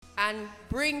and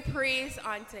bring praise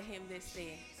unto him this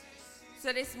day.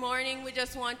 So this morning we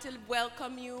just want to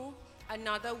welcome you.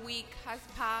 Another week has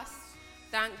passed.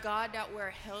 Thank God that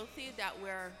we're healthy, that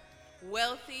we're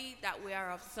wealthy, that we are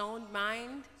of sound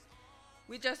mind.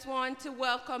 We just want to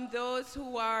welcome those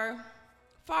who are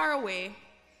far away.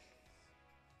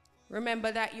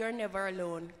 Remember that you're never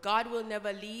alone. God will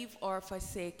never leave or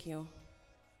forsake you.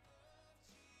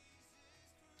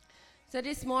 So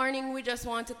this morning, we just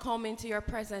want to come into your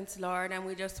presence, Lord, and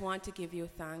we just want to give you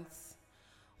thanks.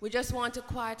 We just want to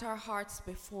quiet our hearts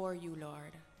before you,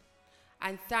 Lord,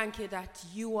 and thank you that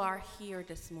you are here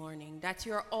this morning, that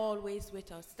you're always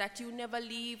with us, that you never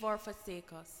leave or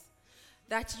forsake us,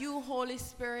 that you, Holy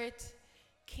Spirit,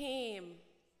 came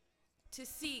to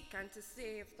seek and to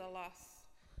save the lost.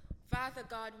 Father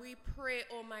God, we pray,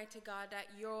 Almighty God, that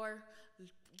your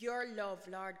love,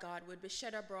 Lord God, would be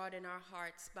shed abroad in our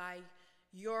hearts by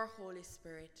your Holy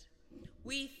Spirit.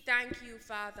 We thank you,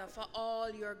 Father, for all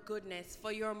your goodness,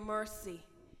 for your mercy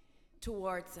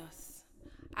towards us.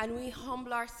 And we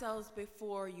humble ourselves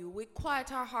before you. We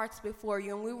quiet our hearts before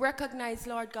you, and we recognize,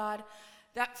 Lord God,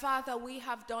 that, Father, we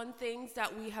have done things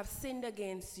that we have sinned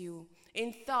against you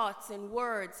in thoughts, in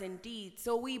words, in deeds.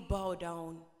 So we bow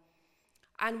down.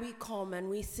 And we come and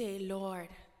we say, Lord,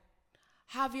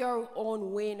 have your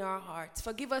own way in our hearts.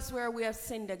 Forgive us where we have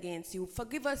sinned against you.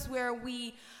 Forgive us where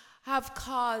we have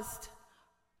caused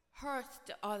hurt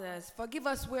to others. Forgive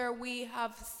us where we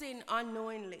have sinned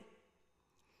unknowingly.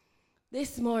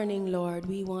 This morning, Lord,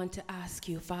 we want to ask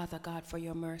you, Father God, for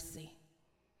your mercy.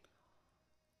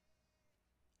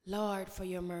 Lord, for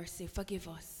your mercy, forgive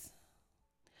us.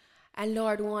 And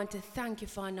Lord, we want to thank you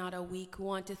for another week. We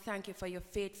want to thank you for your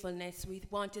faithfulness. We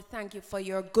want to thank you for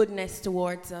your goodness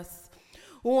towards us.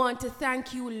 We want to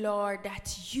thank you, Lord,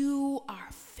 that you are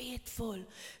faithful.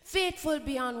 Faithful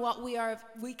beyond what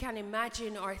we can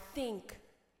imagine or think.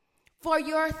 For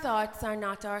your thoughts are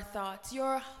not our thoughts.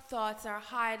 Your thoughts are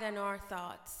higher than our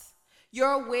thoughts.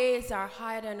 Your ways are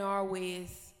higher than our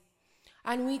ways.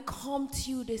 And we come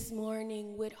to you this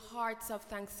morning with hearts of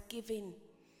thanksgiving,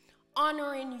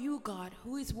 honoring you, God,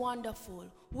 who is wonderful,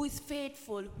 who is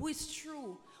faithful, who is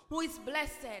true, who is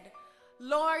blessed.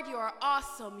 Lord, you are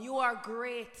awesome. You are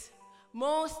great.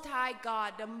 Most High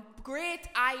God, the great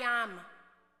I am.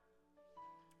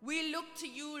 We look to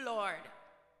you, Lord,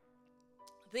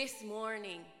 this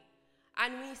morning,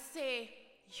 and we say,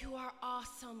 you are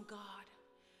awesome, God.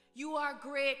 You are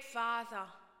great, Father.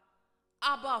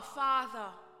 Abba, Father.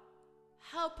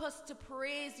 Help us to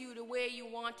praise you the way you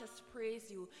want us to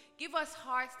praise you. Give us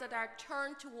hearts that are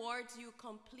turned towards you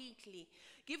completely.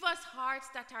 Give us hearts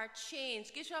that are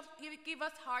changed. Give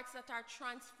us hearts that are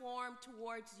transformed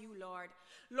towards you, Lord.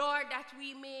 Lord, that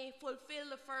we may fulfill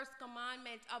the first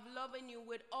commandment of loving you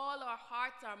with all our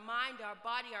hearts, our mind, our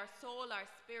body, our soul, our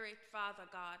spirit, Father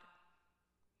God.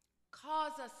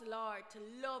 Cause us, Lord, to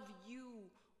love you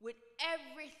with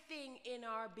everything in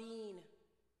our being.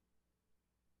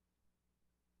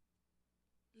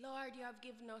 Lord, you have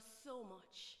given us so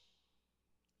much.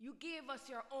 You gave us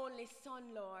your only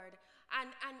Son, Lord. And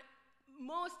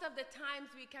most of the times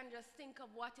we can just think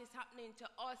of what is happening to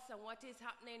us and what is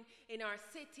happening in our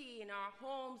city, in our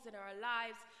homes, in our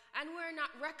lives. And we're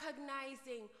not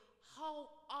recognizing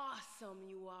how awesome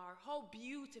you are, how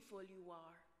beautiful you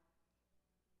are.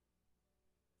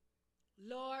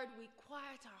 Lord, we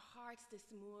quiet our hearts this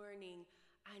morning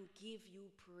and give you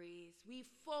praise. We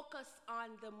focus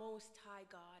on the Most High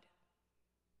God.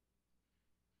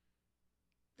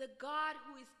 The God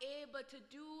who is able to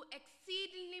do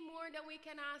exceedingly more than we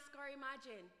can ask or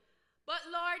imagine. But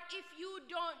Lord, if you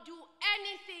don't do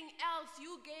anything else,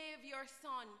 you gave your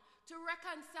Son to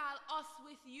reconcile us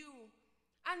with you.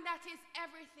 And that is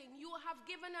everything. You have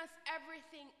given us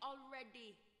everything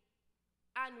already.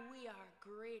 And we are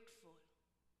grateful.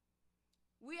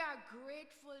 We are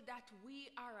grateful that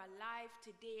we are alive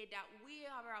today, that we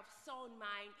are of sound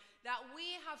mind, that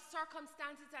we have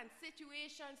circumstances and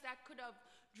situations that could have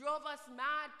drove us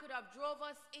mad, could have drove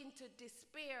us into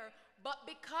despair. But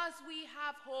because we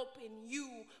have hope in you,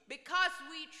 because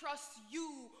we trust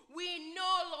you, we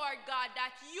know, Lord God,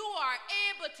 that you are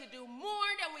able to do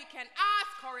more than we can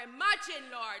ask or imagine,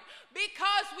 Lord,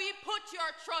 because we put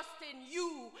your trust in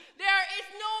you. There is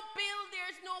no bill,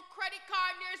 there's no credit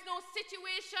card, there's no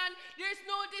situation, there's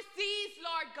no disease,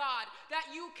 Lord God, that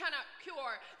you cannot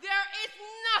cure. There is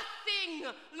nothing,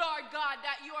 Lord God,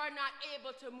 that you are not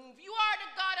able to move. You are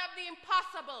the God of the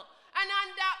impossible. And on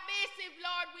that basis,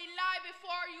 Lord, we lie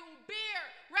before you bare,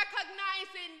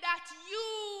 recognizing that you,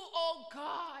 oh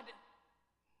God,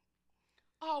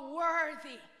 are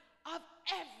worthy of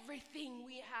everything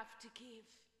we have to give.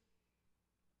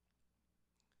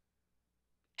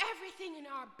 everything in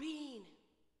our being.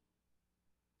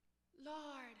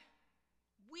 Lord,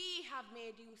 we have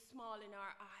made you small in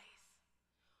our eyes.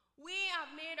 We have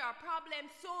made our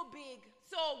problems so big,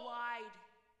 so wide.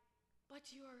 But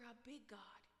you're a big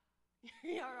God.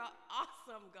 You're an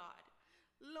awesome God.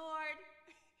 Lord,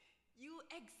 you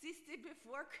existed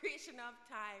before creation of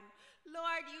time.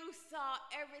 Lord, you saw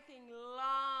everything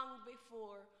long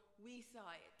before we saw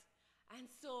it. And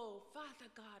so,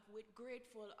 Father God, with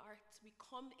grateful hearts, we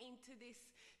come into this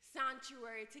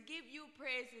sanctuary to give you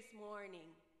praise this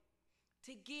morning,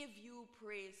 to give you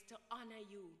praise, to honor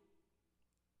you.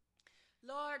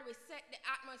 Lord, we set the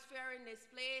atmosphere in this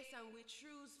place and we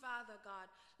choose, Father God.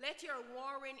 Let your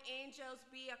warring angels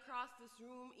be across this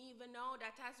room even now,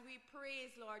 that as we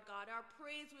praise, Lord God, our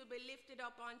praise will be lifted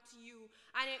up unto you,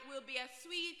 and it will be a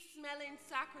sweet-smelling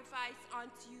sacrifice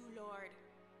unto you, Lord.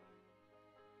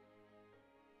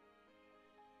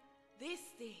 This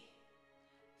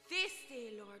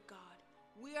day, Lord God,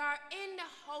 we are in the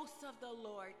house of the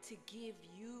Lord to give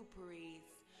you praise,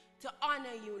 to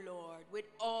honor you, Lord, with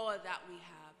all that we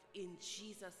have. In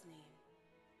Jesus' name,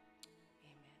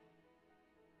 amen.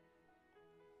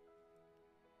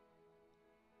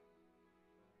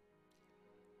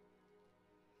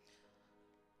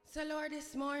 So, Lord,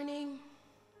 this morning,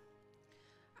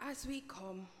 as we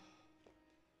come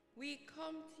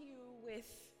to you with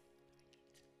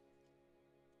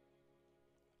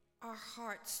our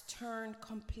hearts turned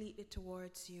completely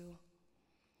towards you.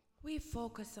 We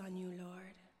focus on you,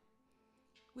 Lord.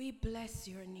 We bless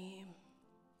your name.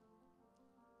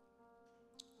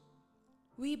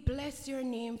 We bless your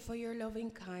name for your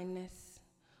loving kindness.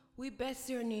 We bless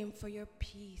your name for your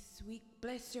peace. We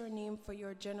bless your name for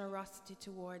your generosity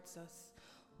towards us.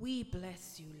 We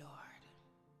bless you, Lord.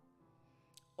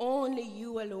 Only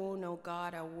you alone, O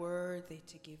God, are worthy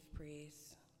to give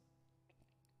praise.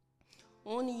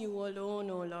 Only you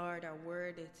alone, O Lord, are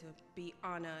worthy to be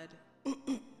honored.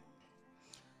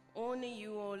 Only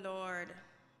you, O Lord,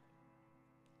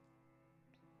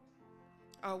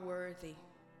 are worthy.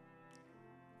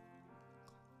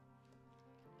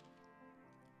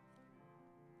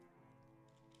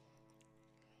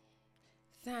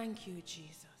 Thank you,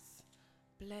 Jesus.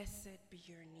 Blessed be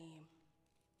your name.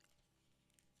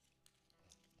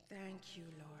 Thank you,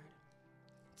 Lord.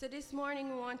 So this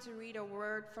morning we want to read a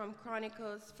word from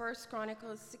Chronicles, 1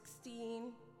 Chronicles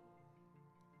 16,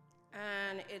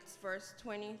 and it's verse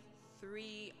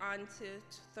 23 on to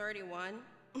 31.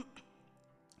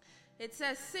 It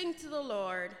says, "Sing to the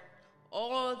Lord,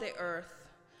 all the earth.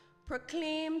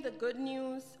 Proclaim the good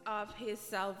news of his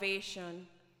salvation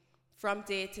from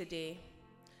day to day.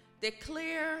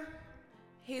 Declare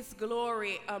his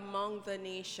glory among the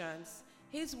nations,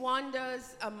 his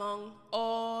wonders among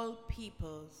all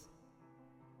peoples.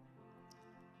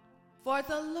 For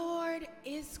the Lord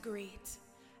is great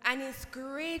and is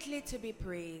greatly to be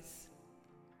praised.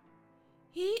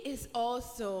 He is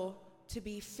also to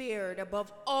be feared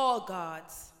above all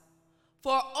gods,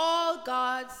 for all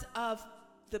gods of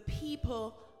the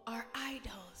people are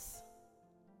idols.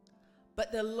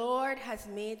 But the Lord has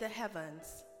made the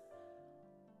heavens.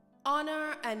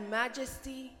 Honor and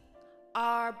majesty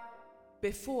are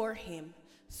before him.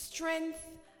 Strength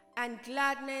and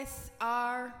gladness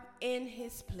are in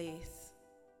his place.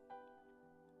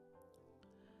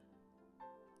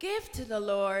 Give to the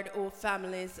Lord, O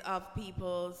families of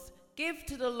peoples. Give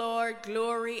to the Lord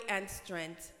glory and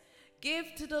strength.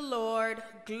 Give to the Lord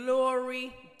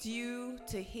glory due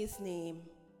to his name.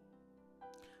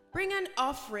 Bring an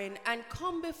offering and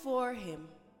come before him.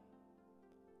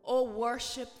 O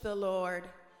worship the Lord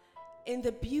in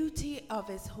the beauty of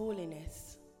his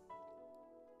holiness.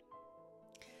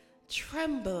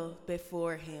 Tremble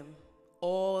before him,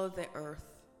 all the earth.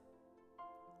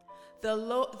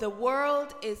 The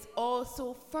world is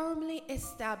also firmly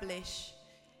established.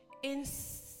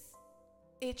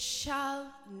 It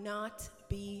shall not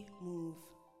be moved.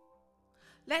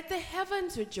 Let the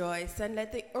heavens rejoice and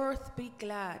let the earth be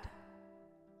glad.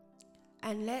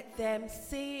 And let them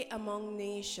say among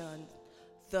nations,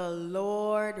 the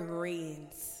Lord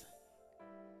reigns.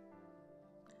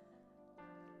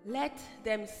 Let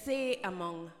them say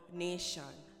among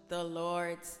nations, the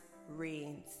Lord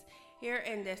reigns. Here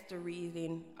endeth the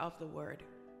reading of the word.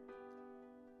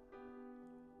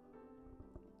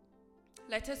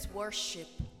 Let us worship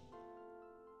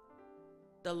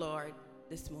the Lord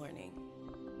this morning.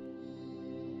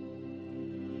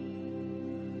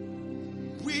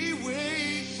 We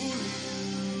wait for you.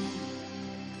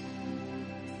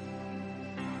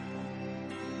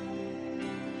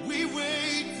 We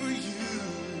wait for you.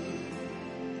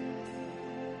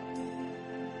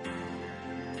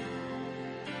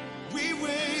 We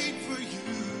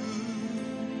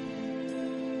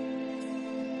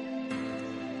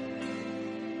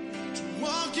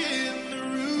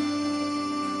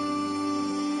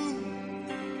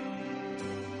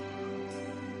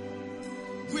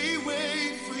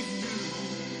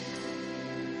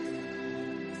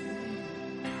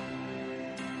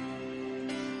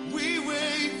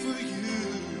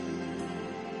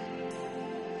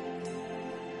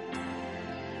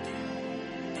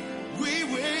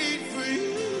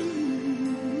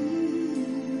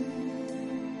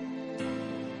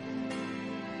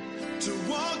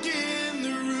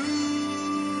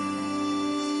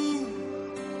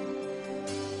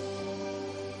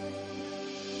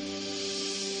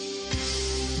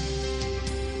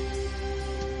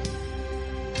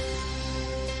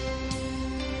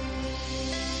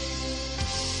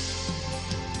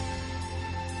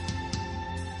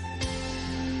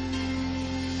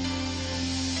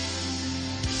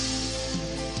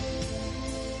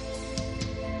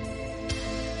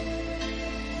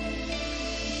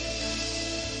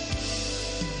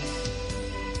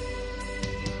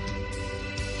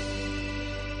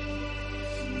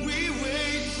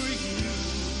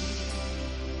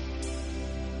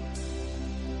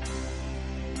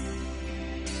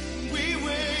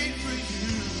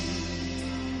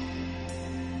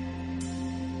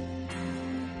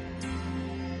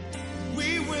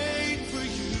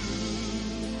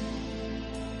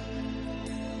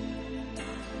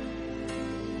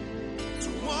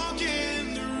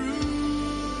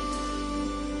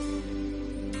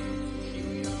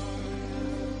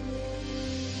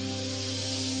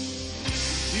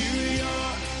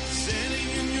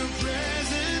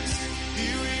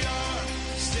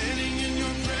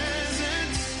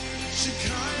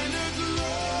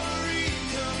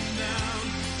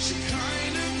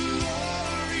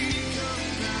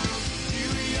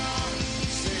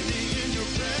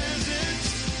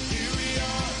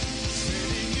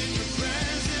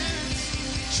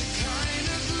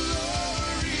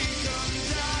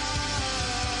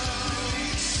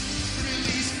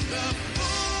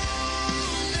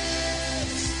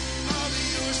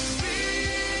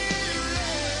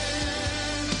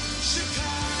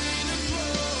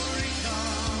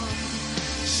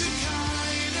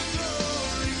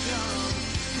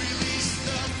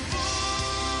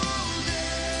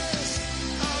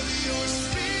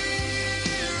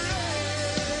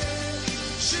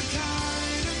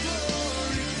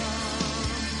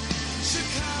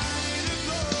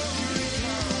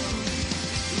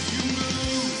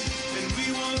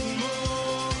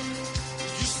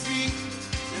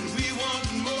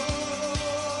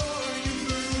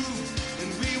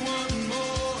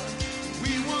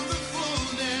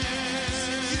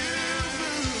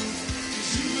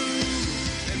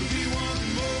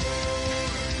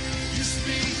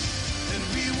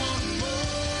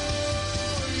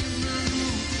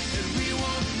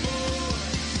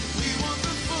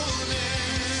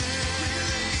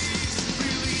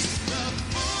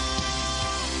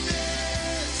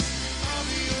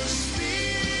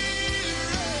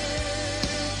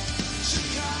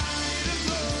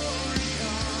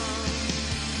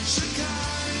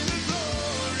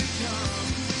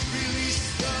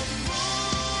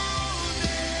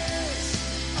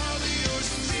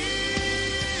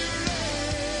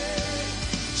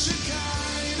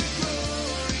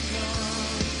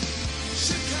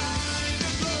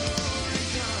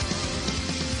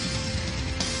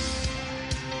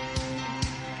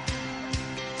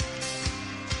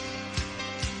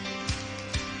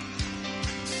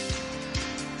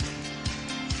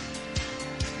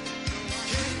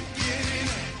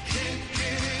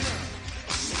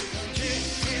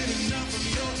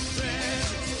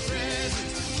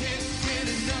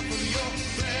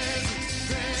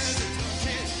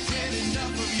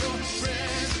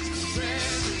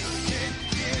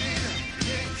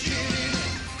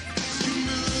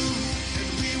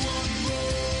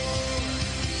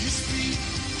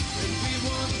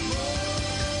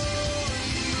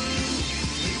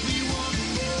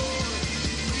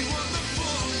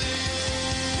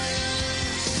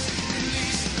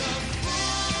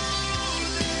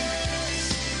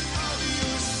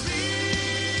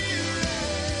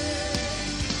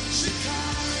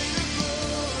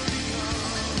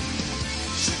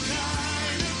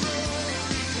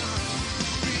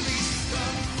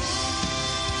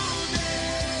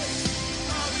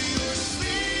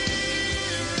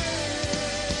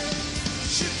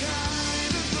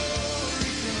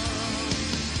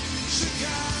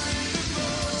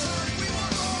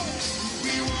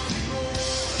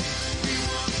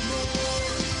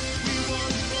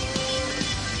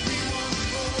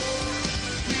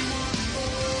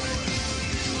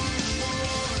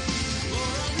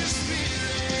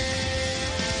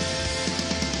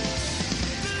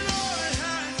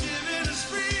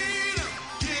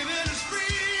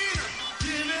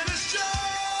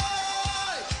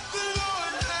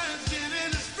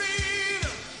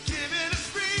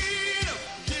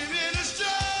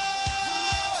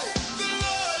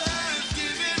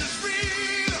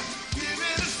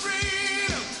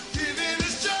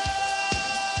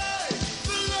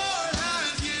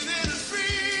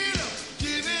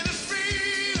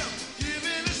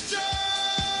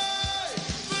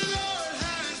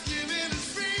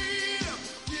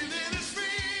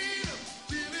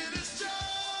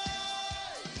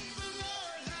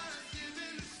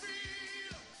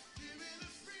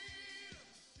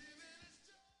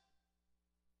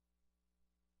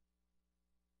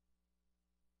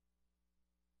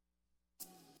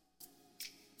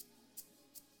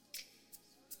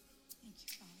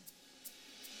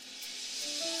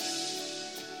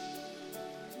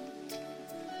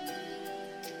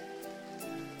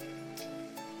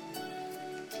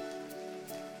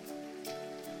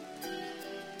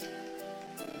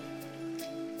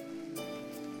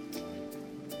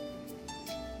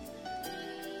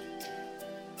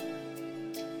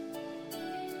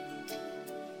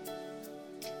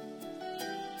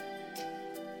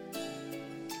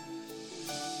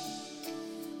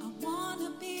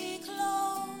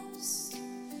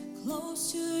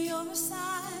close to your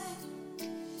side.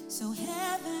 So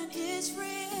heaven is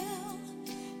real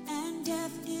and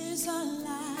death is a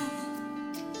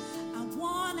lie. I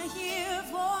want to hear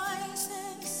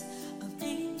voices of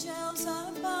angels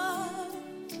above,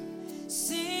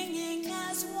 singing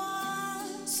as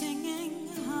one, singing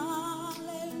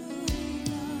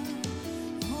hallelujah.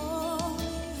 Holy,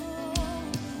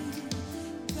 holy,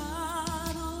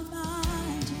 God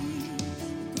Almighty,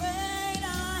 the great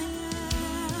I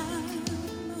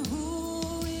am,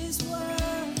 who is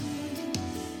worthy,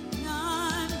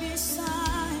 none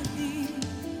beside thee.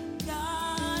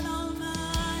 God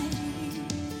Almighty,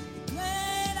 the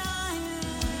great I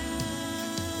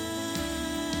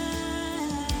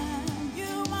am.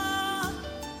 You are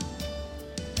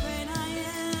great I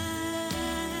am.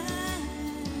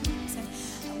 Say,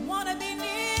 I want to be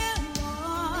near,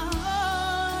 Lord.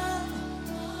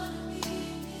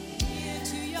 Near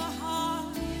to your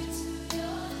heart.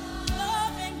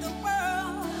 Loving the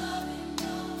world.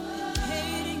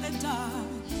 Hating the dark.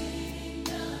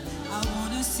 I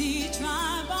want to see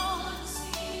dry bones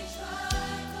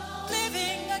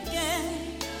living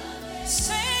again.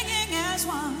 Singing as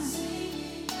one.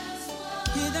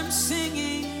 Hear them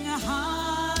singing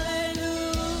hallelujah.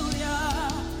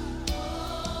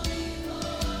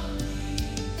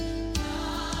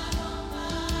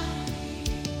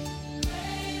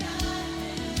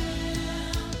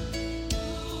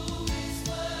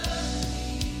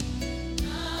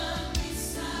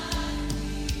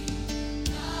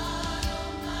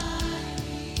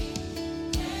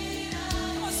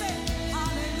 Come on, say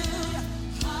hallelujah.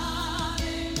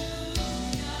 Hallelujah.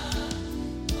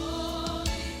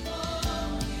 Holy,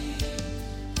 holy,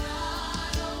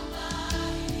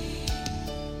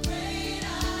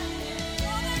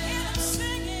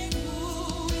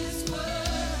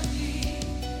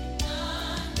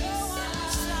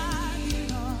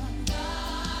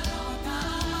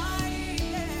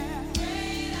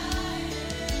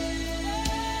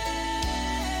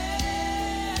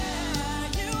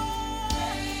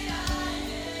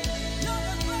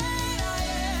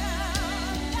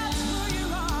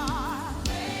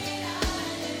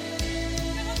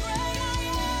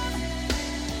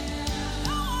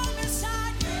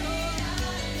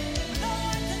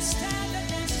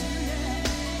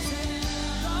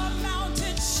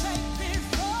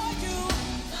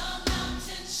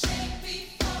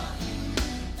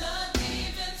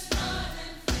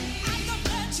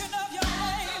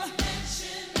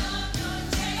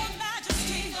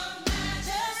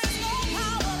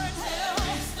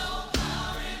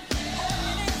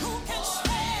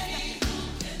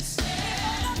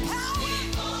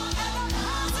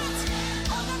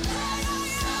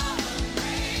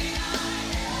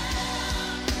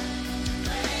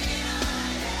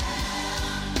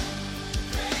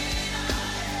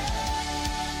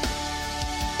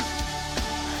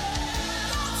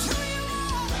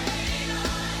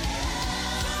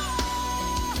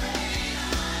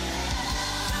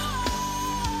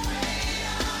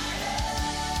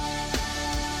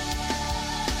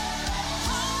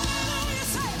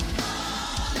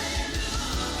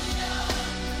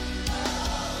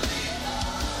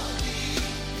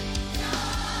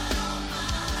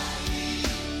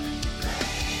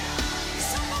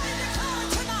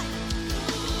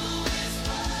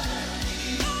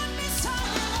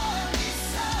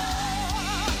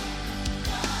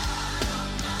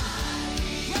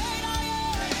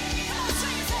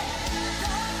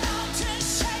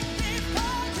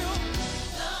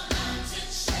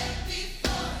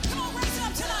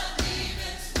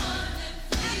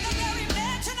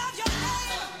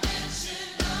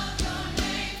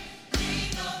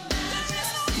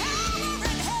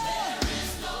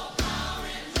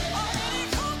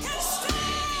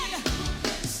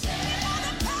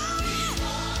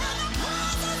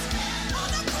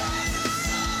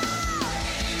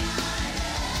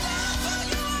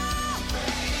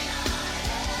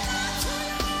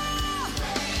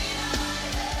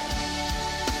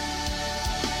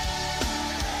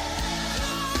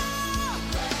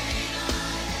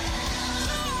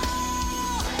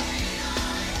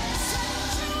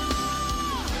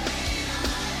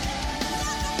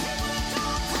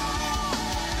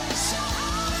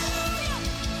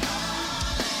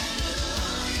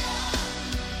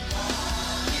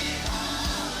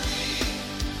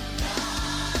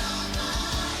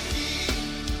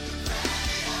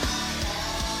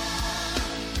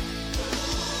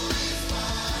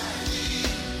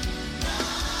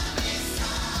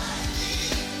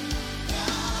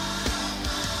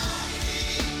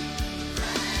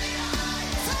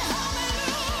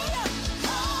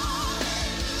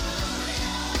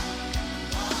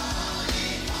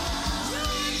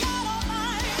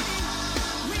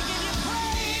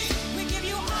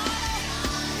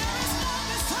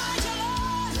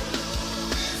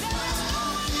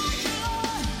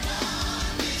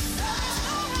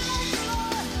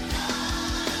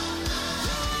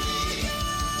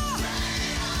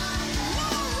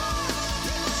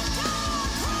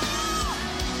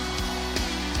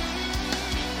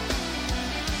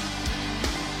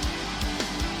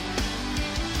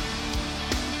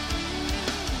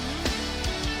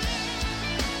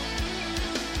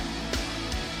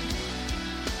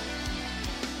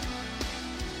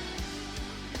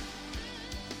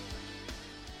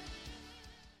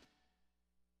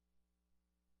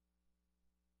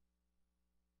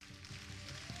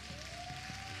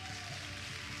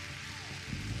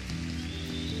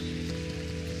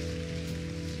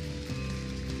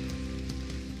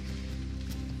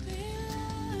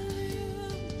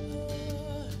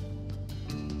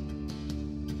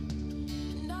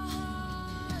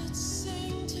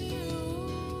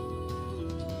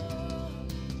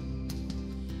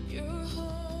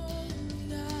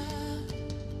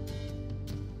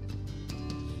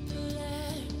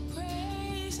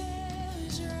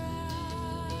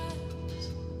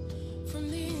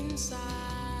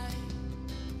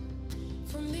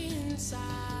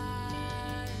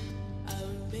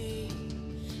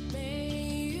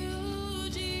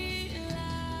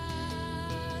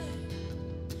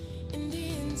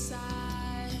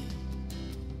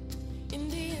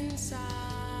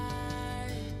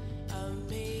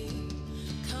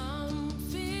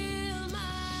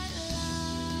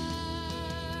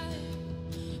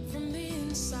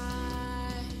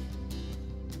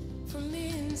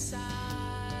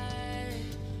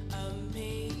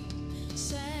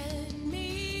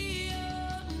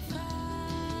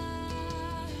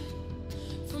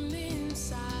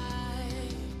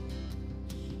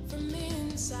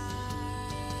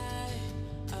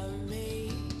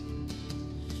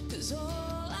 'cause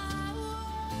all I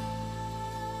want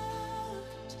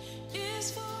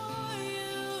is for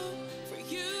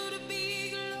you to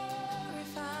be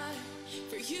glorified,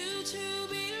 for you to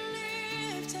be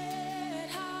lifted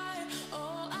high.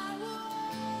 All I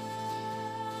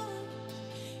want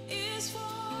is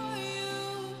for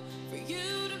you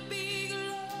to be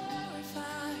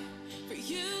glorified, for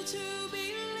you to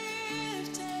be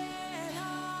lifted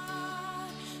high.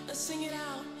 Let's sing it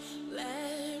out.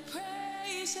 Let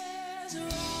praises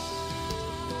rise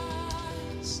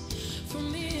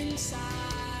from the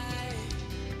inside,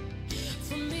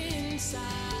 from the inside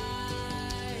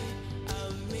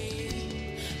of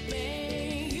me.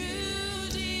 May you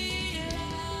delight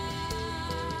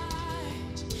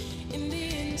in the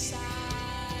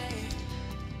inside,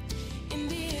 in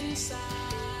the inside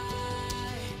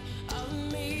of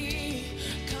me.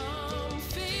 Come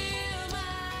fill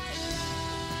my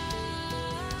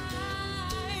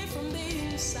life from the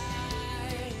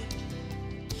inside,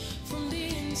 from the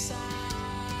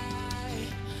inside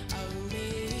of me.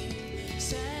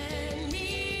 Set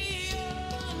me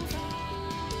on fire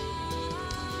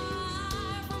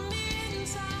from the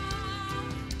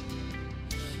inside,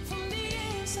 from the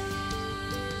inside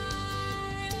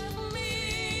of me.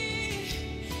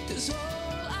 'Cause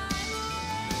all I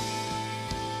want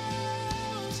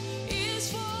is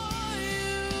for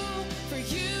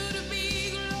you to be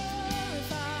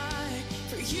glorified,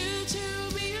 for you to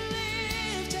be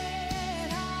lifted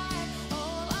high.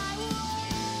 All I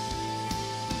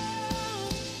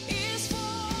want is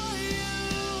for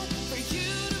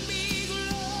you to be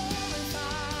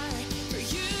glorified, for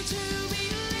you to be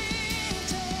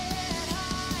lifted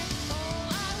high. All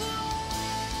I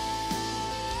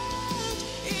want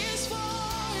is for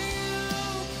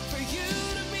you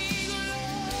to be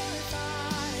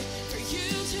glorified, for you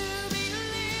to be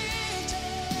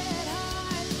lifted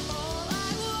high. All I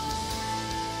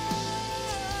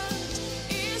want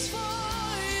is for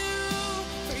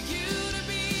you to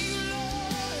be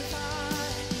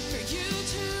glorified, for you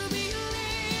to be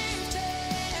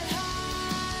lifted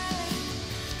high.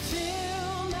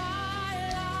 Fill my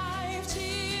life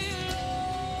till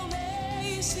all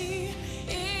they see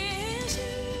is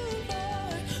you,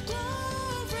 Lord.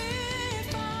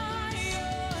 Glorify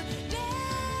your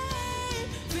name.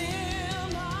 Fill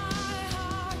my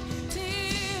heart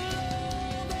till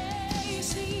all they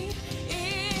see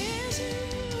is you,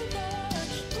 Lord.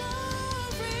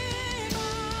 Glorify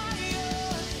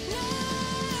your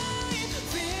name.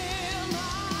 Fill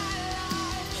my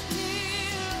life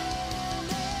till all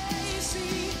they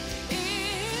see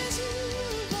is you,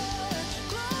 Lord.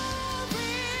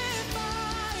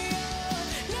 Glorify your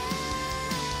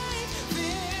name.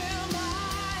 Fill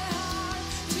my heart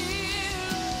till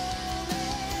all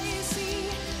they see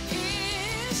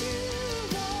is you,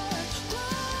 Lord.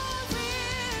 Glorify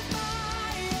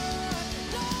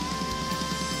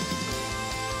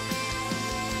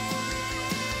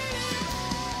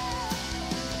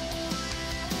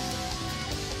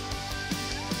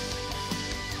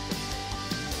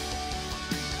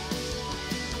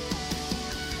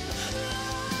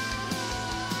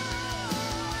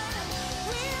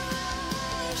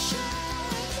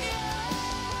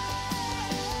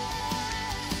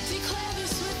Declare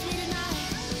this with me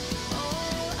tonight.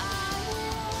 All I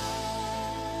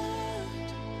want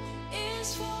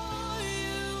is for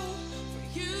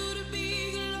you to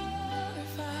be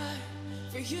glorified,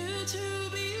 for you to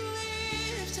be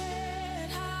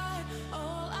lifted high.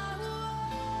 All I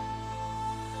want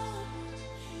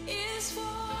is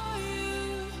for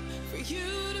you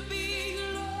to be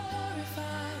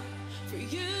glorified, for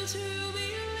you to be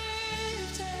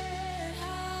lifted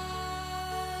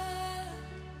high.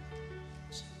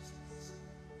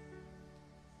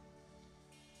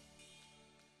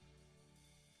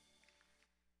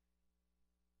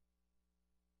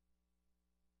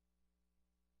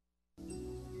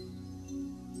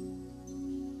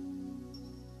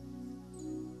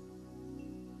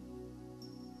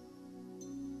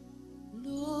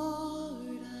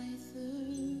 Lord, I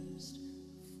thirst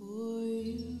for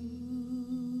you.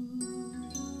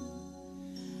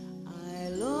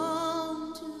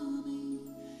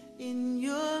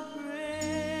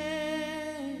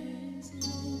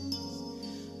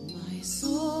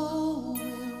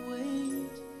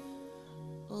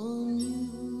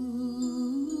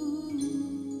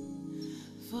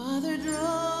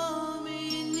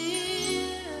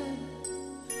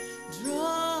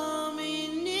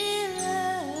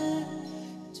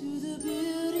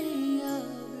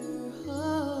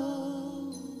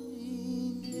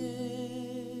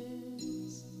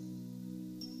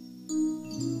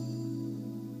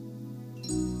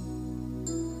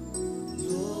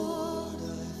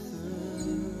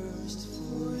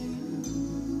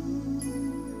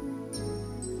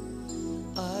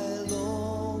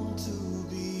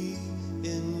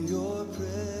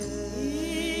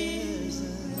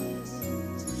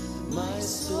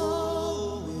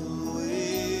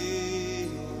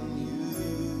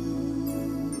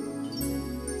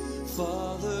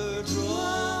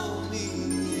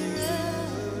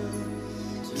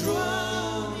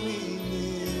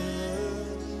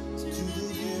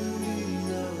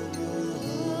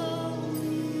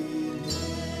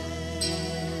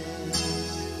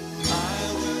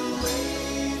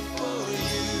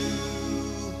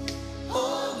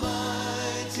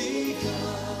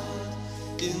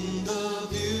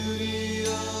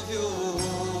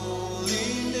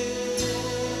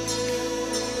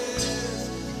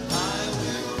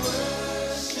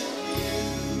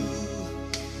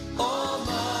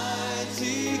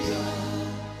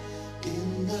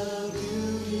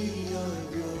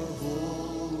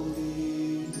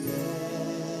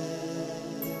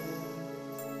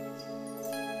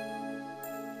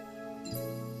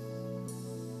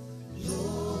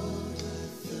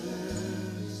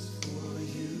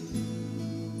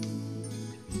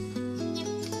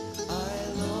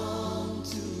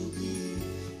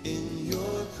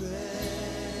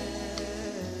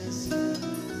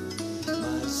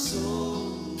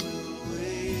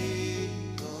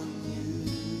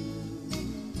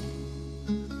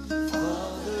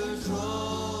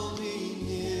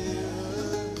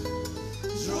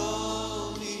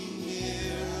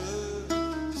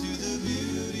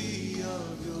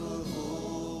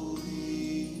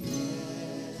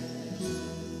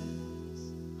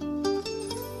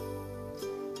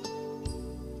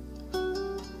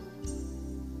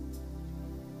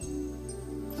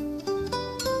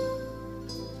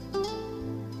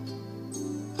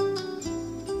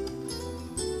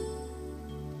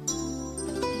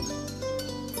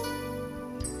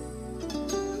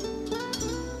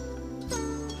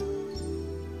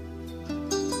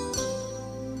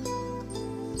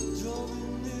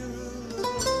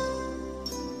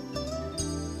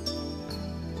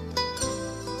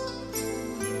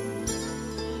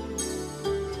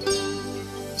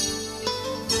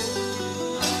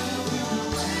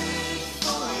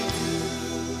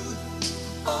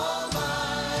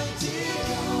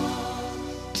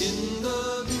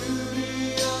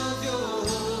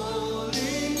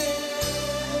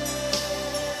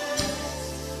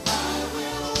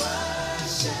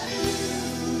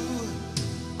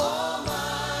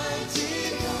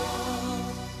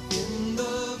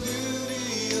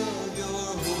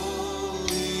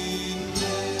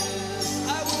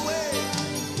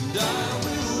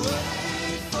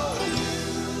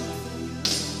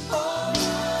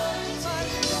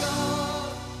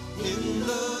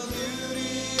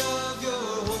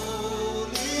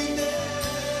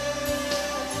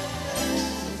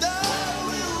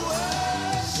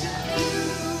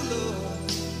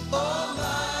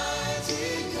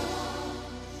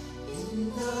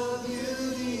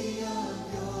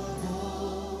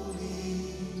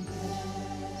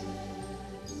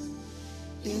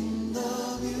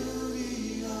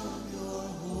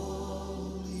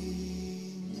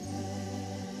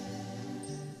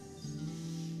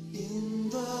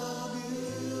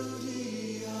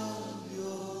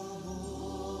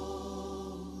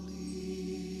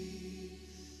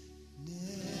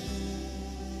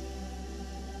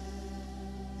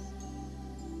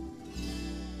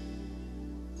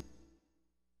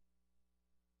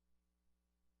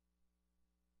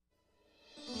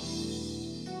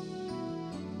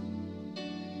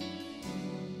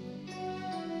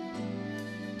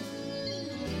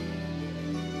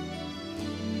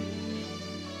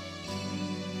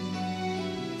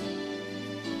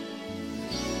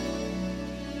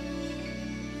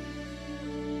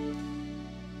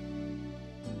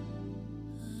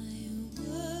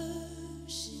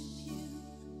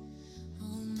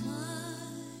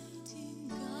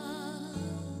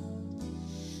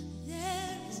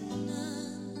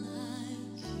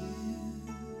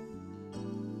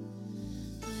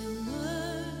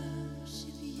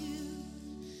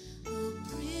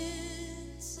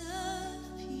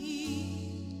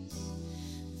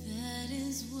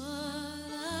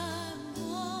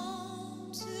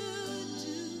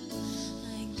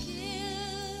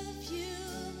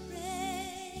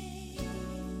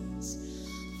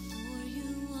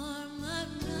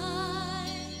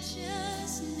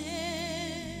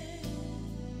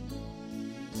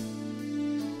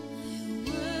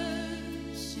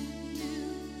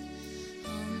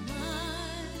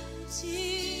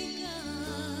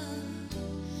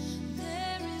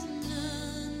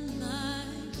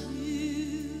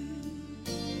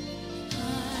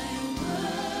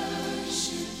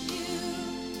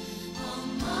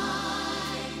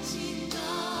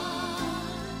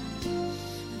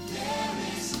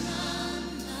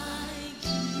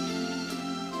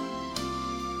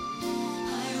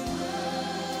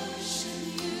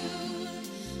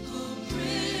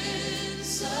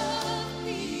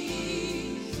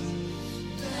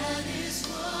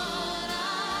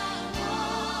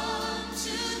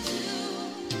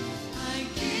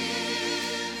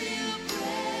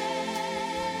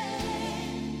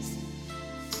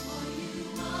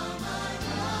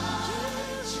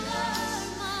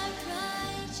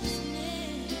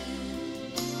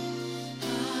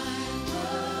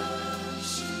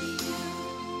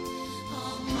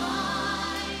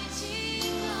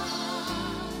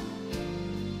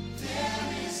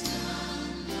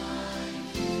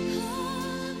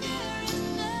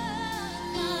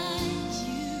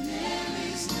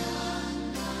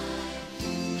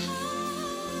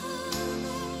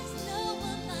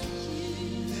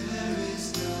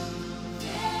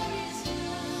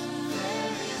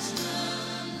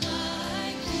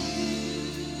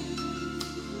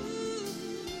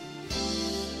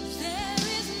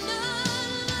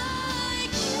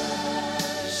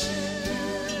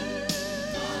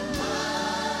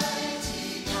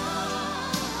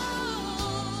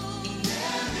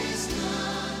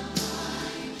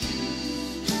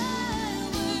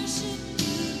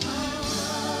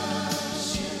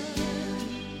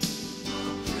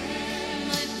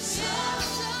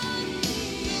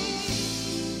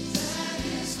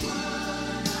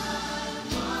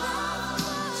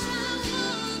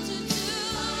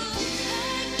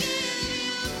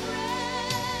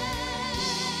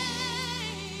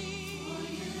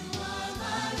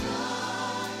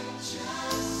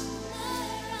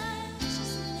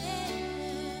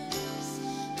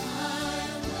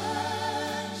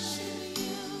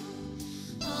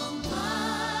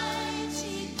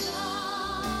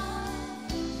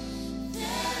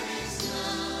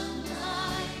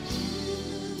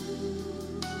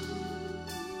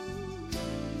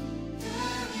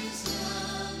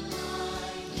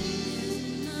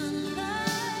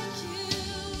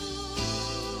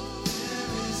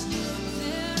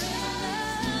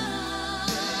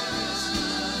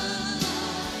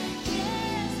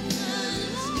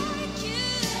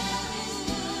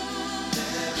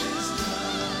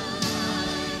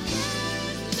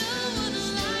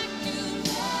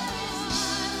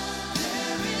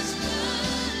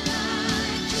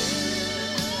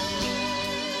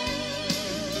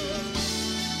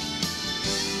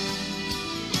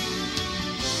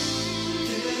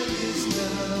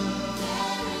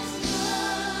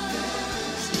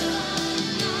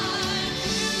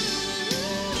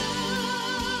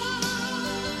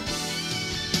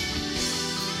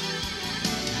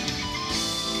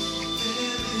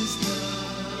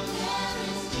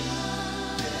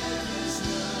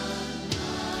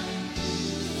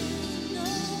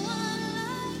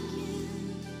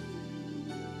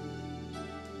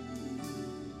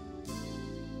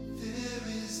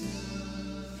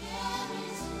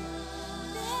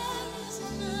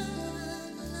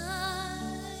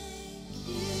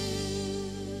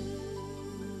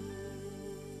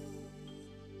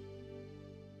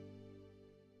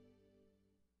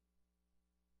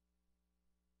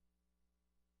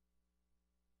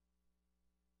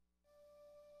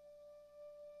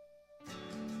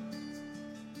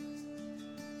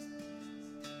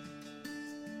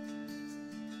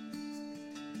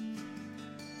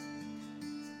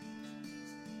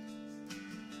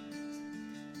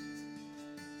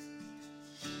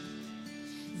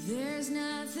 There's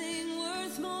nothing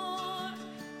worth more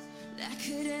that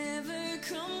could ever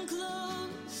come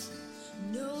close.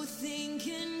 Nothing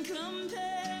can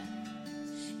compare.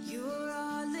 You're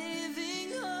our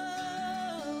living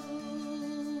hope.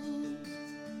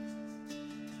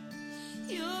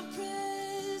 Your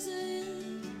presence,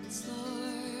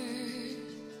 Lord.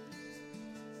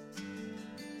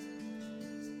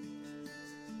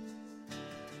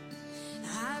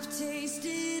 I've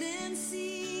tasted and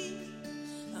seen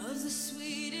of the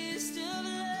sweetest of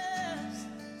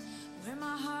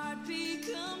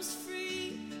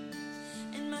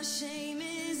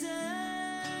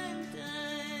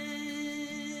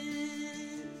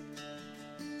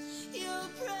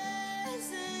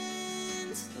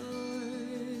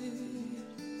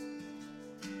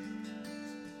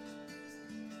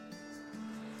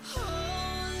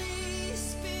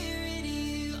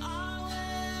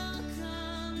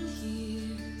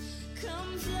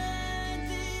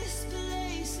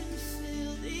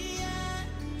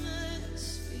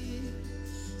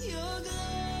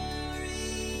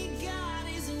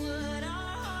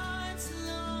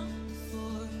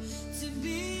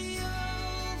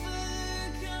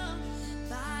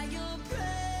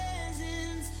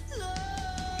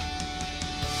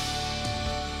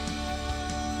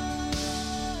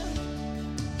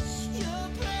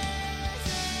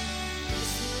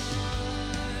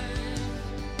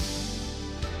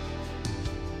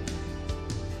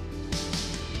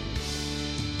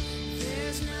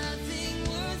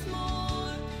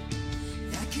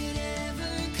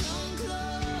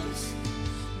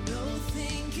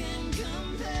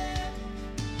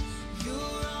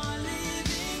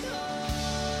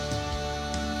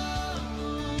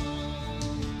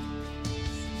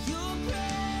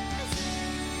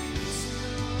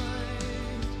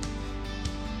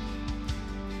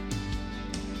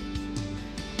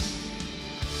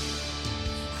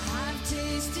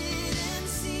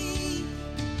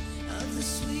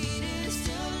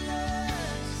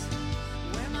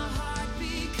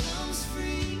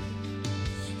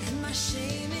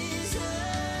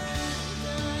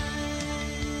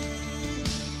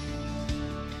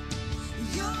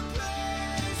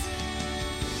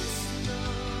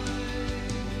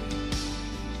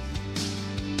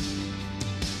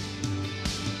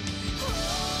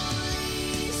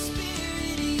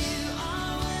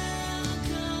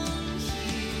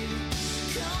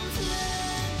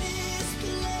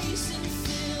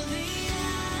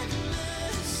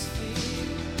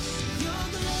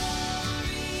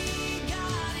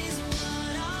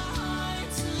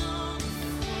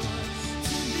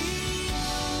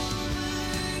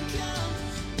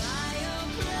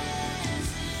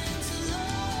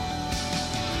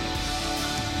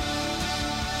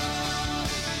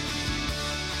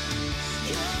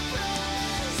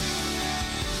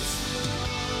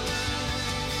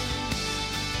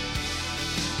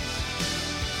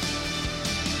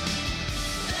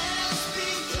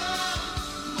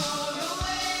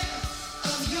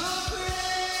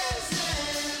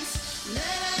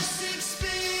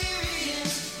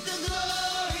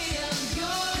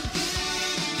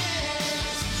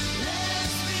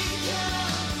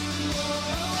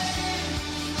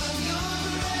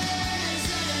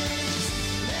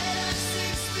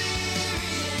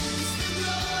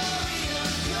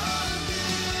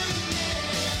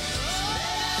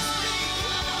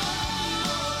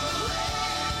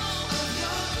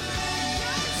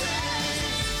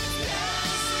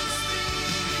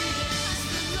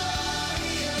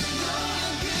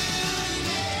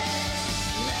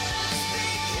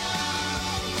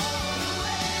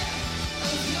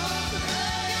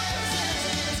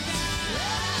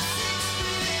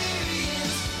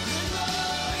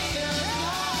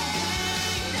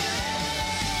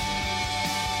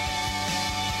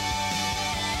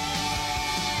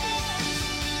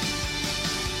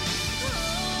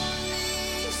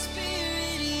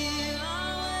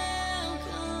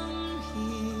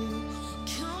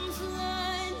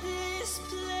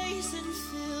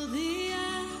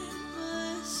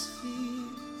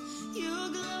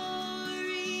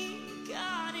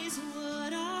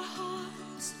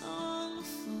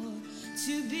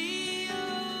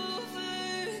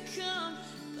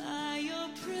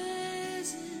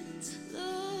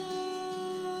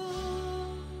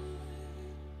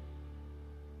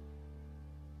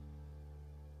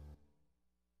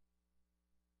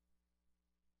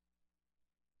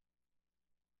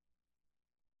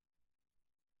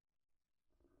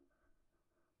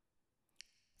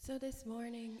So this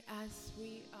morning, as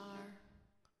we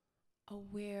are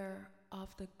aware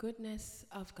of the goodness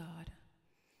of God,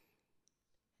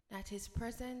 that His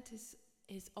presence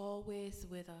is always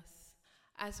with us,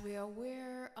 as we are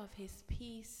aware of His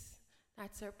peace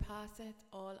that surpasseth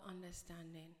all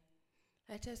understanding,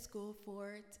 let us go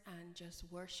forth and just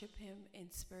worship Him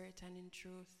in spirit and in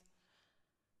truth.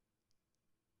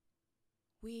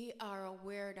 We are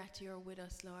aware that You're with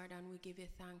us, Lord, and we give You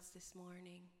thanks this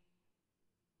morning.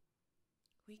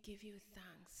 We give You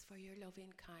thanks for Your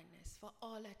loving kindness, for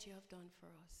all that You have done for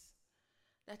us,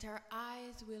 that our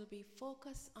eyes will be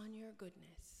focused on Your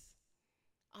goodness,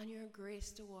 on Your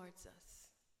grace towards us,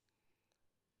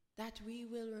 that we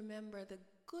will remember the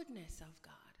goodness of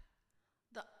God,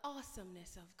 the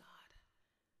awesomeness of God,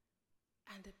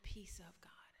 and the peace of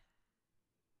God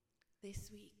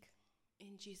this week.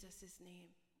 In Jesus'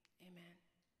 name, amen.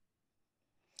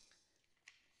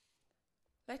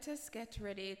 Let us get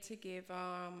ready to give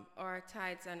our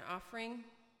tithes and offering.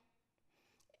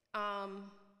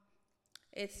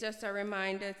 It's just a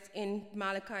reminder, in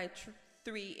Malachi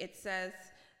 3, it says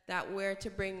that we're to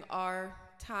bring our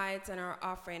tithes and our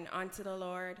offering unto the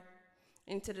Lord,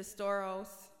 into the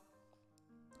storehouse.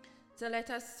 So let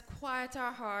us quiet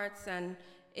our hearts, and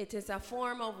it is a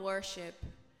form of worship.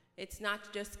 It's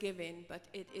not just giving, but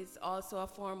it is also a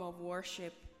form of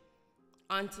worship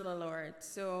unto the Lord.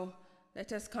 So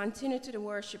let us continue to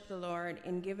worship the Lord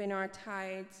in giving our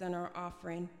tithes and our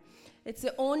offering. It's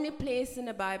the only place in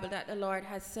the Bible that the Lord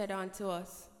has said unto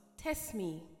us, test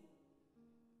me.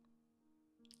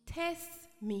 Test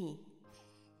me.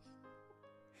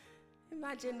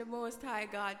 Imagine the Most High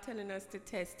God telling us to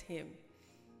test Him.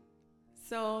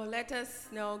 So let us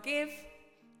now give,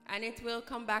 and it will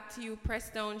come back to you,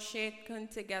 pressed down, shaken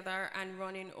together, and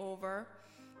running over.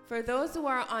 For those who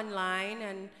are online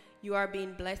and you are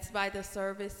being blessed by the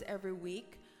service every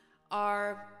week,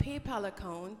 our PayPal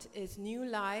account is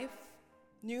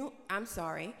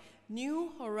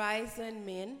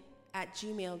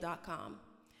newhorizonmin@gmail.com.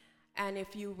 And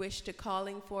if you wish to call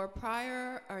in for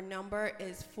prayer, our number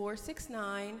is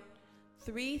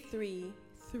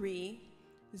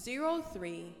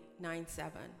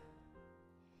 469-333-0397.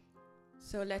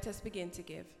 So let us begin to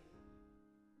give.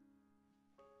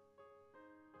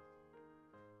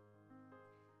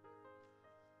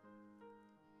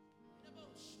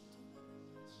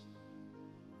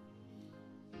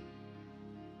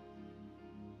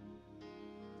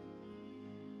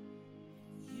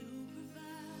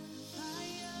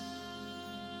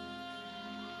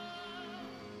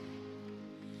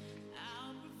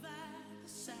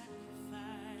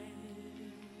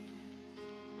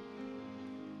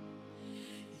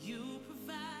 You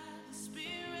provide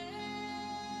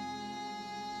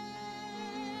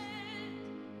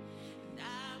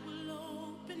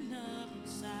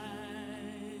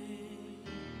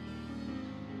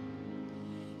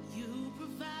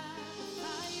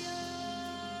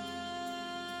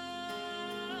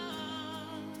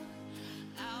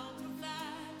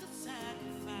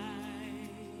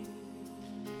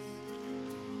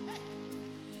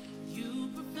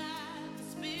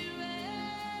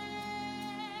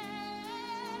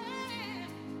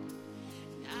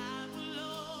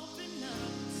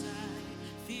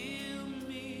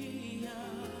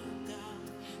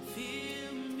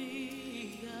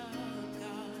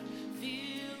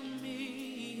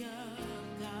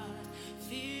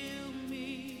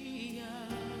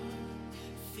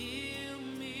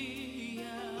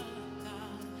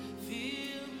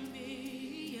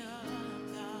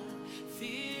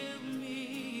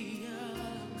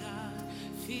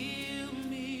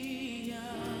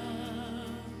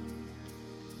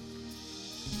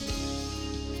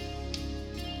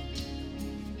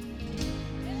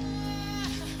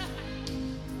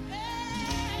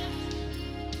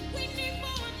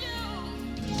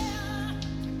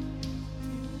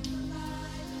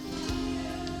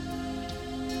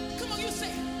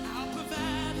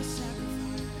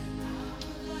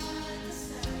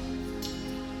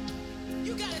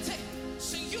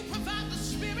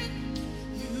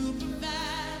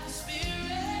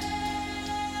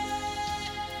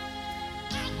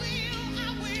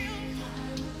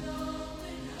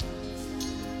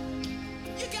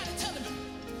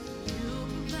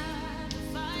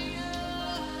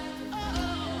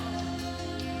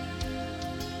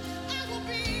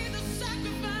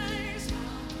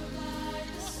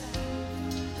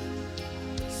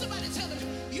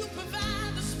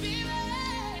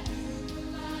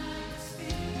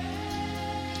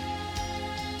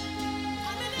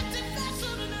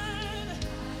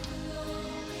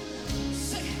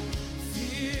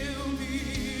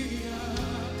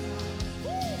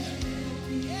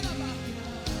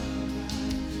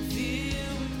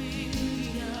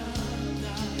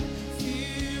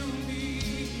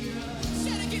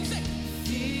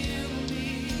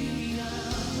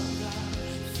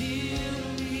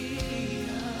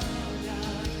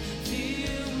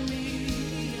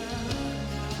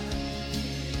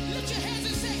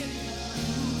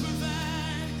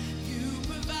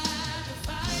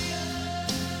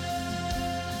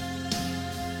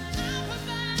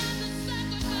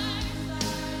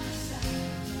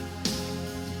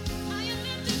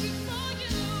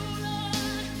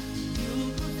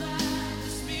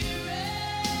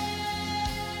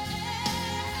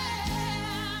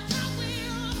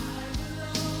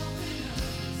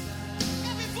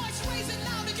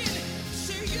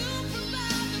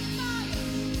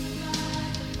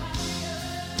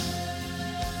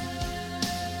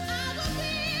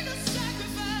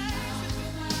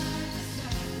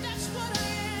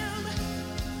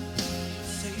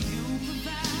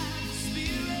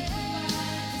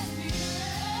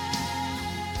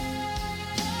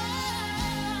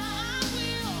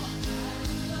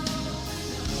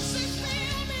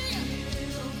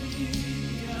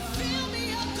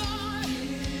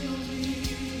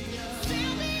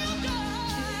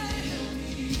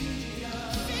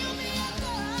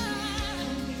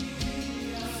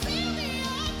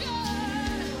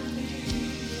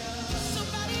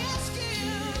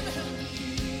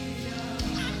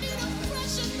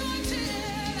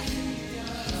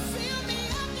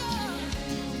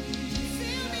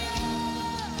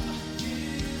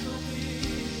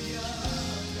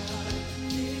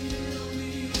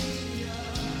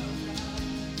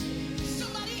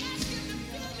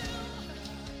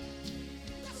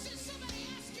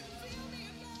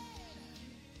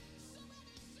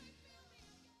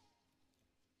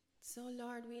So,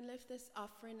 Lord, we lift this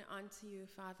offering unto you,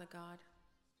 Father God.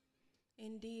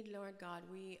 Indeed, Lord God,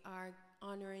 we are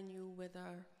honoring you with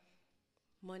our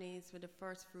monies, with the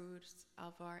first fruits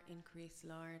of our increase,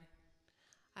 Lord.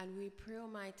 And we pray,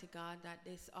 Almighty God, that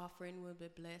this offering will be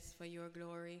blessed for your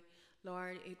glory.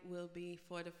 Lord, it will be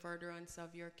for the furtherance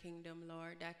of your kingdom,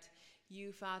 Lord, that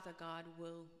you, Father God,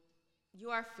 you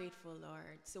are faithful,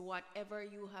 Lord. So whatever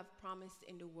you have promised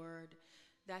in the word,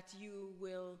 that you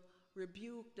will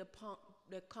rebuke the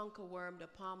conker worm, the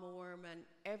palmer worm, and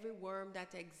every worm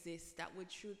that exists that would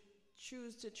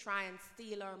choose to try and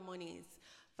steal our monies,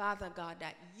 Father God,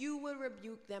 that you will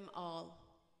rebuke them all.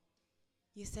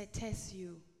 You said, test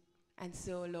you. And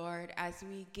so, Lord, as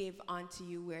we give unto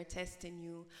you, we're testing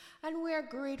you. And we're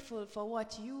grateful for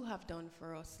what you have done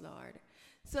for us, Lord.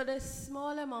 So the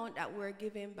small amount that we're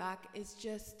giving back is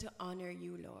just to honor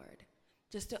you, Lord.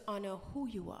 Just to honor who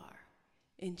you are.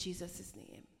 In Jesus'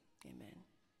 name, amen.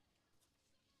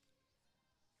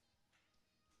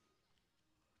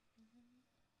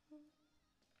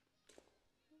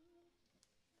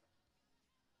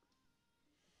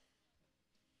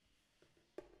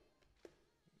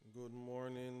 Good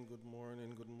morning, good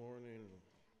morning, good morning.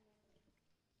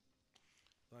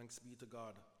 Thanks be to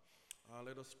God.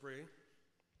 Let us pray.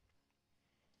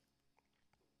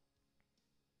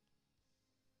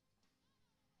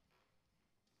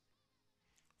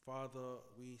 Father,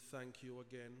 we thank you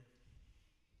again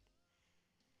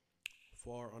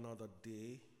for another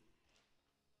day,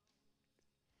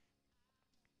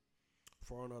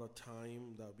 for another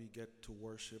time that we get to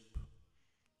worship,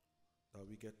 that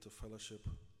we get to fellowship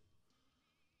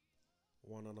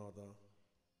one another.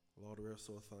 Lord, we are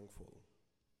so thankful.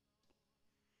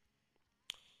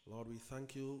 Lord, we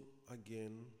thank you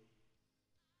again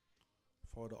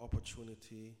for the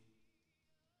opportunity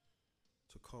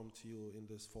to come to you in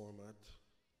this format.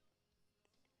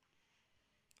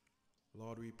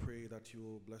 Lord, we pray that you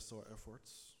will bless our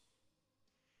efforts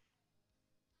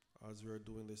as we are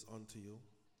doing this unto you.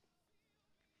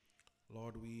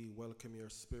 Lord, we welcome your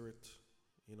spirit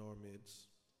in our midst.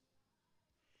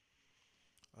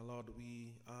 And Lord,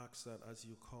 we ask that as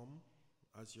you come,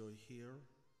 as you're here,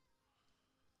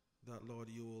 that Lord,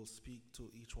 you will speak to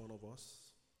each one of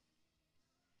us.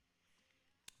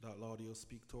 That Lord, you'll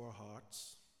speak to our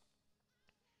hearts.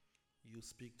 You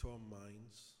speak to our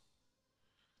minds.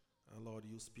 And Lord,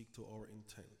 you speak to our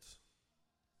intent.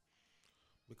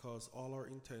 Because all our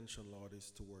intention, Lord, is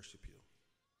to worship you.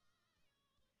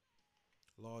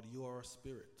 Lord, you are a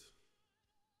spirit.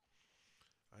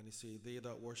 And you say, they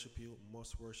that worship you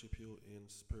must worship you in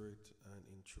spirit and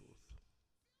in truth.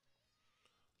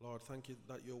 Lord, thank you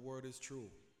that your word is true.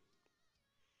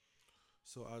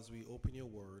 So as we open your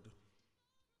word,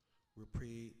 we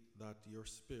pray that your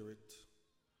spirit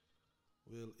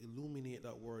will illuminate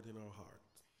that word in our heart.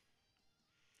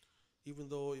 Even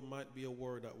though it might be a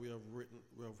word that we have written,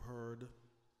 we have heard,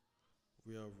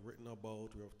 we have written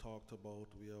about, we have talked about,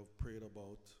 we have prayed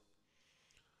about,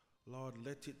 Lord,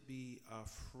 let it be a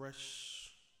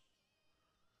fresh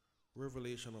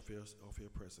revelation of your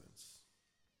presence.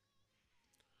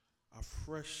 A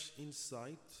fresh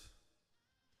insight,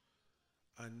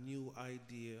 a new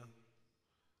idea,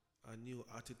 a new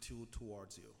attitude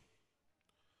towards you.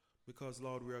 Because,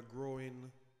 Lord, we are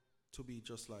growing to be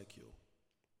just like you.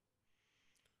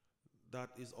 That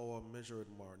is our measured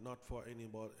mark, not for any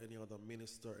other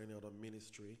minister, any other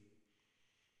ministry,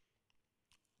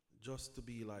 just to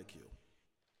be like you.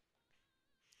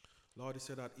 Lord, you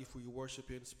said that if we worship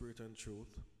you in spirit and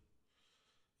truth,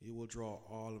 you will draw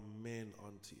all men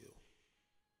unto you.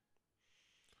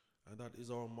 And that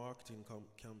is our marketing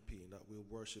campaign, that we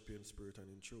worship you in spirit and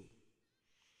in truth.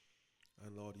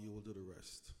 And Lord, you will do the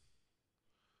rest.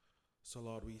 So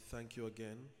Lord, we thank you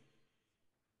again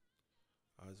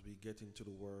as we get into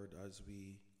the word, as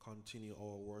we continue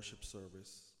our worship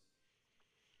service.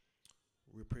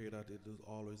 We pray that it will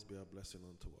always be a blessing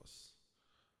unto us.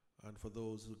 And for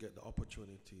those who get the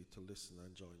opportunity to listen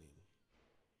and join in.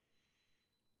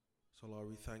 So Lord,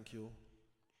 we thank you.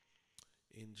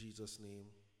 In Jesus' name,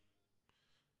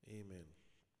 amen.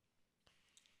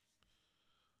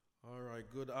 All right,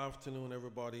 good afternoon,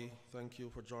 everybody. Thank you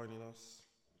for joining us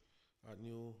at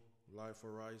New Life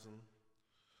Horizon.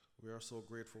 We are so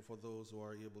grateful for those who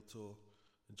are able to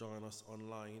join us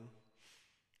online,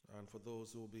 and for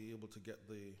those who will be able to get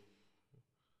the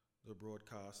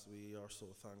broadcast. We are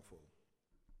so thankful.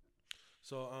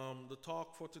 So the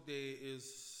talk for today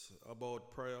is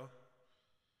about prayer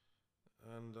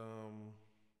and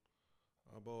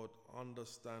about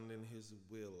understanding his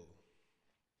will.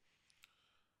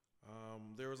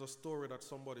 There is a story that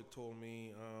somebody told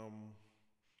me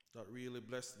that really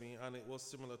blessed me, and it was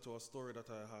similar to a story that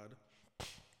I had.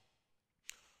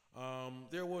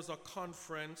 There was a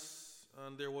conference,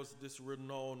 and there was this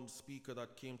renowned speaker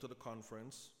that came to the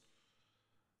conference.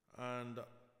 And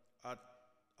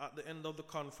at the end of the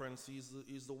conference,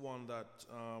 he's the one that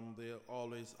they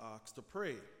always ask to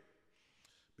pray,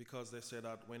 because they say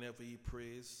that whenever he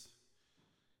prays,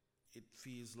 it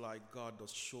feels like God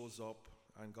just shows up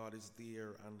and God is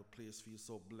there, and the place feels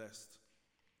so blessed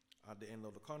at the end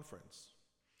of the conference.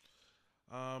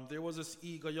 There was this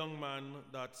eager young man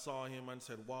that saw him and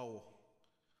said, wow,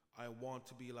 I want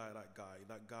to be like that guy.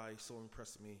 That guy so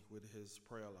impressed me with his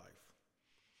prayer life.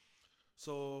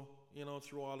 So,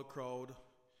 through all the crowd,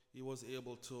 he was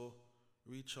able to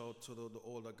reach out to the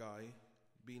older guy,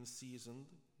 being seasoned,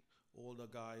 older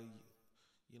guy,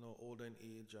 older in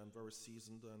age and very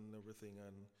seasoned and everything.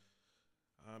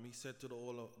 And he said to the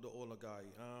older guy,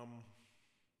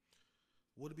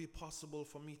 would it be possible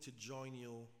for me to join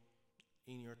you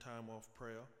in your time of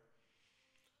prayer?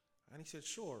 And he said,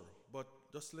 sure, but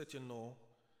just to let you know,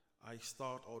 I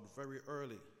start out very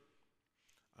early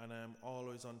and I'm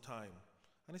always on time.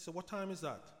 And he said, what time is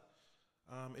that?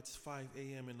 It's 5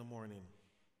 a.m. in the morning.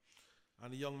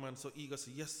 And the young man so eager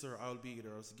said, yes, sir, I'll be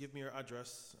there. So give me your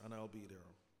address and I'll be there.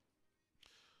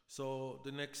 So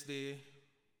the next day,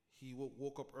 he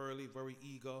woke up early, very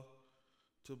eager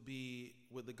to be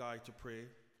with the guy to pray.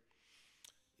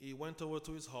 He went over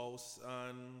to his house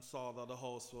and saw that the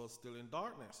house was still in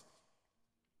darkness.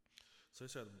 So he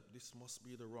said, this must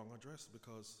be the wrong address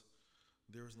because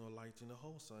there is no light in the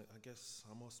house. I guess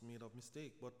I must have made a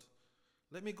mistake, but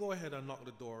let me go ahead and knock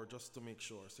the door just to make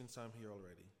sure, since I'm here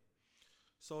already.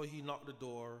 So he knocked the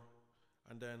door,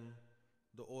 and then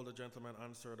the older gentleman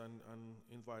answered and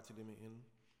invited him in.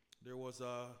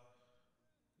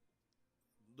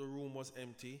 The room was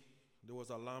empty. There was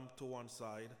a lamp to one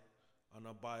side and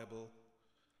a Bible.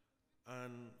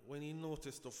 And when he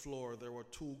noticed the floor, there were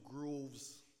 2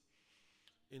 grooves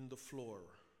in the floor.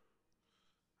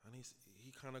 And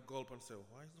he kind of gulped and said,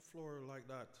 why is the floor like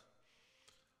that?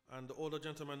 And the older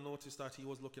gentleman noticed that he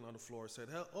was looking on the floor, said,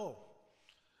 oh,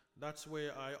 that's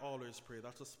where I always pray.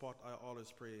 That's the spot I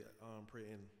always pray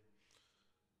in.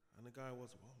 And the guy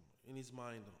was in his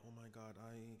mind, oh my God,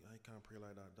 I can't pray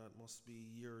like that. That must be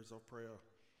years of prayer.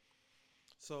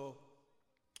 So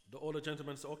the older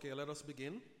gentleman said, okay, let us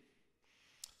begin.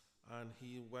 And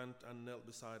he went and knelt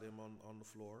beside him on the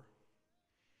floor.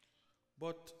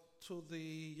 But to the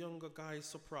younger guy's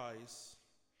surprise,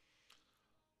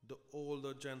 the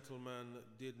older gentleman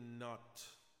did not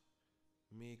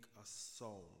make a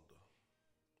sound.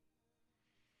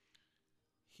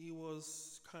 He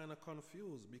was kind of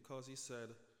confused because he said,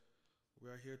 we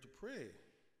are here to pray.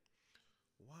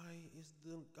 Why is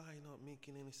the guy not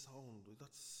making any sound?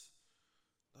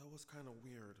 That was kind of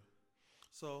weird.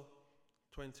 So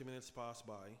 20 minutes passed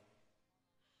by,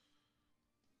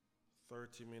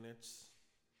 30 minutes.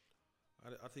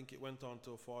 I think it went on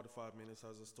to 45 minutes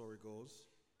as the story goes.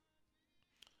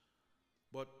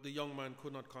 But the young man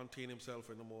could not contain himself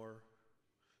anymore,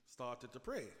 started to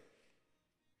pray.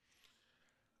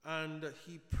 And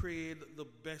he prayed the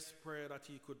best prayer that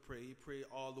he could pray. He prayed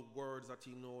all the words that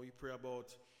he knew. He prayed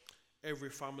about every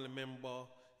family member.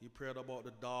 He prayed about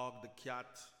the dog, the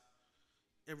cat,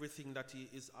 everything that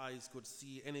his eyes could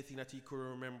see, anything that he could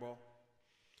remember.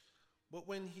 But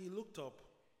when he looked up,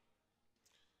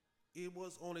 it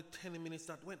was only 10 minutes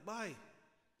that went by. And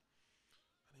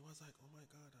he was like, oh my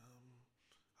God,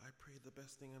 I prayed the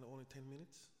best thing in only 10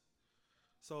 minutes.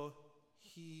 So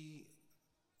he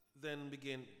then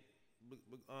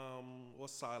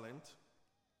was silent.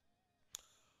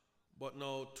 But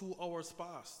now 2 hours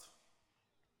passed.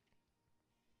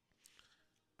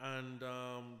 And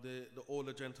the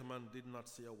older gentleman did not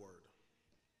say a word.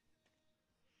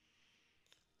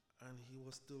 And he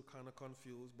was still kind of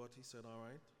confused, but he said, all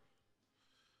right.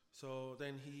 So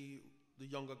then the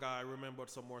younger guy remembered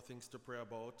some more things to pray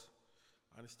about.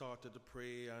 And he started to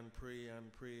pray and pray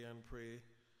and pray and pray.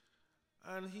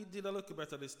 And he did a little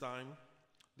better this time.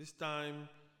 This time,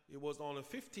 it was only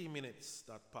 15 minutes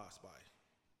that passed by.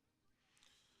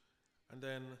 And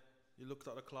then he looked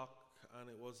at the clock, and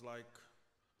it was like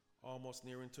almost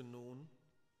nearing to noon.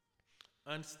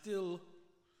 And still,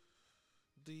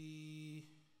 the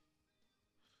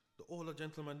older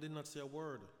gentleman did not say a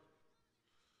word.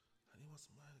 And he was,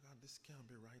 my God, this can't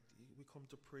be right. We come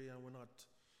to pray and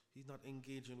he's not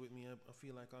engaging with me. I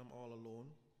feel like I'm all alone.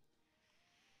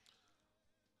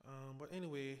 But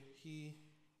anyway, he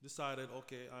decided,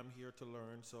 okay, I'm here to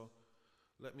learn, so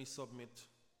let me submit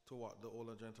to what the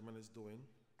older gentleman is doing.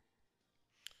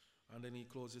 And then he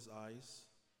closed his eyes.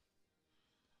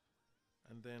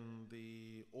 And then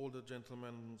the older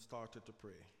gentleman started to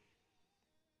pray.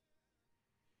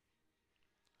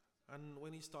 And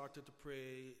when he started to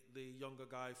pray, the younger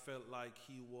guy felt like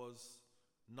he was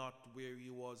not where he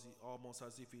was, almost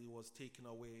as if he was taken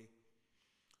away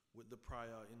with the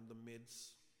prayer in the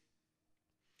midst.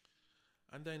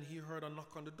 And then he heard a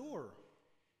knock on the door.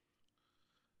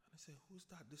 And I said, who's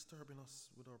that disturbing us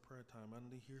with our prayer time?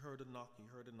 And he heard a knock.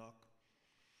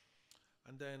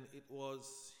 And then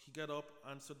he got up,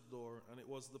 answered the door, and it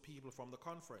was the people from the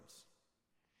conference.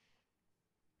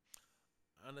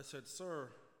 And I said, sir,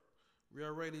 we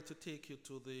are ready to take you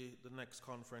to the next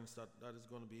conference that is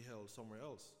going to be held somewhere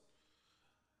else.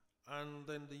 And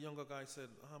then the younger guy said,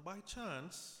 by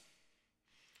chance,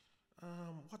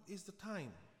 what is the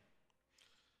time?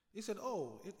 He said,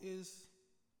 oh, it is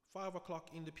 5 o'clock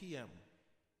in the p.m.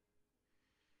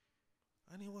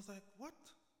 And he was like, what?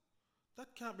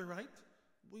 That can't be right.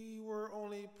 We were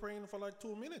only praying for like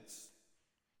 2 minutes.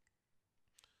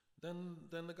 Then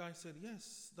the guy said,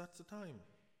 yes, that's the time.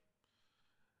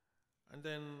 And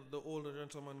then the older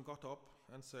gentleman got up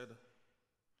and said,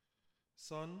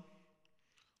 son,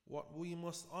 what we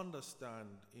must understand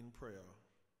in prayer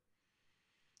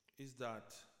is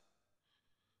that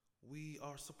we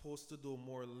are supposed to do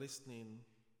more listening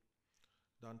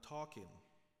than talking.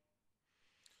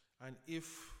 And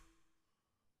if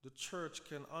the church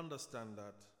can understand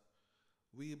that,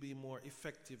 we'll be more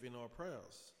effective in our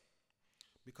prayers.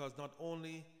 Because not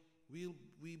only will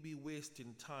we be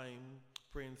wasting time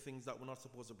praying things that we're not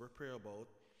supposed to pray about,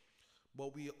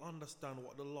 but we understand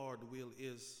what the Lord's will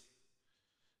is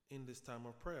in this time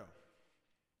of prayer.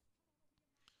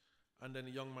 And then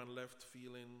the young man left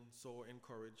feeling so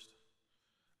encouraged,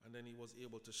 and then he was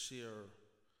able to share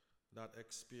that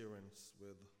experience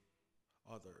with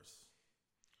others.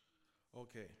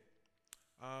 Okay.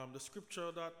 The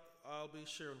scripture that I'll be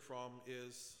sharing from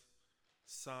is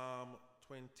Psalm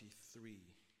 23.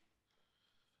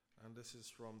 And this is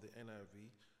from the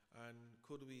NIV. And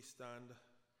could we stand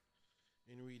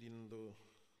in reading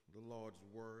the Lord's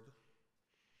word?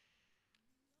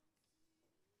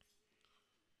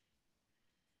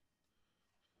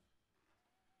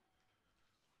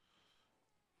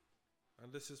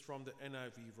 And this is from the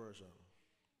NIV version.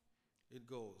 It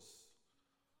goes,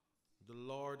 the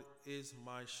Lord is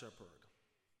my shepherd.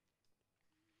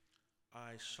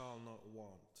 I shall not want.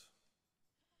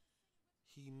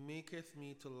 He maketh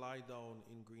me to lie down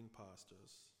in green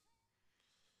pastures.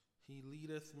 He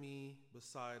leadeth me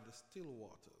beside the still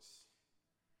waters.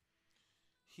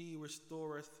 He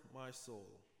restoreth my soul.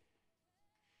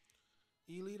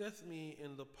 He leadeth me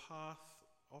in the path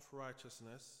of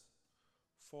righteousness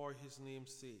for his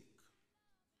name's sake.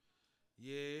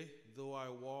 Yea, though I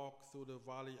walk through the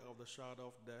valley of the shadow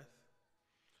of death,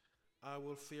 I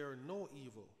will fear no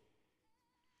evil,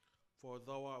 for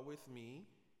thou art with me.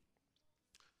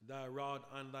 Thy rod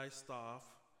and thy staff,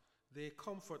 they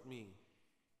comfort me.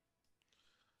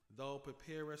 Thou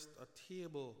preparest a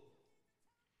table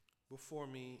before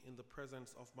me in the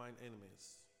presence of mine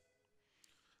enemies.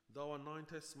 Thou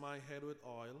anointest my head with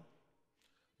oil,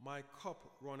 my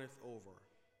cup runneth over.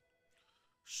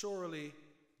 Surely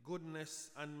goodness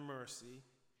and mercy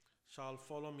shall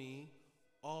follow me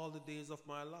all the days of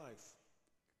my life,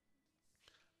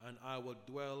 and I will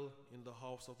dwell in the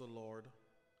house of the Lord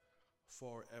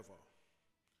forever.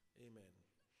 Amen.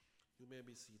 You may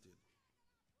be seated.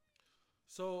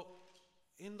 So,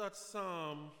 in that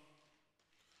psalm,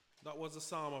 that was the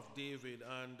Psalm of David,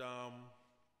 and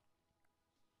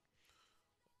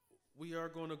we are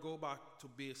going to go back to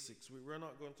basics. We're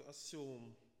not going to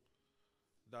assume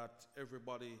that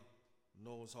everybody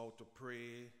knows how to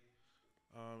pray.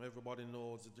 Everybody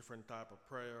knows the different type of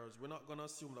prayers. We're not going to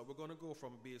assume that. We're going to go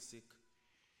from basic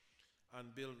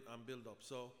and build up.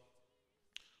 So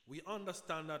we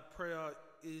understand that prayer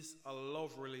is a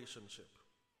love relationship.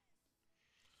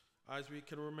 As we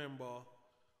can remember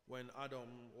when Adam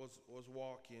was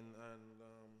walking, and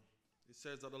it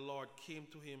says that the Lord came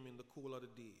to him in the cool of the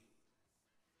day.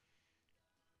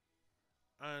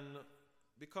 And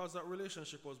because that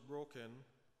relationship was broken,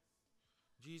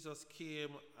 Jesus came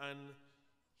and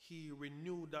he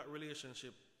renewed that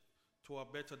relationship to a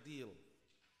better deal.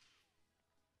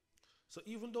 So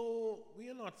even though we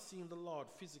are not seeing the Lord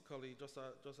physically, just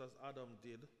as Adam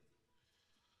did,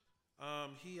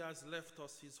 he has left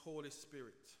us his Holy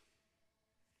Spirit.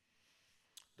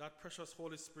 That precious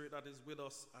Holy Spirit that is with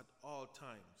us at all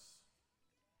times.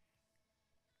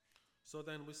 So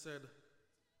then we said,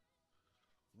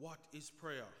 what is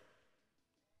prayer?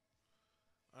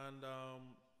 And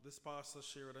this pastor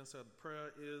shared and said,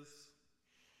 prayer is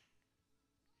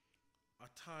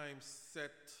a time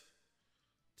set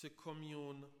to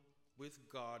commune with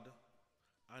God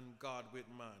and God with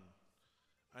man.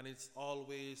 And it's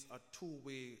always a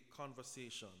two-way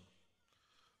conversation.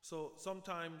 So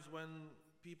sometimes when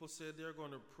people say they're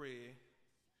going to pray,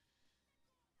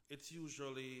 it's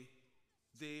usually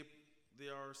they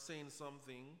are saying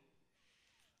something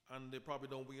and they probably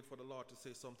don't wait for the Lord to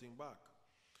say something back.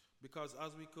 Because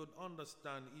as we could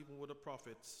understand, even with the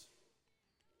prophets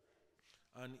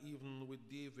and even with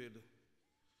David,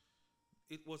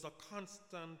 it was a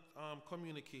constant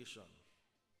communication.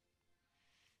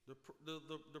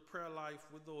 The prayer life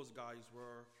with those guys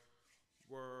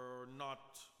were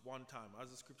not one time. As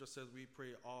the scripture says, we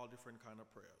pray all different kind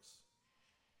of prayers.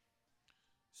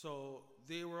 So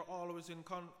they were always in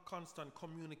constant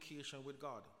communication with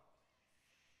God.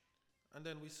 And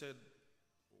then we said,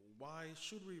 why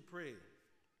should we pray?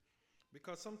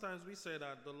 Because sometimes we say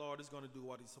that the Lord is going to do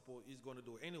what he's going to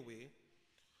do anyway.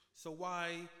 So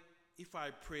why, if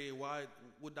I pray, why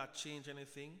would that change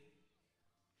anything?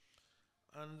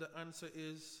 And the answer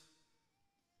is,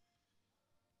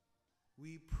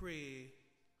 we pray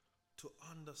to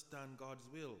understand God's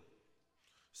will.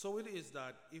 So it is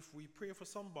that if we pray for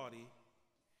somebody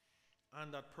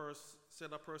and that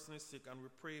person is sick and we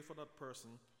pray for that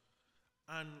person,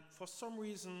 and for some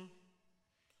reason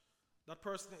that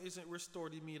person isn't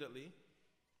restored immediately,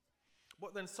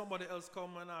 but then somebody else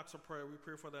come and asks for prayer, we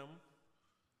pray for them,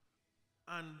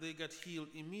 and they get healed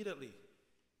immediately.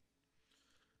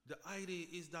 The idea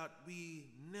is that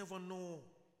we never know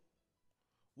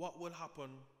what will happen,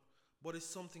 but it's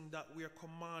something that we are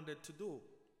commanded to do.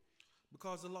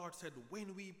 Because the Lord said,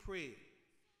 when we pray,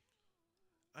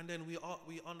 and then we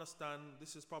understand,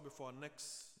 this is probably for our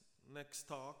next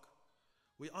talk,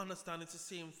 we understand it's the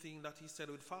same thing that he said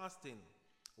with fasting.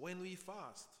 When we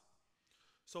fast.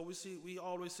 So we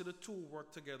always see the two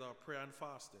work together, prayer and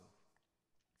fasting.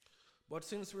 But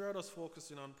since we are just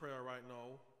focusing on prayer right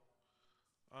now,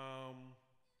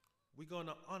 we're going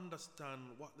to understand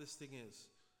what this thing is.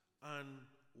 And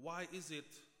why is it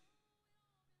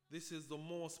this is the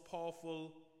most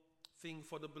powerful thing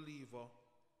for the believer,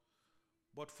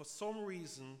 but for some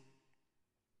reason,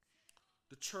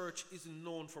 the church isn't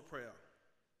known for prayer.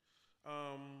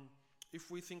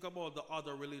 If we think about the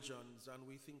other religions and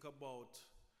we think about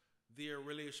their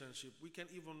relationship, we can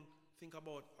even think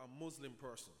about a Muslim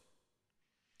person.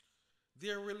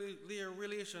 Their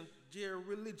religion,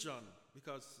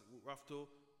 because we have to,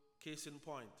 case in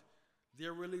point,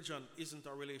 their religion isn't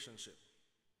a relationship.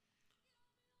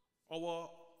 Our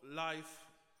life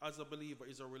as a believer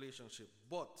is a relationship,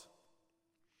 but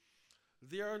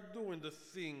they are doing the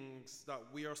things that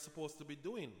we are supposed to be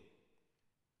doing.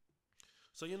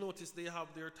 So you notice they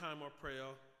have their time of prayer,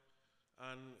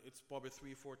 and it's probably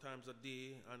 3-4 times a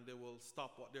day, and they will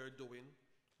stop what they're doing.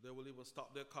 They will even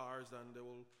stop their cars, and they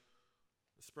will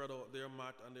spread out their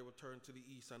mat, and they will turn to the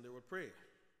east, and they will pray.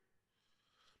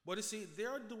 But you see, they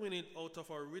are doing it out of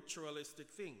a ritualistic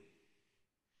thing.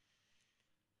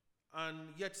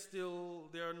 And yet still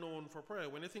they are known for prayer.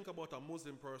 When you think about a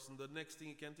Muslim person, the next thing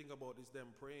you can think about is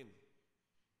them praying.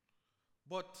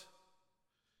 But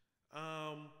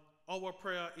our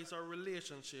prayer is our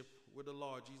relationship with the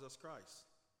Lord Jesus Christ.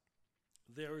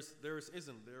 There is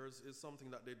something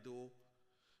that they do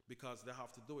because they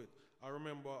have to do it. I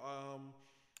remember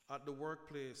at the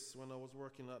workplace when I was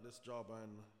working at this job,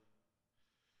 and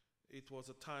it was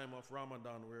a time of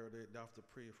Ramadan where they have to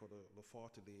pray for the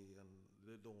 40 day and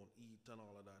they don't eat and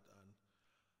all of that. And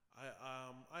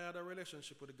I had a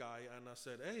relationship with a guy, and I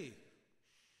said, hey,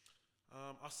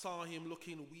 I saw him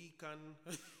looking weak and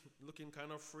looking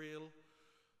kind of frail,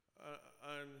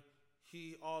 and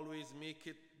he always make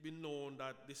it be known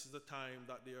that this is the time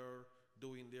that they are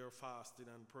doing their fasting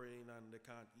and praying and they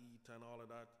can't eat and all of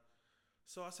that.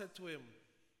 So I said to him,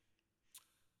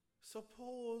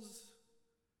 suppose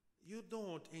you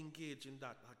don't engage in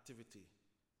that activity,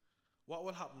 what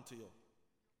will happen to you?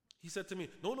 He said to me,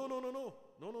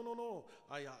 no.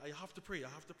 I have to pray.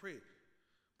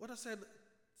 But I said,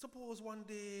 suppose one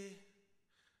day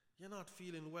you're not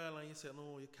feeling well and you say,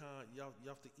 no, you can't, you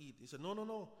have to eat. He said,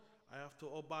 no, I have to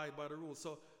abide by the rules.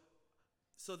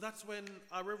 So that's when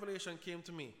a revelation came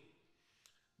to me,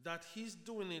 that he's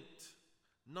doing it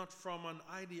not from an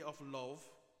idea of love,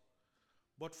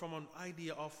 but from an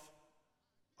idea of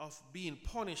being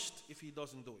punished if he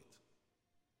doesn't do it.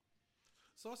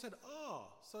 So I said,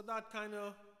 so that kind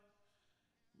of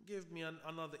gave me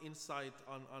another insight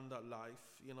on that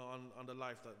life, on the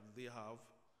life that they have.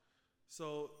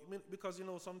 So, because,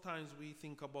 sometimes we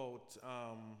think about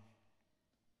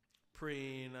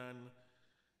praying and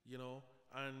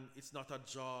it's not a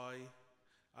joy.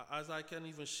 As I can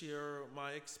even share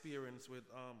my experience with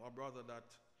a brother that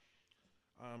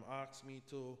asked me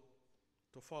to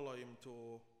follow him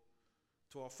to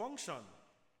a function.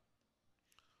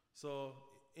 So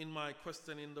in my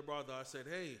questioning the brother, I said,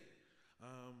 hey,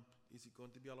 is it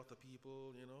going to be a lot of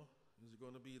people, you know? Is it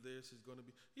going to be this? Is it going to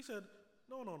be... He said,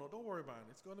 no, don't worry, man.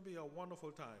 It's going to be a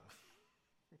wonderful time.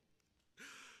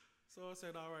 So I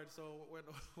said, all right. So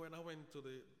when I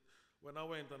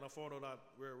went and I found out that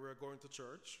we're going to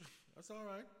church, I said, all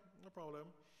right, no problem.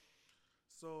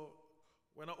 So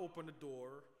when I opened the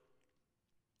door,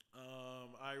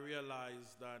 I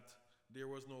realized that there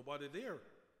was nobody there.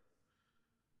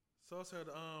 So I said,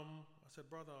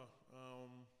 brother,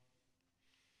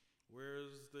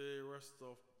 where's the rest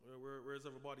of, where's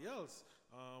everybody else?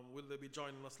 Will they be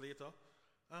joining us later?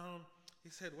 He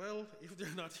said, well, if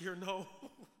they're not here now,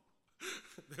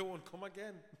 they won't come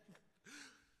again.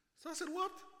 So I said,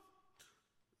 what?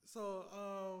 So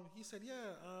he said,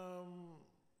 yeah,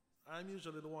 I'm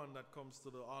usually the one that comes to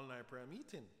the all-night prayer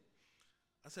meeting.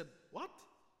 I said, what?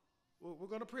 We're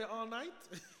going to pray all night?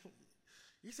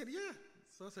 He said, yeah.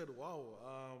 So I said, wow,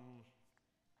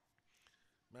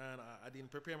 man, I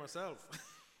didn't prepare myself.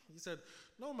 He said,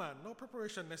 no, man, no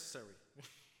preparation necessary.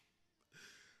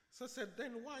 So I said,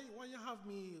 then why you have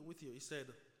me with you? He said,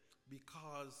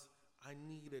 because I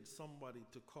needed somebody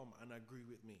to come and agree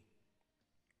with me.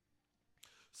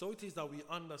 So it is that we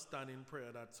understand in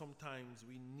prayer that sometimes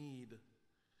we need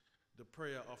the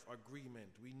prayer of agreement.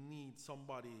 We need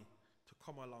somebody to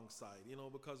come alongside, you know,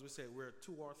 because we say where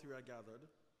 2 or 3 are gathered,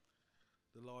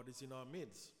 the Lord is in our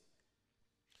midst.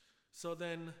 So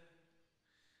then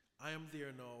I am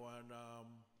there now, and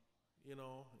you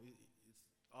know, it's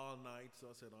all night. So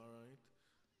I said, all right,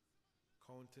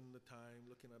 counting the time,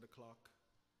 looking at the clock.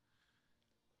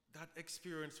 That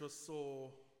experience was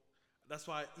so, that's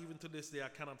why even to this day I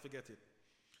cannot forget it.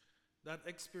 That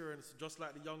experience, just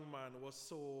like the young man, was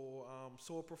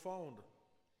so profound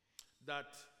that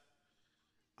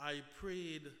I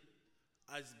prayed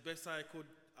as best I could,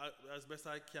 as best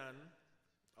I can,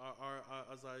 or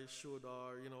as I should,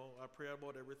 or, you know, I pray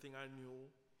about everything I knew.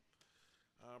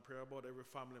 I pray about every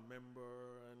family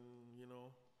member, and, you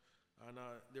know, and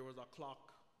there was a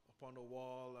clock upon the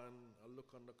wall, and I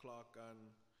look on the clock, and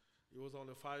it was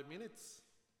only 5 minutes.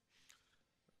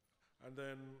 And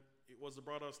then it was the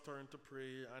brother's turn to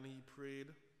pray, and he prayed.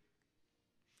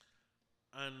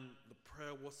 And the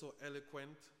prayer was so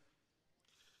eloquent.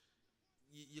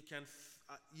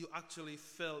 You actually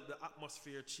felt the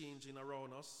atmosphere changing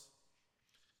around us.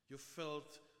 You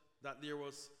felt that there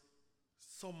was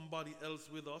somebody else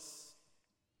with us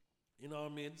in our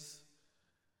midst.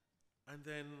 And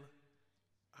then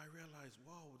I realized,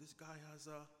 wow, this guy has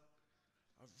a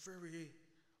very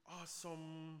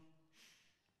awesome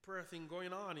prayer thing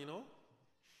going on, you know.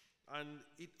 And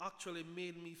it actually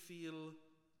made me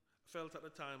felt at the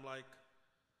time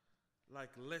like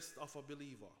less of a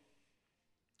believer.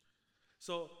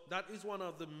 So that is one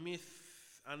of the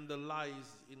myths and the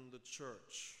lies in the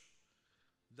church,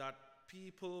 that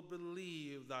people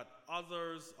believe that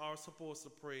others are supposed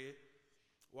to pray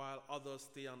while others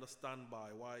stay on the standby.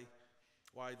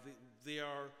 Why they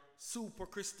are super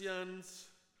Christians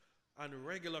and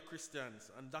regular Christians,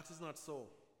 and that is not so.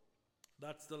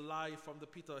 That's the lie from the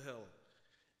pit of hell.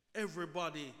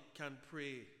 Everybody can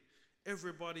pray.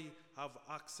 Everybody have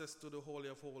access to the Holy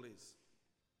of Holies.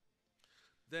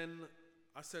 Then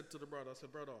I said to the brother,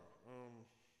 brother,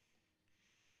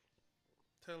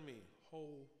 tell me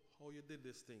how you did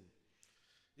this thing.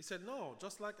 He said, no,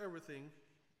 just like everything,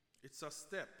 it's a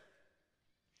step.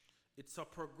 It's a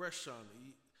progression.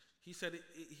 He said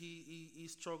he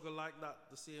struggled like that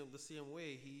the same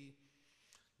way. He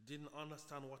didn't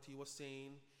understand what he was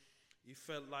saying. He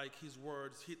felt like his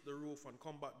words hit the roof and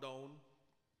come back down.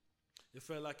 He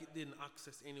felt like it didn't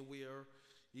access anywhere.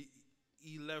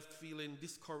 He left feeling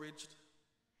discouraged.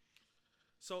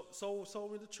 So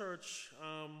with the church,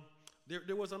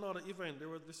 there was another event.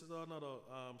 This is another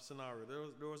scenario.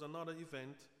 There was another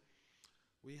event.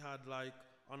 We had like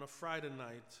on a Friday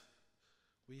night,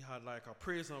 we had like a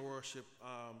praise and worship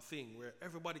thing where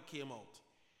everybody came out.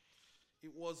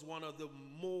 It was one of the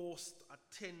most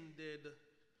attended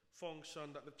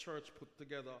function that the church put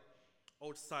together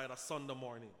outside a Sunday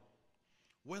morning.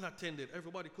 Well attended.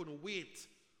 Everybody couldn't wait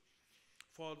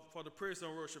for the praise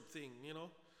and worship thing, you know.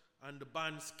 And the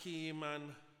bands came,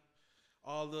 and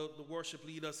all the worship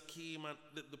leaders came, and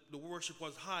the worship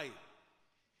was high.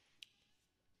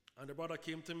 And the brother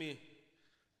came to me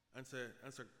and said,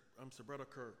 Brother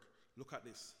Kirk, look at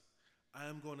this. I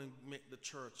am going to make the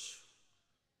church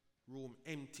room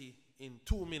empty in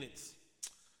 2 minutes.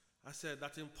 I said,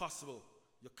 that's impossible.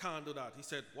 You can't do that. He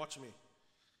said, watch me.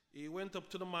 He went up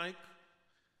to the mic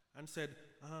and said,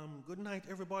 good night,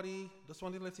 everybody. Just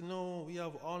wanted to let you know we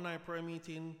have all-night prayer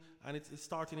meeting, and it's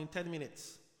starting in 10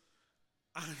 minutes.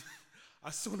 And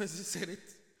as soon as he said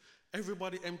it,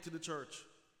 everybody emptied the church.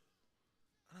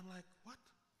 And I'm like, what?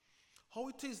 How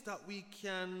it is that we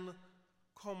can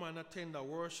come and attend a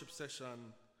worship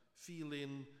session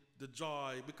feeling the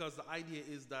joy, because the idea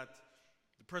is that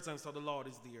the presence of the Lord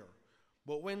is there.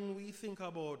 But when we think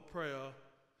about prayer,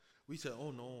 we say,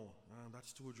 oh no,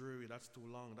 that's too dreary, that's too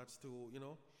long, that's too, you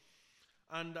know.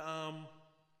 And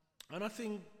I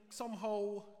think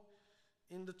somehow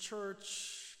in the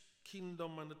church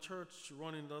kingdom and the church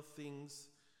running the things,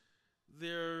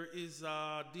 there is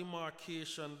a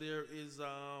demarcation, there is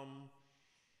a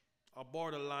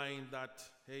borderline that,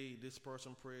 hey, this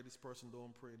person pray, this person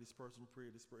don't pray, this person pray,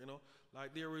 this person, you know.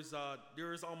 Like there is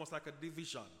almost like a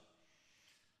division.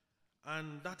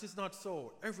 And that is not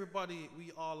so. Everybody,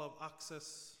 we all have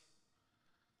access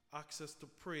to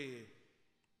pray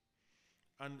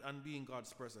and be in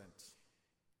God's presence.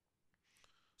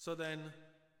 So then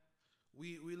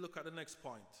we look at the next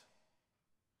point.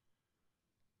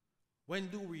 When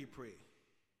do we pray?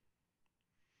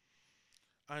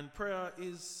 And prayer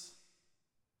is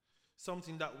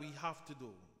something that we have to do.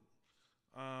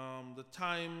 The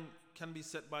time can be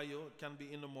set by you. It can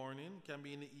be in the morning, it can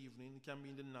be in the evening, it can be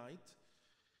in the night.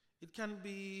 It can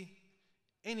be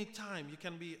any time. You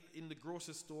can be in the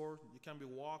grocery store, you can be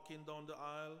walking down the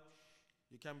aisle,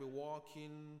 you can be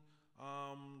walking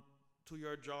to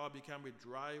your job, you can be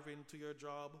driving to your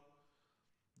job.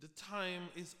 The time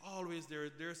is always there.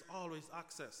 There's always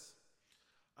access.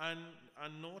 And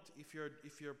note, if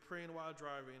you're praying while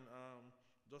driving,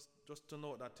 just to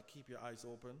note that to keep your eyes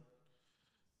open,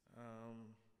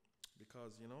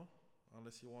 because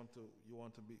unless you want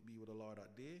to be with the Lord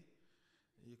that day,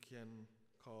 you can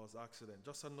cause accident.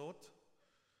 Just a note.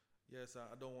 Yes,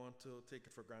 I don't want to take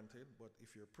it for granted, but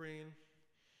if you're praying,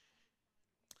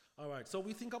 all right. So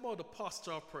we think about the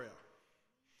posture of prayer.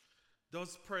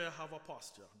 Does prayer have a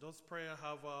posture? Does prayer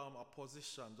have a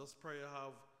position? Does prayer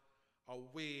have a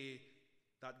way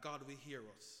that God will hear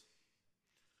us?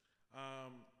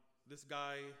 This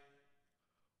guy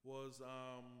was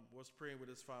praying with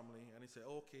his family, and he said,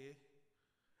 okay,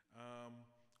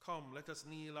 come, let us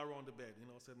kneel around the bed.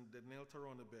 So they knelt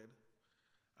around the bed.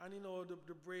 And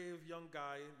the brave young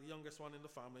guy, the youngest one in the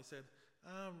family, said,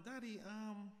 Daddy,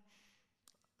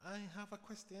 I have a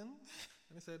question.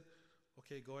 And he said,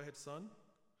 okay, go ahead, son.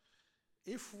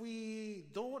 If we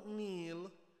don't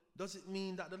kneel, does it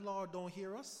mean that the Lord don't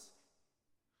hear us?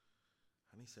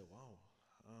 And he said, wow,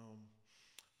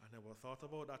 I never thought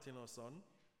about that, son.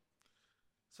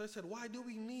 So he said, why do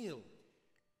we kneel?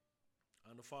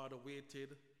 And the father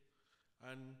waited,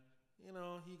 and,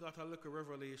 he got a little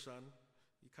revelation.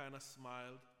 He kind of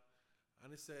smiled,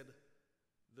 and he said,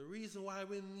 the reason why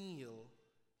we kneel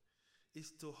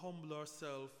is to humble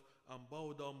ourselves and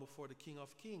bow down before the King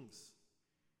of Kings.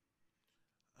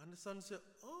 And the son said,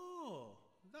 oh,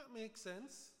 that makes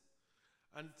sense.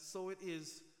 And so it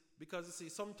is, because you see,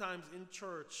 sometimes in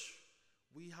church,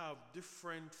 we have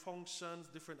different functions,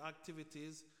 different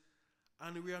activities,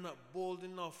 and we are not bold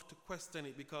enough to question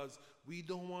it because we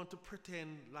don't want to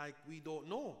pretend like we don't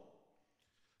know.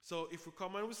 So if we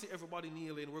come and we see everybody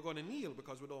kneeling, we're going to kneel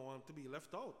because we don't want to be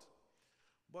left out.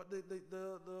 But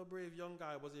the brave young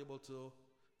guy was able to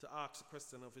ask a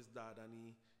question of his dad, and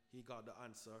he got the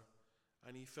answer,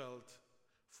 and he felt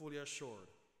fully assured.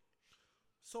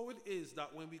 So it is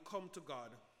that when we come to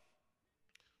God,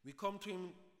 we come to him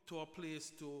to a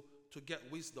place to get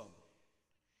wisdom,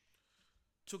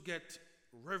 to get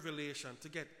revelation, to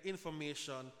get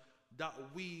information that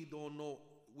we don't know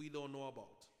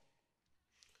about.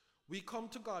 We come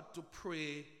to God to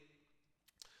pray,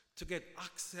 to get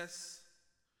access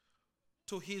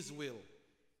to his will,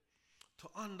 to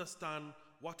understand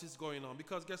what is going on.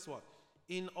 Because guess what?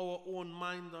 In our own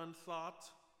mind and thought,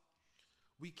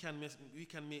 we can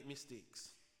make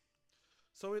mistakes.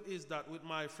 So it is that with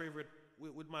my favorite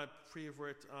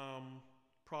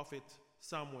prophet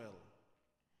Samuel.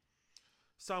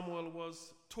 Samuel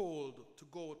was told to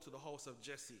go to the house of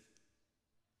Jesse.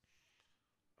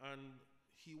 And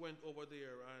he went over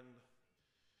there, and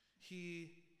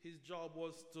his job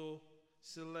was to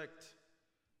select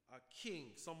a king,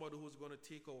 somebody who's going to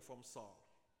take over from Saul.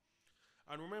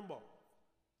 And remember,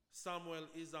 Samuel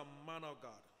is a man of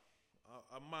God,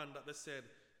 a man that they said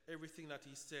everything that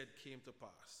he said came to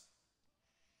pass.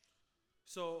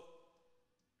 So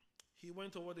he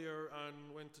went over there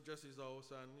and went to Jesse's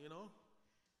house, and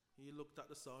he looked at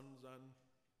the sons and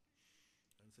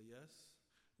said yes.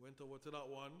 Went over to that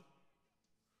one,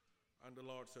 And the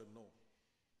Lord said, no.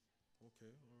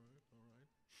 Okay, all right, all right.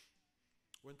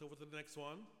 Went over to the next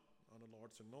one, and the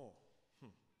Lord said, no. All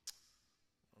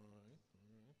right, all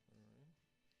right, all right.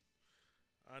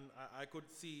 And I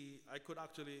could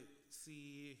actually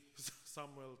see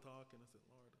Samuel talking. I said,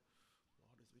 Lord,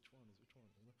 which one is which one?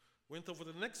 You know? Went over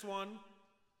to the next one,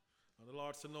 and the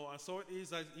Lord said, no. And so it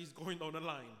is as he's going down the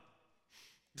line.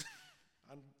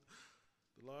 And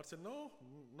the Lord said, no,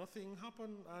 nothing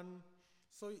happened. And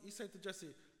so he said to Jesse,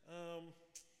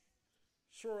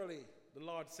 surely the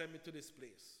Lord sent me to this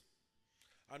place.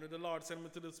 And when the Lord sent me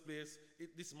to this place,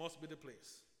 this must be the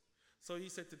place. So he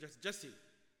said to Jesse,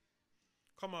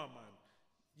 come on, man.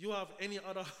 You have any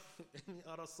other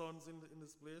sons in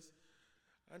this place?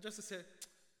 And Jesse said,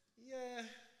 yeah,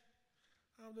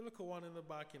 I have the little one in the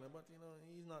back, but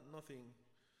he's not nothing.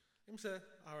 He said,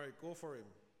 all right, go for him.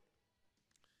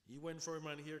 He went for him,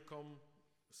 and here come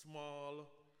small,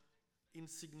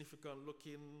 insignificant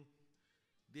looking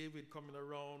David coming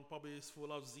around, probably is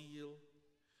full of zeal.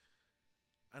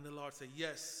 And the Lord said,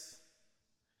 yes,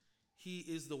 he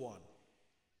is the one.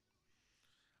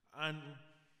 And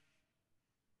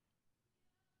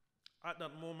at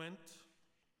that moment,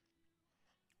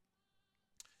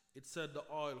 it said the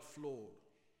oil flowed.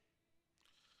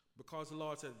 Because the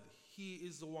Lord said, he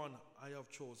is the one I have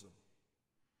chosen.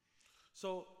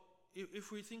 So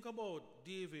if we think about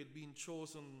David being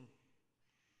chosen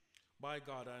by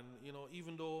God, and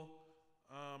even though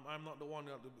I'm not the one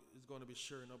that is going to be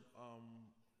sharing up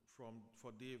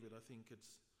for David, I think it's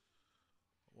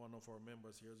one of our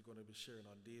members here is going to be sharing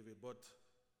on David. But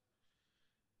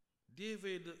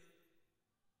David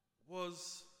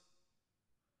was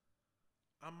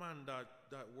a man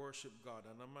that worshiped God,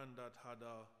 and a man that had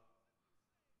a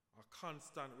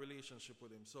constant relationship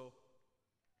with him. So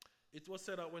it was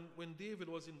said that when David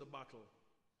was in the battle,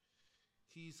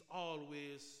 he's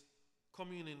always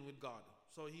communing with God.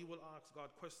 So he will ask God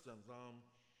questions.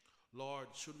 Lord,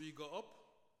 should we go up?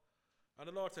 And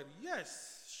the Lord said,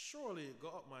 yes, surely go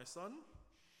up, my son.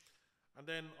 And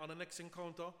then on the next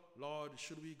encounter, Lord,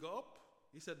 should we go up?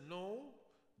 He said, no,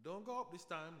 don't go up this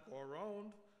time, go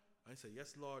around. And he said,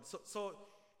 yes, Lord. So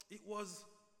it was,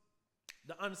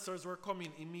 the answers were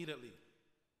coming immediately.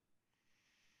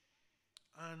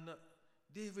 And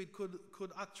David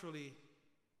could actually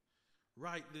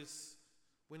write this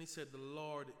when he said, the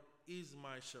Lord is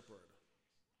my shepherd.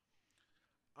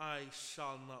 I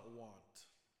shall not want.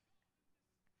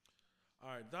 All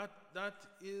right,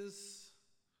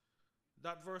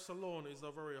 that verse alone is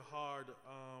a very hard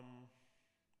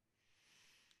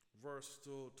verse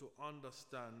to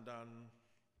understand, and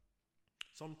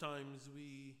sometimes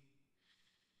we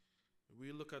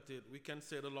look at it, we can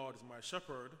say the Lord is my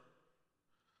shepherd,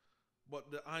 but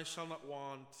the I shall not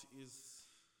want is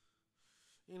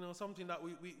something that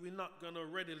we're not going to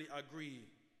readily agree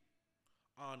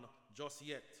on just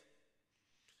yet.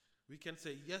 We can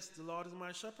say, yes, the Lord is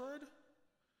my shepherd,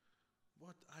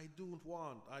 but I do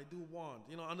want.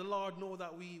 And the Lord knows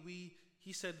that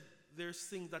he said there's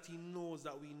things that he knows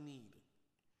that we need.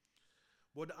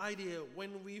 But the idea,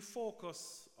 when we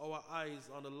focus our eyes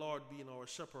on the Lord being our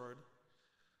shepherd,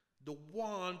 the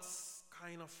wants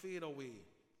kind of fade away.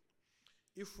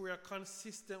 If we are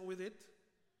consistent with it,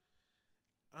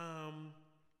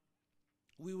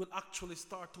 we will actually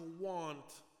start to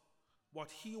want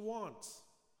what he wants.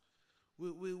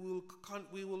 We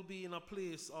will be in a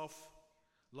place of,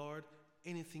 Lord,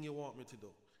 anything you want me to do,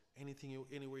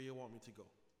 anywhere you want me to go.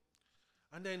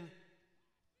 And then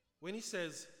when he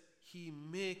says, he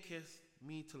maketh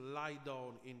me to lie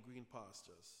down in green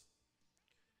pastures.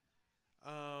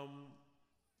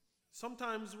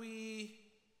 Sometimes we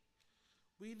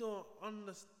don't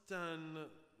understand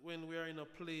when we are in a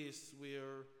place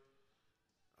where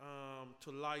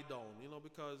to lie down,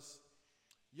 because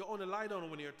you only lie down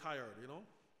when you're tired,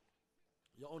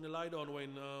 You only lie down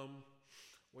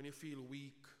when you feel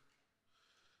weak.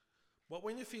 But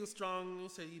when you feel strong, you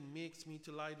say, he makes me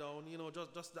to lie down.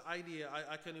 Just the idea,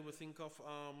 I can even think of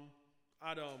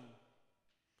Adam,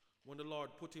 when the Lord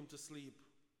put him to sleep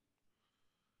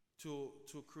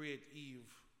to create Eve.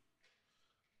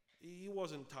 He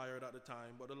wasn't tired at the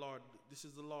time, but the Lord, this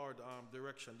is the Lord's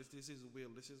direction. This is his will.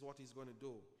 This is what he's going to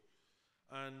do.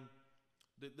 And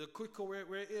the quicker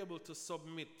we're able to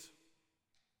submit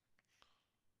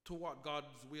to what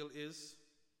God's will is,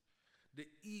 the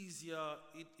easier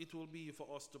it will be for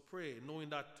us to pray, knowing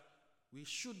that we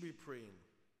should be praying.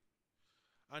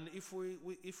 And if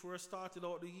we're started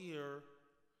out the year,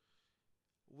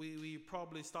 we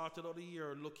probably started out the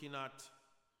year looking at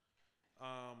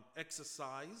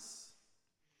exercise,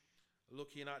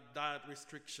 looking at diet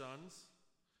restrictions,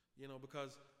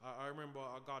 because I remember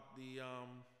I got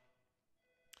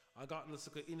this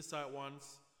insight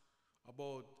once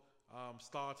about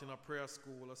starting a prayer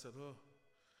school. I said, oh.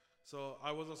 So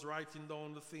I was just writing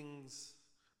down the things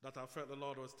that I felt the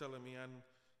Lord was telling me, and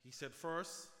he said,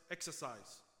 first,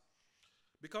 exercise.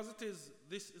 Because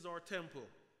this is our temple.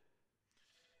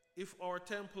 If our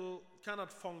temple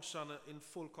cannot function in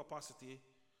full capacity,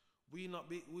 we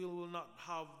will not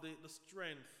have the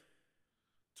strength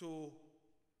to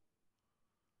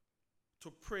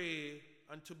pray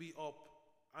and to be up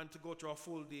and to go through a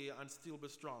full day and still be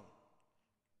strong.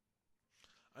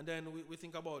 And then we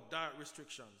think about diet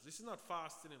restrictions. This is not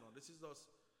fasting, this is just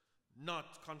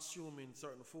not consuming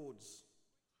certain foods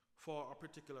for a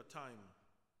particular time.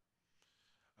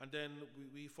 And then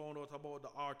we found out about the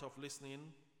art of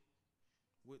listening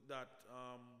with that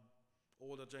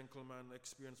older gentleman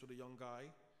experience with a young guy.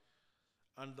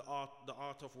 And the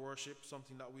art of worship,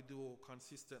 something that we do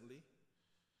consistently.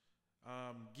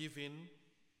 Giving,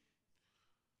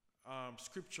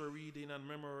 scripture reading and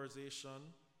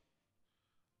memorization,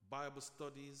 Bible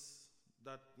studies,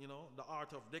 the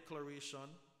art of declaration,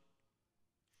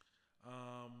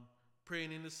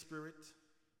 praying in the Spirit,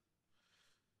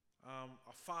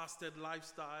 a fasted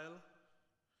lifestyle,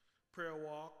 prayer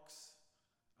walks,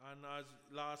 and as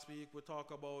last week we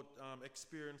talked about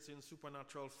experiencing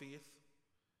supernatural faith,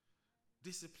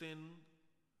 discipline,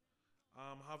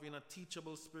 having a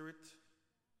teachable spirit,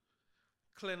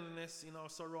 cleanliness in our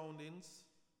surroundings,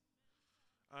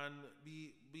 and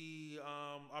be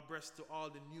abreast to all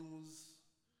the news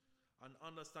and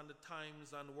understand the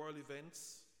times and world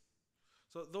events.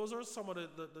 So those are some of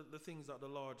the things that the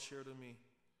Lord shared with me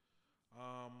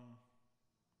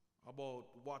about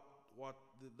what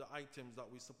the items that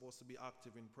we're supposed to be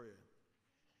active in prayer.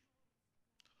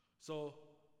 So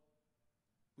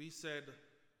we said,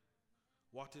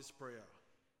 what is prayer?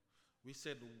 We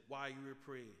said why we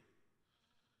pray.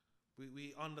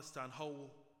 We understand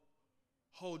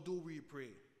how do we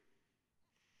pray.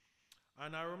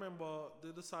 And I remember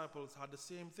the disciples had the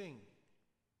same thing.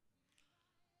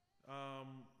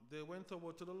 They went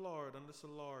over to the Lord and they said,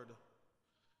 Lord,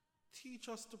 teach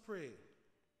us to pray.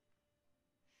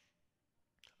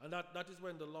 And that is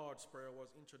when the Lord's Prayer was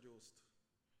introduced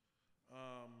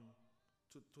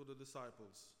to the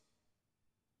disciples.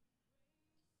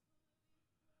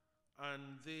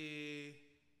 And they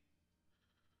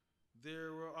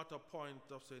were at a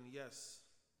point of saying, yes,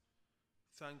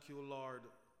 thank you, Lord,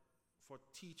 for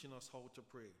teaching us how to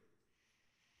pray.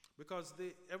 Because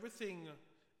everything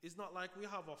is not like we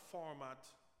have a format,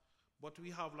 but we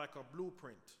have like a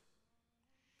blueprint.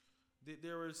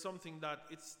 There is something that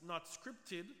it's not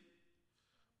scripted,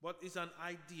 but it's an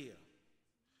idea.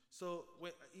 So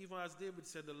even as David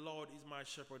said, the Lord is my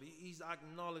shepherd, he's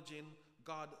acknowledging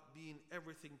God being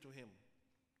everything to him.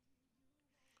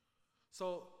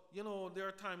 So, there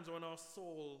are times when our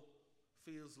soul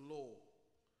feels low,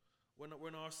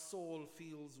 when our soul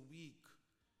feels weak.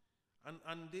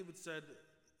 And David said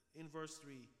in verse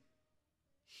 3,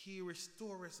 he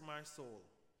restores my soul.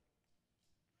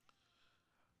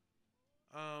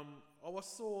 Our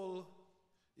soul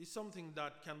is something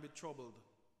that can be troubled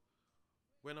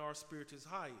when our spirit is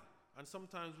high. And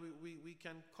sometimes we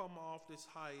can come off this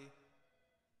high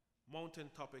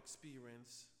mountaintop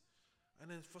experience,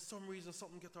 and then for some reason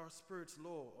something gets our spirits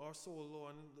low, our soul low,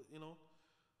 and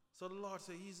so the Lord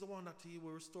said he's the one that he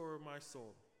will restore my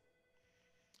soul.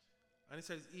 And he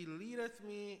says, he leadeth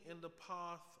me in the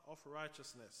path of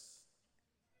righteousness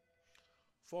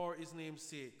for his name's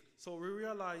sake. So we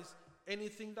realize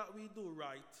anything that we do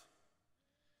right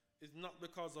is not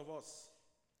because of us,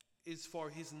 it's for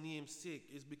his name's sake,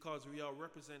 it's because we are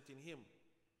representing him.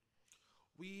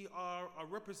 We are a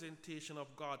representation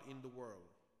of God in the world.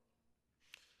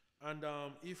 And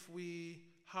if we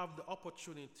have the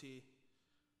opportunity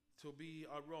to be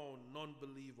around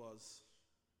non-believers,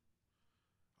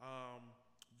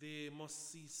 they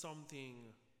must see something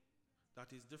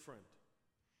that is different.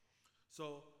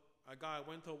 So a guy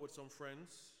went out with some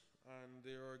friends, and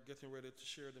they were getting ready to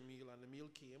share the meal, and the meal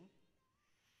came.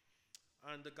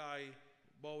 And the guy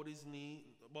bowed his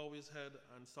head,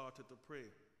 and started to pray.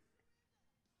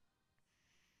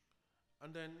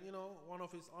 And then, one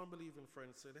of his unbelieving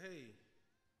friends said, hey,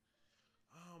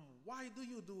 why do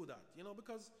you do that?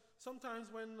 Because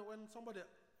sometimes when somebody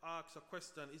asks a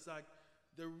question, it's like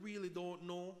they really don't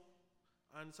know.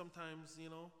 And sometimes,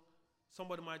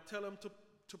 somebody might tell them to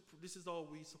this is how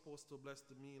we're supposed to bless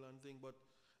the meal and thing, but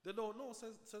they don't know.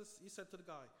 He said to the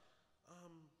guy,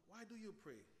 why do you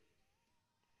pray?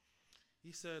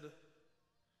 He said,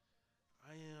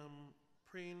 I am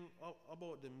praying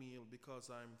about the meal because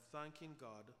I'm thanking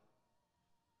God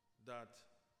that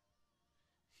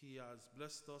He has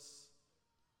blessed us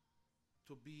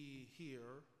to be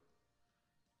here,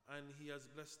 and He has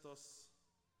blessed us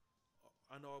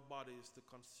and our bodies to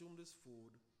consume this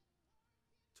food,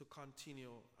 to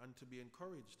continue and to be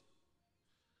encouraged.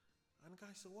 And the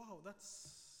guy said, wow, that's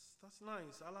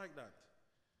nice. I like that.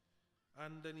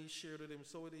 And then he shared with him,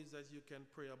 so it is that you can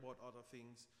pray about other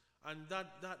things. And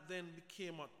that then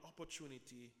became an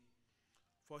opportunity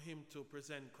for him to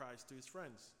present Christ to his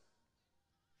friends.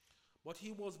 But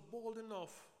he was bold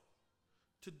enough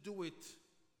to do it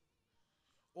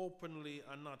openly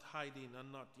and not hiding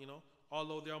and not,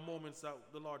 although there are moments that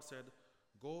the Lord said,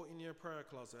 go in your prayer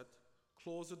closet,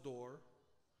 close the door,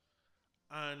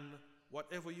 and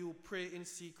whatever you pray in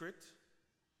secret,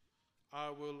 I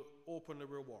will open the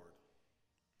reward.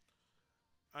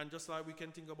 And just like we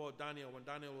can think about Daniel, when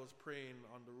Daniel was praying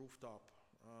on the rooftop,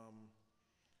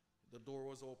 the door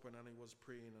was open and he was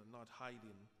praying and not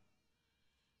hiding.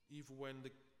 Even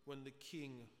when the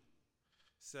king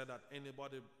said that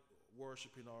anybody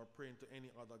worshiping or praying to any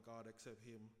other god except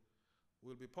him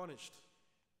will be punished.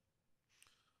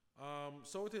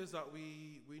 So it is that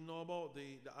we know about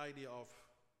the idea of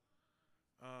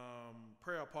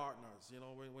prayer partners,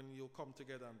 when you come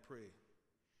together and pray.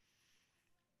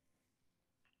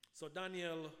 So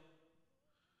Daniel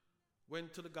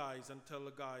went to the guys and tell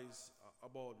the guys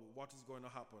about what is going to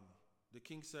happen. The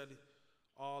king said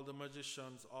all the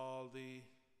magicians, all the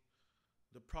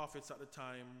prophets at the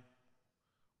time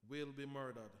will be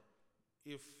murdered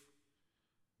if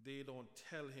they don't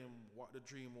tell him what the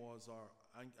dream was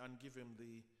and give him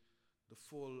the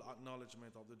full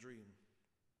acknowledgement of the dream.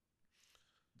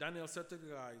 Daniel said to the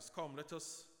guys, come, let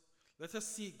us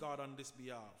seek God on this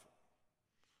behalf.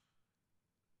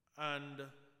 And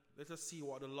let us see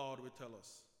what the Lord will tell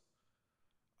us.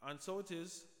 And so it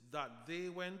is that they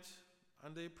went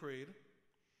and they prayed.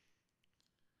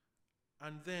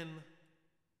 And then,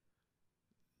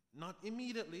 not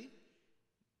immediately,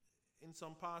 in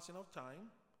some passing of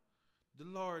time, the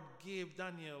Lord gave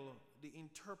Daniel the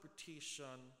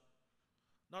interpretation.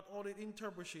 Not only the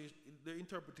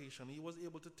interpretation, he was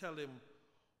able to tell him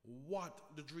what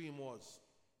the dream was.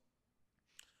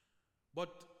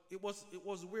 But it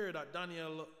was weird that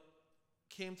Daniel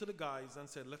came to the guys and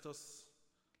said, let us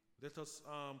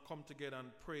come together and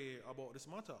pray about this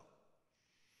matter.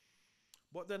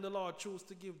 But then the Lord chose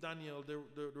to give Daniel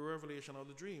the revelation of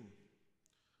the dream.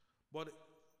 But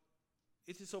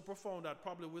it is so profound that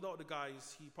probably without the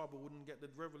guys, he probably wouldn't get the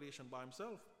revelation by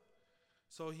himself.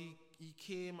 So he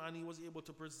came and he was able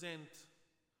to present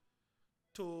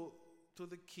to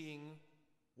the king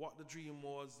what the dream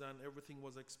was, and everything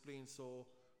was explained so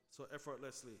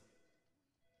effortlessly.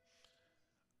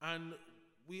 And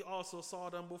we also saw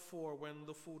them before when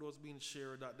the food was being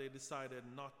shared that they decided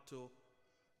not to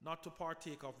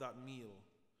partake of that meal,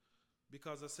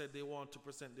 because I said they want to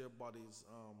present their bodies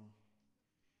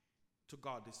to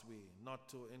God this way, not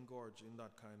to engorge in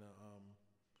that kind of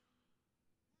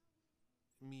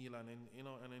meal and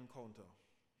an encounter.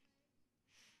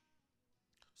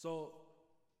 So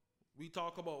we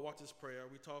talk about what is prayer.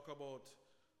 We talk about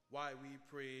why we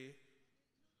pray.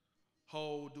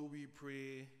 How do we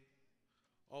pray?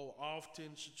 How often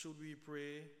should we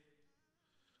pray?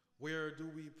 Where do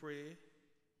we pray?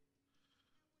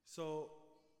 So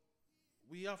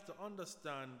we have to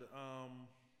understand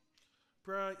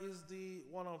prayer is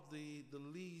one of the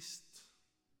least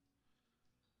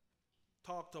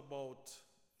talked about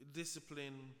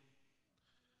discipline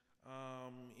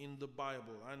in the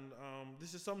Bible, and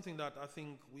this is something that I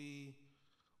think we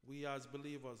as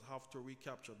believers have to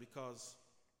recapture, because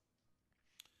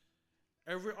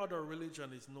every other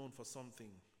religion is known for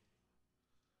something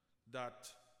that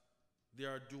they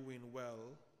are doing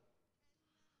well,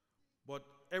 but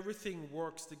everything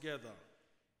works together.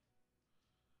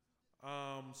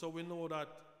 So we know that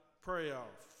prayer,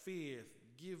 faith,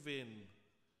 giving,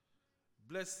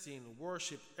 blessing,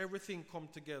 worship, everything come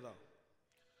together.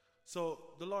 So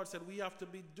the Lord said we have to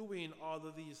be doing all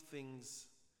of these things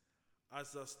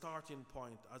as a starting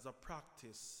point, as a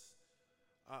practice,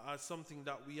 as something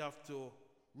that we have to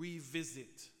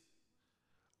revisit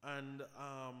and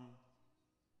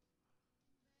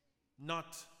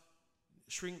not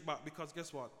shrink back, because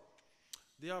guess what?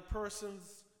 There are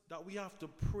persons that we have to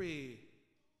pray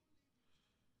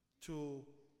to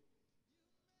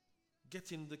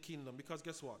get in the kingdom, because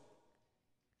guess what?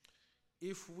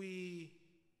 If we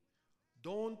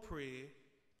don't pray,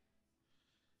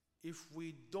 if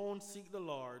we don't seek the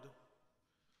Lord,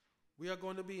 we are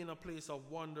going to be in a place of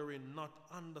wondering, not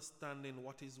understanding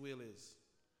what His will is,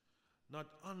 not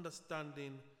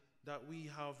understanding that we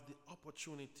have the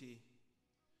opportunity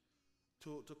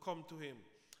to come to him.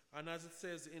 And as it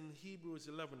says in Hebrews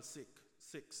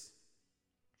 11:6,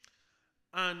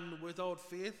 and without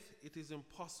faith it is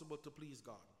impossible to please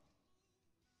God.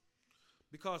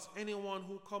 Because anyone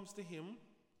who comes to him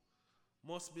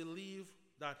must believe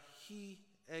that he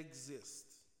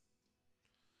exists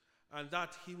and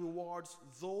that he rewards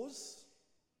those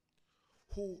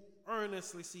who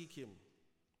earnestly seek him.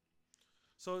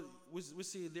 So we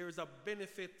see there is a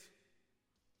benefit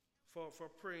for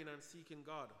praying and seeking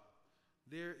God.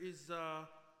 There is a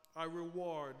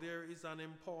reward. There is an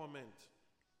empowerment.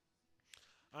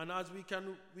 And as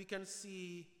we can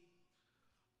see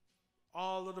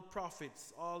all of the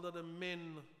prophets, all of the men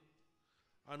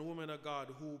and women of God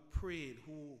who prayed,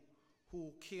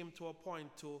 who came to a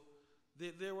point to,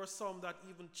 there were some that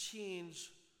even changed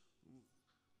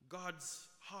God's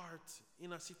heart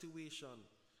in a situation.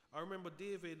 I remember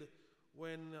David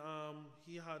when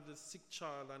he had a sick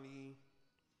child and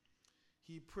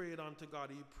he prayed unto God.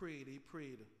 He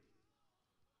prayed.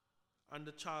 And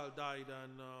the child died,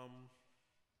 and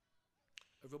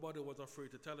everybody was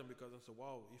afraid to tell him, because they said,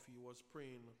 wow, if he was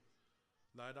praying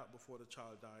like that before the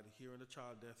child died, hearing the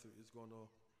child death is going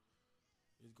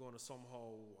to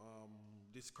somehow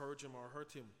discourage him or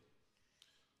hurt him.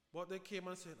 But they came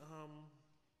and said,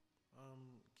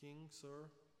 King, sir,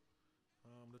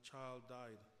 the child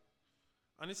died.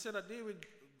 And he said that David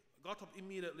got up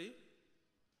immediately,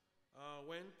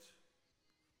 went,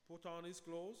 put on his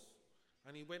clothes,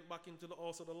 and he went back into the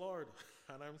house of the Lord.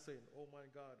 And I'm saying, oh my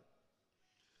God.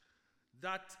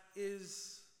 That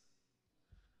is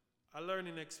a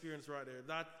learning experience right there.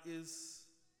 That is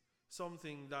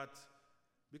something that,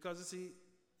 because you see,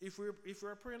 if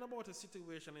we're praying about a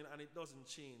situation and it doesn't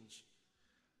change,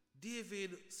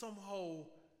 David somehow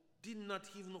did not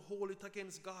even hold it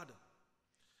against God.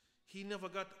 He never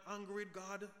got angry with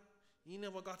God. He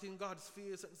never got in God's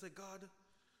face and said, God,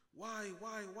 why?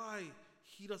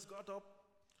 He just got up,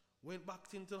 went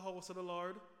back into the house of the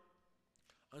Lord,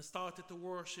 and started to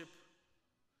worship.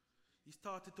 He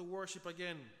started to worship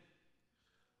again.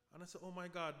 And I said, oh my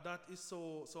God, that is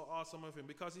so awesome of him.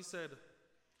 Because he said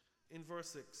in verse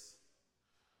 6,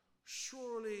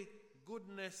 surely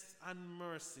goodness and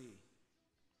mercy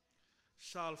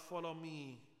shall follow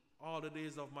me all the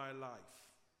days of my life,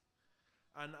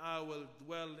 and I will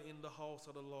dwell in the house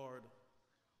of the Lord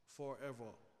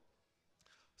forever.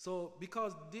 So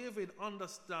because David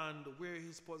understand where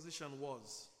his position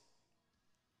was,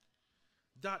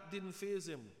 that didn't faze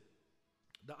him.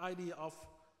 The idea of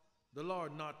the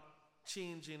Lord not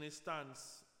changing his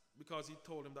stance because he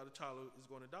told him that the child is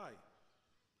going to die.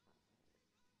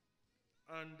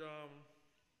 And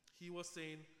he was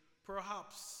saying,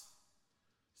 perhaps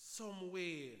some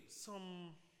way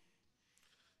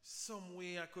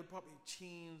I could probably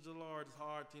change the Lord's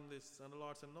heart in this. And the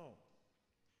Lord said no.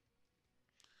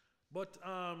 But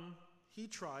he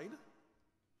tried,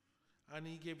 and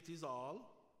he gave it his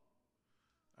all,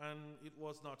 and it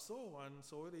was not so. And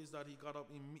so it is that he got up.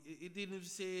 It didn't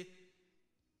say,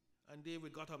 and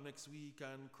David got up next week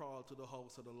and crawled to the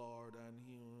house of the Lord, and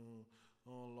he,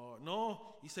 oh Lord.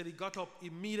 No, he said he got up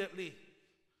immediately,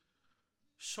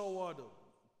 showered,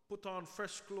 put on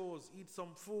fresh clothes, eat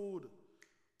some food,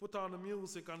 put on the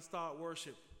music, and start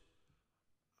worship.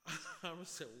 I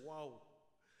said, wow.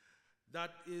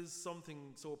 That is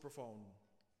something so profound,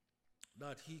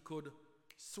 that he could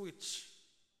switch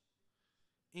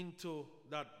into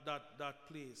that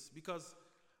place. Because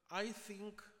I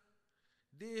think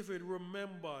David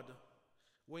remembered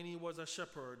when he was a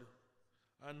shepherd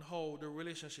and how the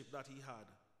relationship that he had.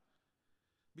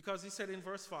 Because he said in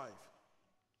verse 5,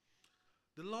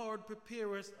 the Lord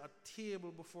prepareth a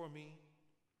table before me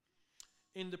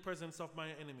in the presence of my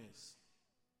enemies.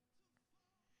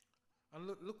 And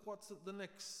look what's the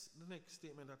next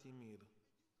statement that he made.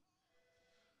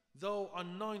 Thou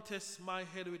anointest my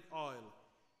head with oil,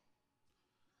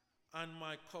 and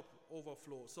my cup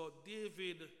overflows. So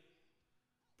David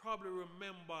probably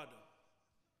remembered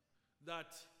that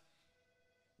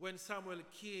when Samuel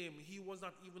came, he was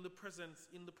not even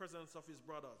in the presence of his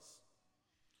brothers.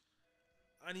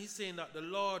 And he's saying that the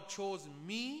Lord chose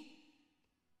me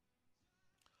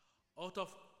out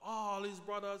of all his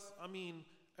brothers. I mean,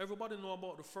 everybody know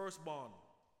about the firstborn.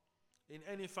 In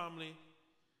any family,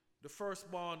 the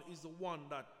firstborn is the one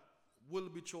that will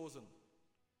be chosen.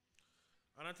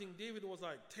 And I think David was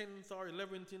like 10th or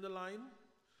 11th in the line.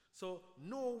 So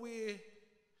no way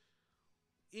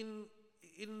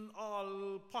in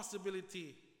all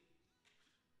possibility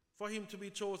for him to be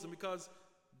chosen, because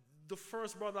the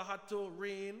first brother had to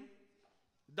reign,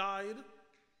 died.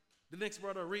 The next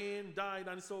brother reigned, died,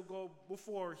 and so go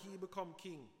before he become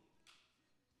king.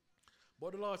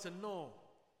 But the Lord said, no,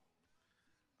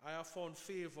 I have found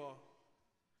favor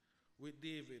with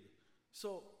David.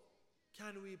 So,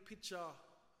 can we picture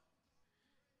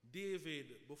David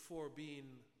before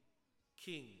being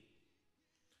king?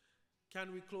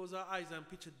 Can we close our eyes and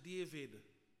picture David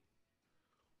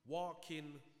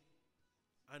walking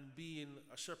and being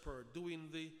a shepherd,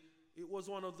 it was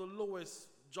one of the lowest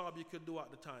job you could do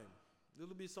at the time.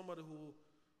 It'll be somebody who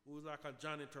was like a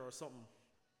janitor or something.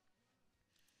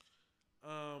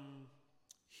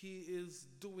 He is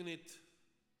doing it,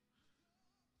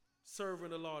 serving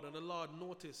the Lord, and the Lord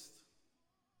noticed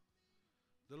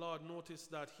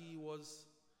that he was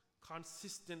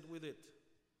consistent with it.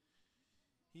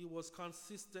 He was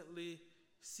consistently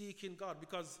seeking God,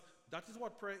 because that is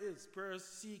what prayer is. Prayer is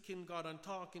seeking God and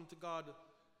talking to God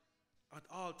at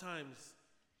all times.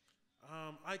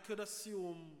 I could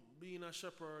assume, being a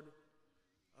shepherd,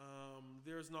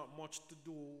 there's not much to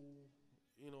do,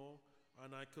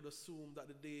 and I could assume that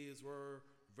the days were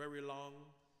very long,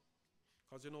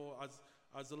 because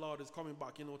as the Lord is coming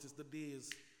back, you notice the days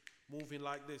moving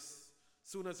like this.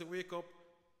 Soon as you wake up,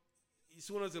 as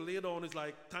soon as you lay down, it's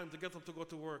like time to get up to go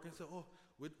to work. And say,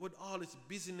 with all this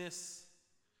busyness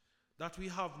that we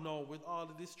have now, with all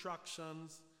the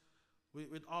distractions,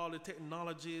 with all the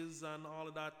technologies and all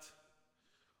of that,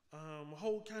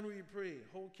 how can we pray?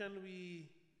 How can we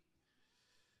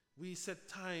set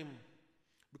time?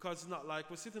 Because it's not like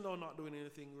we're sitting down not doing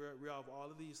anything. We have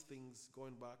all of these things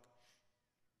going back.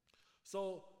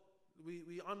 So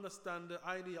we understand the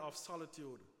idea of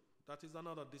solitude. That is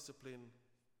another discipline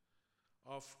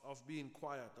of being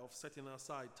quiet, of setting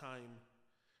aside time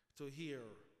to hear,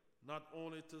 not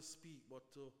only to speak, but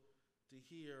to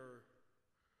hear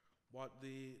what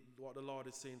the Lord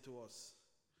is saying to us.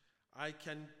 I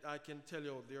can tell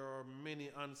you there are many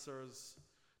answers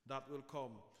that will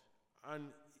come.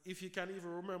 And if you can even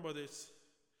remember this,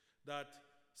 that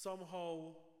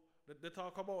somehow they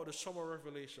talk about the shower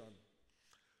revelation.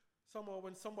 Somehow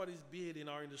when somebody's bathing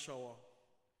or in the shower,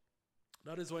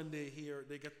 that is when they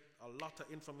get a lot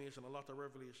of information, a lot of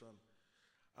revelation.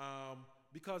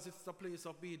 Because it's a place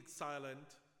of being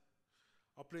silent,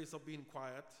 a place of being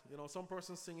quiet. Some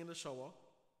persons sing in the shower.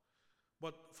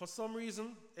 But for some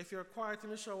reason, if you're quiet in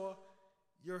the shower,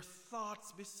 your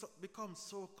thoughts become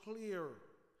so clear.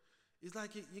 It's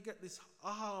like you get this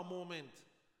aha moment.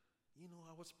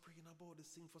 I was praying about this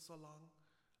thing for so long,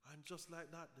 and just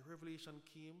like that, the revelation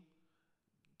came.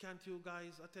 Can't you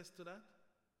guys attest to that?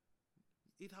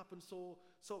 It happened so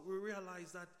we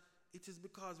realize that it is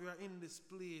because we are in this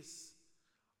place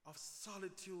of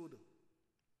solitude.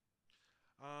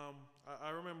 I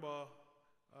remember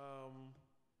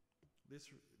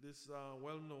this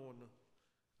well-known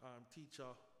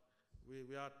teacher.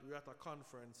 We at a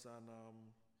conference, and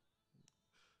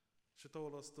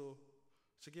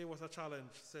she gave us a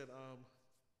challenge. She said,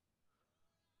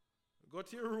 go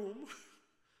to your room,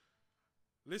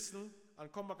 listen,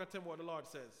 and come back and tell me what the Lord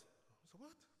says. So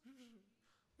what?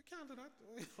 We can't do that.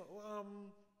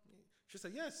 She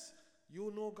said, yes,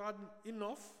 you know God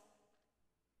enough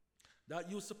that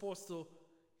you're supposed to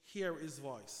hear his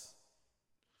voice.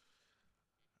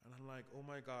 And I'm like, oh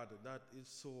my God, that is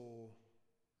so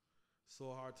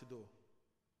hard to do.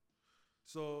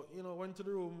 So, went to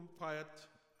the room, quiet.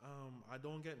 I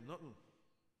don't get nothing.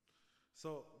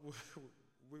 So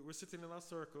we're sitting in a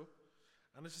circle,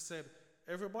 and she said,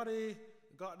 everybody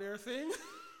got their thing?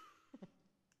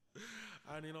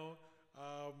 And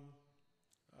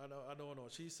I don't know.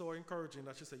 She's so encouraging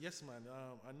that she said, yes, man,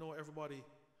 I know everybody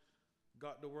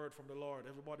got the word from the Lord.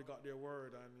 Everybody got their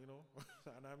word, and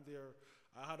and I'm there.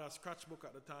 I had a scratch book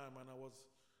at the time, and I was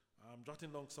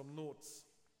jotting down some notes.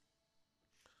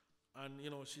 And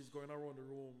she's going around the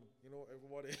room,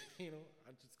 everybody,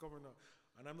 and she's coming up,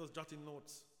 and I'm just jotting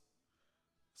notes.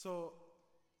 So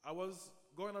I was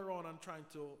going around and trying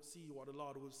to see what the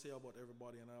Lord would say about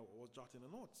everybody, and I was jotting the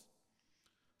notes.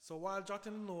 So while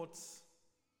jotting the notes,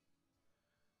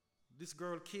 this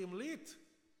girl came late.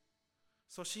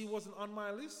 So she wasn't on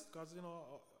my list, because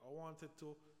I wanted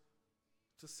to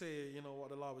say what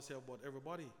the Lord would say about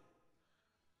everybody.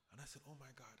 And I said, oh my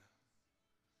God,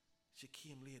 she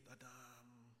came late. And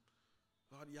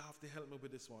God, you have to help me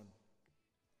with this one.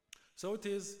 So it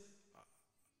is,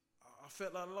 I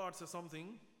felt that the Lord said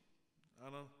something,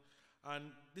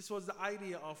 and this was the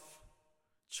idea of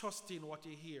trusting what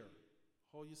you hear.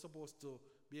 How you're supposed to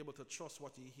be able to trust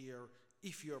what you hear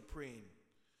if you're praying.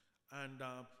 And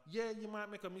you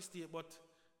might make a mistake, but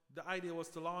the idea was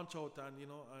to launch out and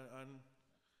and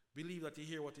believe that you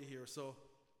hear what you hear. So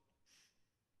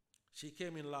she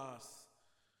came in last,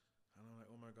 and I'm like,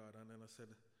 oh my God. And then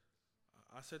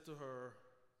I said to her,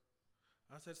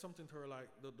 I said something to her like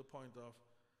the point of,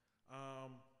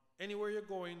 anywhere you're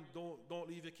going, don't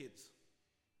leave your kids.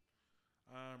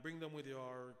 Bring them with you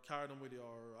or carry them with you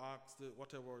or ask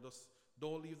whatever. Just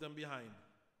don't leave them behind.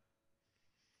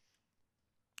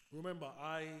 Remember,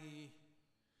 I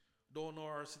don't know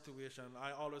her situation.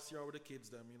 I always see her with the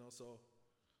kids, so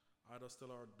I just tell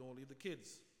her, don't leave the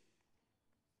kids.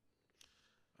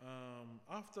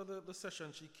 After the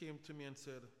session, she came to me and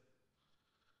said,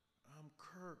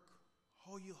 Kirk,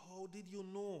 how did you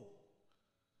know?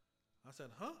 I said,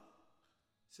 huh?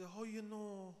 She said, how you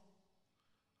know?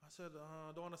 I said,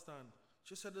 I don't understand.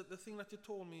 She said, the thing that you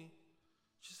told me,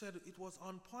 she said, it was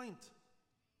on point.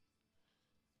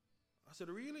 I said,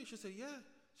 really? She said, yeah.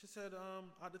 She said,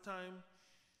 at the time,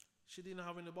 she didn't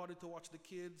have anybody to watch the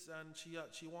kids, and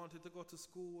she wanted to go to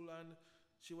school, and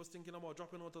she was thinking about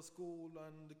dropping out of school,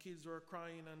 and the kids were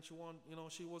crying, and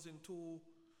she was in two,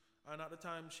 and at the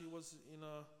time she was in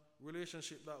a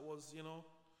relationship that was,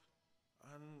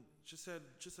 and she said,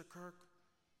 Kirk,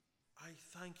 I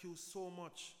thank you so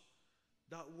much.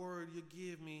 That word you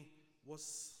gave me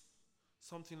was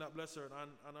something that blessed her,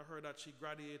 and I heard that she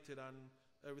graduated and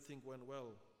everything went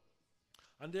well.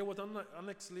 And there was a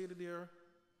next lady there.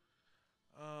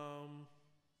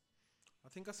 I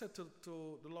think I said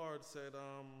to the Lord, said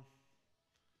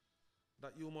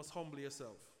that you must humble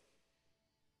yourself.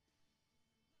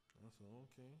 I said,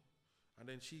 okay. And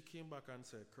then she came back and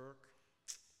said, Kirk,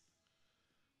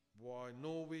 boy,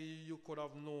 no way you could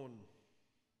have known.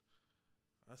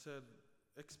 I said,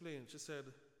 explain. She said,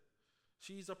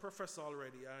 she's a professor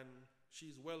already, and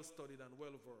she's well studied and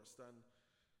well versed, and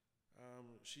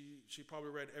she probably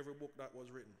read every book that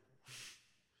was written.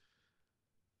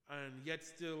 And yet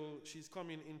still, she's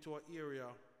coming into an area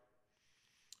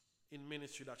in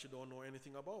ministry that she don't know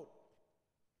anything about.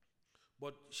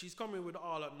 But she's coming with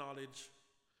all that knowledge,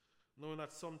 knowing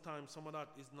that sometimes some of that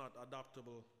is not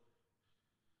adaptable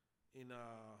in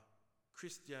a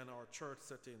Christian or church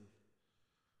setting.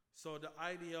 So the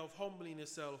idea of humbling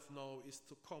yourself now is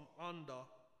to come under,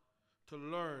 to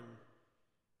learn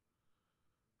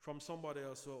from somebody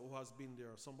else who has been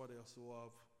there, somebody else who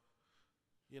have,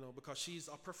 because she's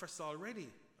a professor already,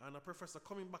 and a professor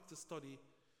coming back to study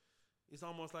is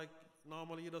almost like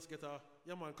normally you just get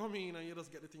come in and you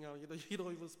just get the thing out. You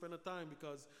don't even spend the time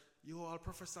because you are a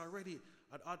professor already.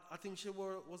 I think she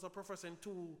was a professor in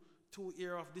two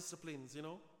area of disciplines,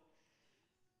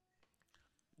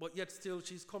 But yet still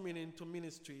she's coming into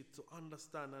ministry to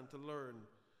understand and to learn.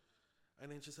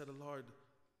 And then she said, the Lord,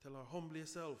 tell her, humble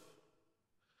yourself.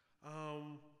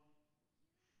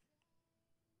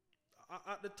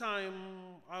 At the time,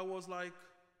 I was like,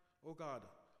 oh God,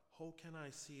 how can I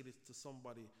say this to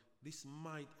somebody? This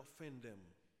might offend them.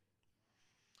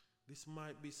 This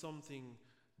might be something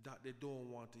that they don't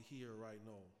want to hear right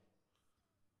now.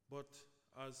 But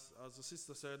as the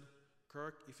sister said,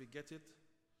 Kirk, if you get it,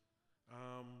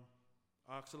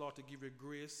 ask the Lord to give you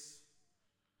grace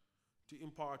to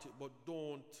impart it, but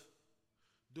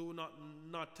do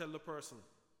not tell the person.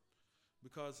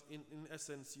 Because in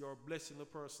essence, you're blessing the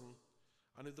person.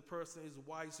 And if the person is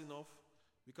wise enough,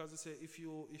 because they say if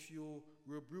you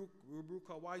rebuke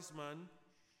a wise man,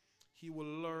 he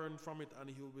will learn from it and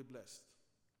he will be blessed.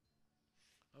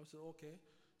 I said, okay.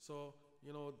 So,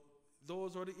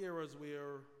 those are the areas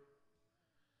where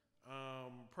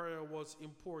prayer was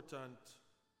important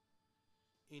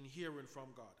in hearing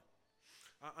from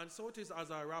God. And so it is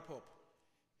as I wrap up.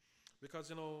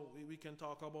 Because, we can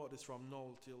talk about this from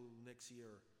now till next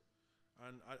year.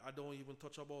 And I don't even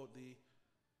touch about the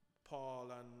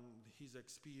Paul and his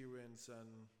experience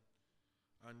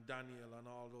and Daniel and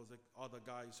all those other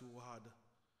guys who had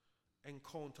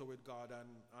encounter with God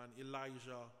and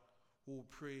Elijah who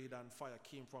prayed and fire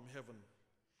came from heaven.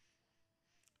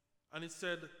 And it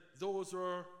said those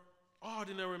were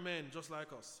ordinary men just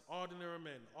like us. Ordinary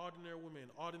men, ordinary women,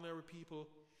 ordinary people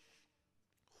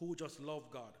who just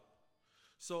love God.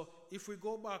 So if we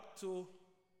go back to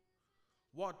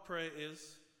what prayer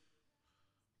is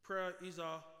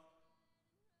a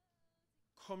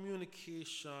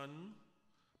communication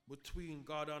between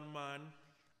God and man,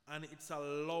 and it's a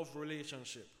love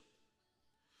relationship.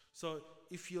 So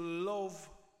if you love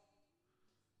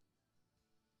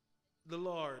the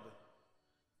Lord,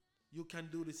 you can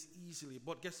do this easily.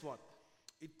 But guess what?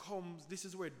 This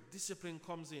is where discipline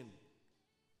comes in.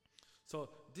 So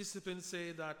discipline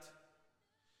say that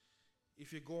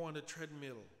if you go on the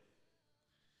treadmill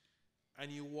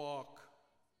and you walk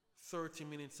 30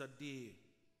 minutes a day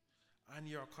and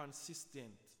you're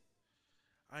consistent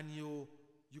and you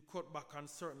cut back on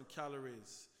certain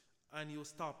calories and you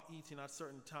stop eating at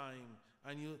certain time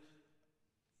and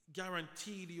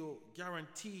guaranteed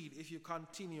if you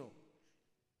continue.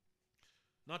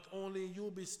 Not only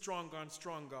you'll be stronger and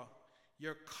stronger,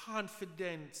 your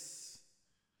confidence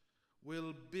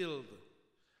will build.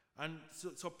 And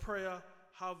so prayer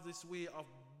have this way of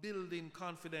building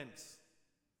confidence.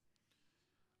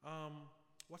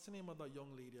 What's the name of that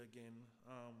young lady again?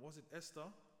 Was it Esther?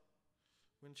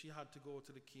 When she had to go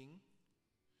to the king?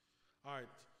 All right.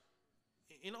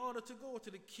 In order to go to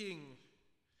the king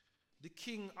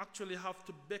actually have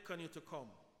to beckon you to come.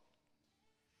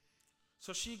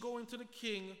 So she going to the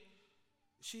king,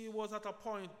 she was at a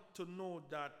point to know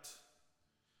that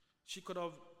she could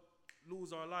have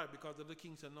lose her life because the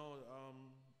king said, no,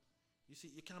 you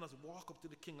see, you can't just walk up to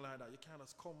the king like that. You can't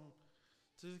just come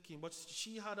to the king. But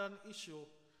she had an issue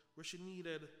where she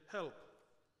needed help.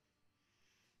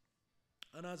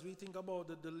 And as we think about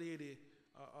the lady,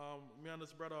 me and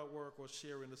this brother at work was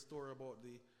sharing the story about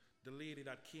the lady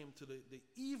that came to the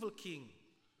evil king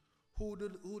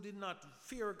who did not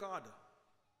fear God.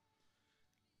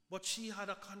 But she had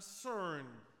a concern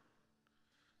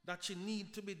that she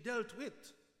need to be dealt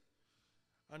with.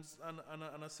 And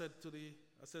I said to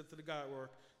the guy at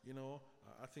work,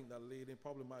 I think that lady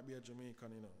probably might be a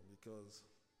Jamaican, because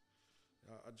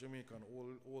a Jamaican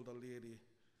older lady,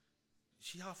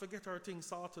 she have to get her things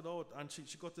sorted out, and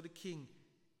she go to the king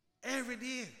every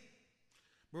day.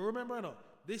 But remember now,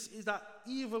 this is that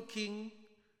evil king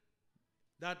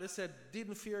that they said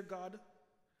didn't fear God,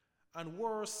 and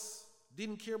worse,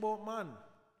 didn't care about man.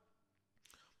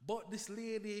 But this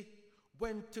lady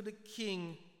went to the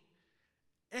king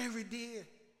every day.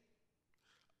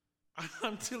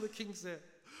 Until the king said,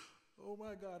 oh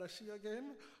my God, is she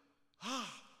again?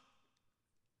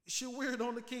 She weird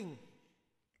on the king.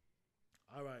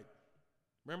 All right.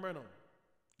 Remember now,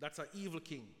 that's an evil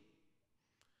king.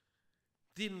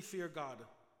 Didn't fear God.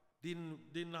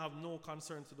 Didn't have no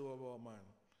concern to do about man.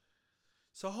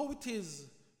 So how it is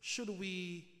should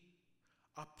we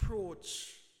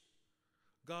approach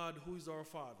God who is our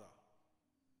Father?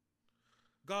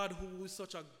 God who is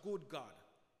such a good God.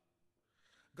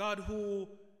 God who,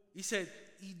 he said,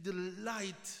 he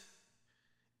delights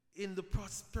in the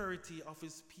prosperity of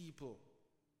his people.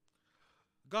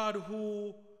 God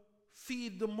who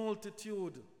feed the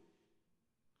multitude.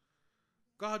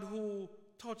 God who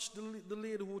touched the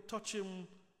lady who touched him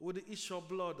with the issue of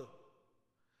blood.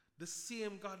 The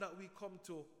same God that we come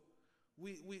to.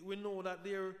 We know that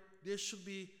there should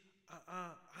be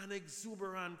an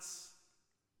exuberance,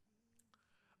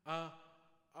 a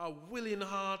willing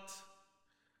heart,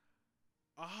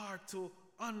 a heart to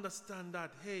understand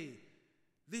that, hey,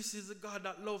 this is a God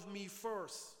that loved me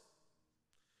first.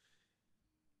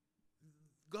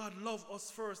 God loved us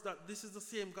first, that this is the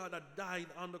same God that died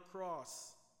on the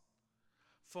cross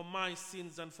for my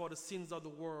sins and for the sins of the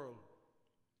world.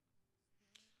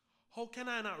 How can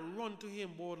I not run to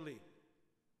him boldly?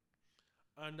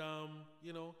 And,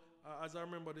 as I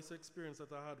remember this experience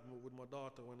that I had with my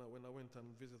daughter when I went and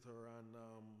visited her, and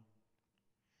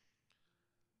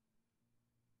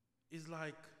it's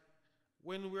like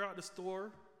when we're at the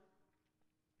store,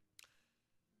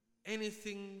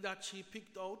 anything that she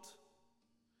picked out,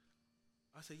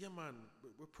 I said, yeah, man,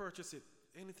 we purchase it.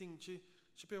 Anything she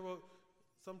paid about,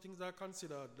 some things I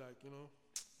considered like,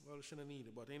 well, she shouldn't need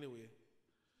it. But anyway,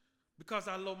 because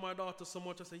I love my daughter so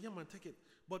much, I said, yeah, man, take it.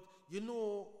 But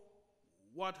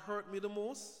what hurt me the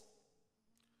most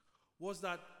was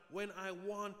that when I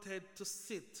wanted to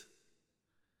sit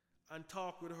and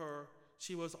talk with her,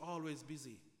 she was always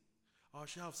busy. Or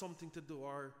she have something to do.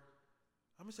 Or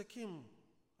I say, Kim,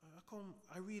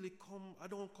 I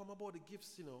don't come about the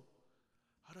gifts,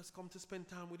 I just come to spend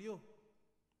time with you.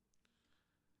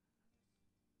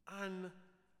 And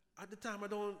at the time,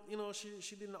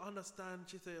 she didn't understand.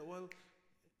 She said, well,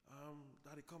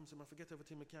 Daddy comes and I forget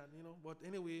everything I can, But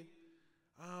anyway,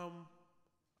 I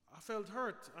felt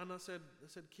hurt. And I said,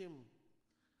 Kim,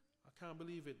 I can't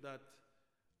believe it that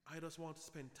I just want to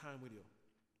spend time with you.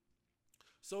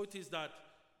 So it is that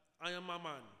I am a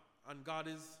man, and God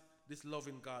is this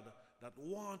loving God that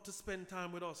wants to spend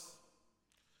time with us.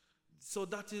 So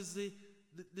that is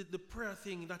the prayer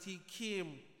thing that he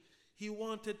came. He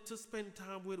wanted to spend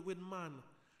time with man.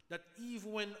 That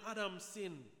even when Adam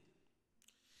sinned,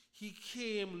 he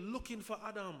came looking for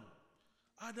Adam.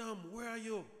 Adam, where are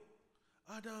you?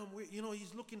 Adam,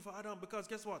 he's looking for Adam because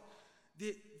guess what?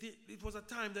 It was a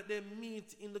time that they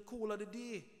meet in the cool of the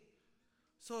day.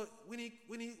 So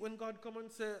when God come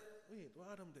and say, wait, what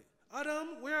Adam there?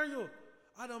 Adam, where are you?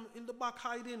 Adam in the back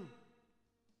hiding,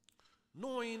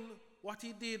 knowing what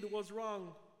he did was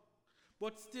wrong,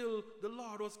 but still the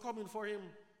Lord was coming for him.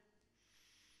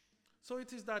 So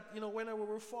it is that, whenever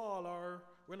we fall or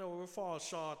whenever we fall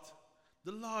short,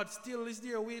 the Lord still is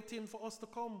there waiting for us to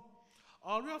come.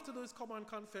 All we have to do is come and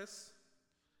confess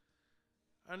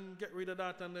and get rid of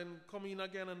that and then come in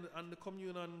again and the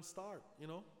communion start,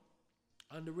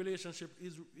 And the relationship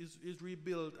is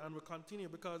rebuilt and will continue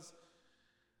because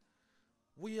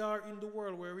we are in the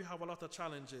world where we have a lot of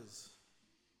challenges.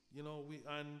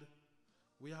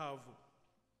 We have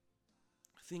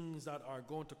things that are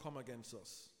going to come against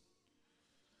us.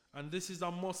 And this is a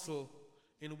muscle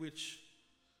in which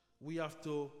we have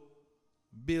to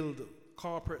build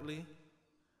corporately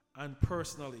and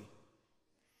personally.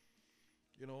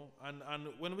 And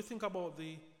when we think about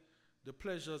the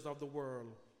pleasures of the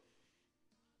world,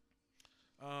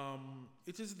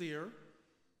 it is there.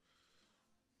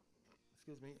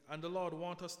 Excuse me. And the Lord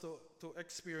wants us to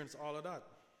experience all of that.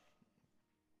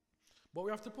 But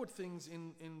we have to put things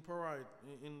in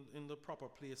the proper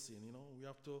place. We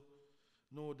have to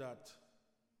know that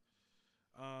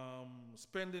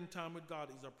spending time with God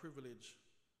is a privilege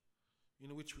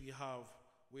in which we have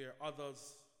where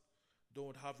others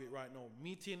don't have it right now.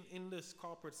 Meeting in this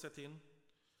corporate setting,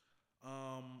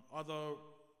 other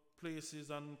places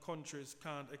and countries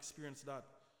can't experience that.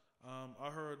 I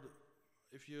heard,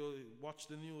 if you watch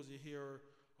the news, you hear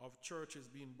of churches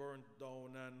being burnt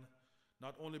down, and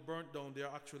not only burnt down,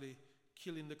 they're actually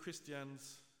killing the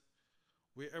Christians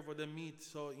wherever they meet.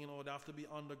 So, they have to be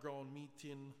underground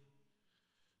meeting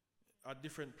at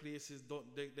different places.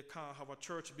 They can't have a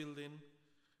church building.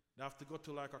 They have to go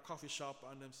to like a coffee shop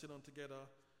and them sit down together.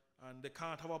 And they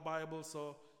can't have a Bible,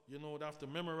 so, they have to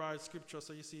memorize scripture.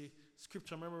 So you see,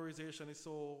 scripture memorization is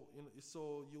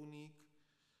so unique.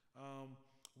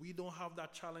 We don't have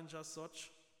that challenge as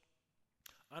such.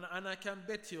 And I can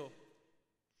bet you,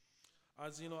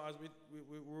 as we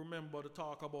remember the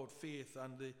talk about faith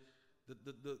and the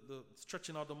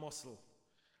stretching out the muscle,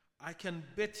 I can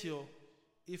bet you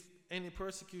if any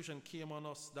persecution came on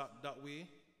us that way,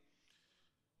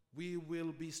 we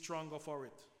will be stronger for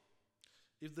it.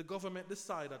 If the government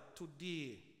decided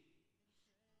today,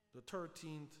 the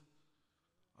 13th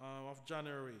of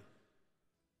January,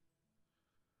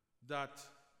 that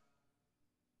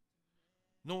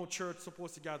no church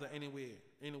supposed to gather anywhere,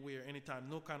 anytime,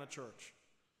 no kind of church,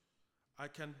 I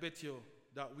can bet you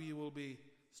that we will be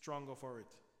stronger for it.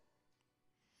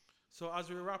 So as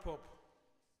we wrap up,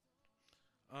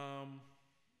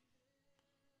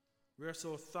 we are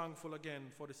so thankful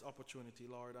again for this opportunity,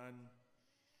 Lord, and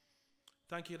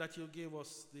thank you that you gave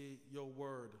us your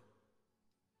word.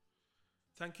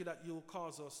 Thank you that you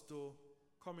cause us to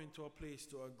come into a place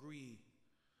to agree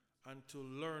and to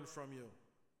learn from you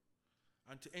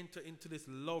and to enter into this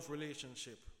love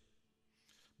relationship.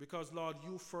 Because, Lord,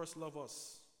 you first love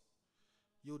us.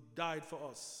 You died for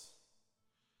us.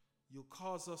 You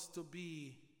cause us to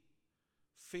be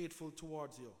faithful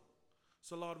towards you.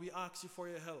 So, Lord, we ask you for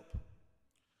your help.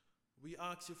 We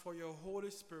ask you for your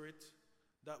Holy Spirit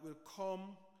that will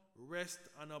come, rest,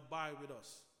 and abide with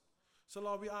us. So,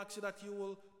 Lord, we ask you that you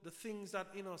will, the things that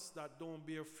in us that don't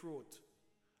bear fruit,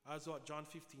 as what John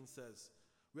 15 says,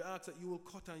 we ask that you will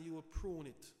cut and you will prune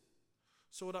it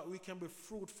so that we can be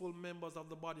fruitful members of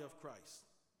the body of Christ.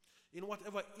 In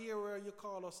whatever area you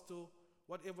call us to,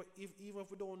 even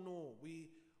if we don't know, we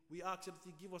ask you that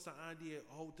you give us an idea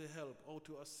how to help, how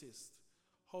to assist,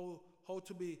 how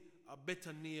to be a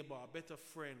better neighbor, a better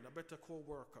friend, a better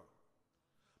co-worker.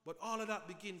 But all of that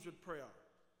begins with prayer.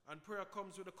 And prayer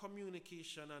comes with the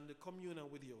communication and the communion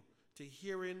with you, to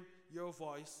hearing your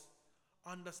voice,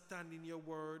 understanding your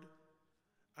word,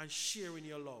 and sharing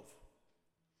your love.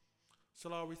 So,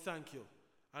 Lord, we thank you.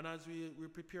 And as we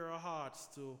prepare our hearts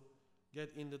to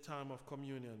get in the time of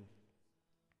communion,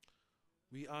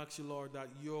 we ask you, Lord, that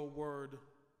your word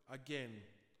again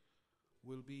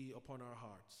will be upon our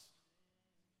hearts.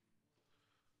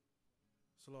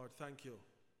 So, Lord, thank you.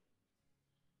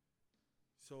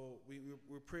 So we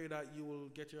pray that you will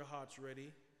get your hearts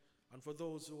ready. And for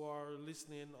those who are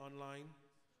listening online,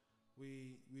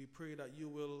 we pray that you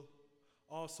will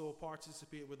also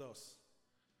participate with us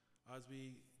as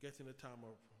we get in the time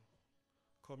of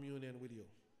communion with you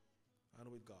and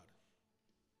with God.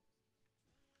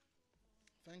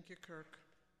 Thank you, Kirk.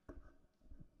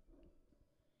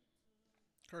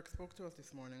 Kirk spoke to us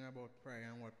this morning about prayer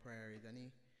and what prayer is, and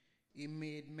he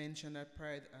made mention that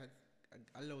prayer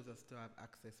allows us to have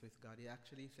access with God. He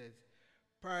actually says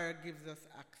prayer gives us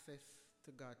access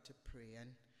to God to pray.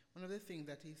 And one of the things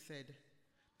that he said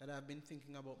that I've been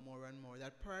thinking about more and more,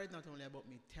 that prayer is not only about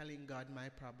me telling God my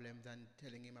problems and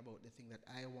telling him about the thing that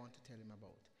I want to tell him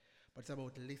about, but it's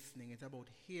about listening. It's about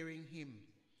hearing him.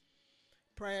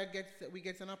 We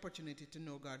get an opportunity to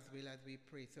know God's will as we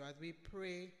pray. So as we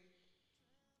pray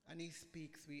and he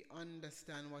speaks, we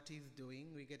understand what he's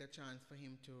doing. We get a chance for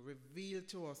him to reveal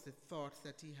to us the thoughts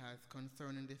that he has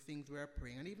concerning the things we are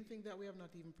praying, and even things that we have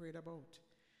not even prayed about.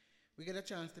 We get a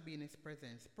chance to be in his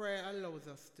presence. Prayer allows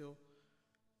us to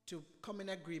come in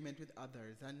agreement with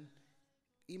others. And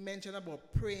he mentioned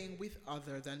about praying with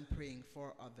others and praying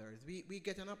for others. We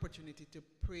get an opportunity to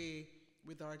pray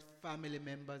with our family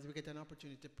members. We get an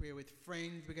opportunity to pray with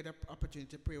friends. We get an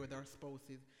opportunity to pray with our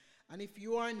spouses. And if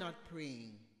you are not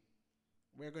praying,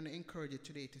 we're going to encourage you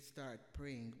today to start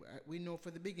praying. We know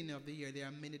for the beginning of the year, there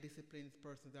are many disciplines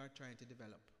persons are trying to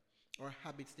develop, or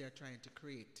habits they are trying to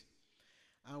create.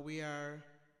 And we are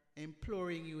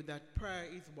imploring you that prayer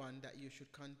is one that you should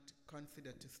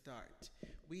consider to start.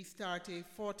 We start a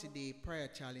 40-day prayer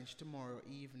challenge tomorrow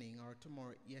evening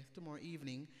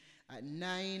at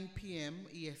 9 p.m.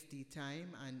 EST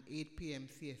time and 8 p.m.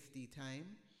 CST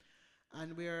time.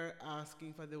 And we're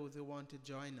asking for those who want to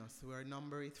join us. Our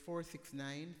number is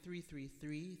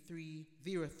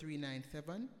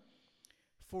 469-333-0397.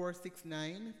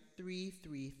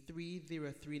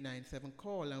 469-333-0397.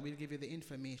 Call and we'll give you the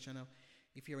information of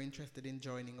if you're interested in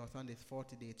joining us on this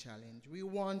 40-day challenge. We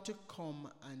want to come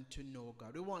and to know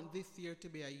God. We want this year to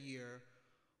be a year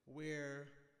where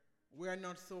we are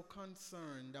not so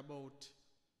concerned about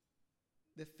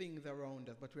the things around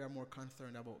us, but we are more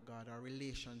concerned about God, our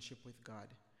relationship with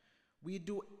God. We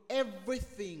do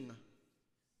everything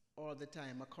all the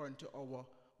time according to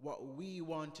what we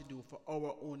want to do for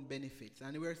our own benefits.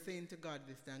 And we're saying to God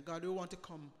this time, God, we want to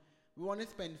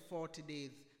spend 40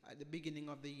 days at the beginning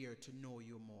of the year to know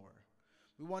you more.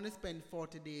 We want to spend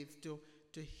 40 days to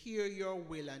hear your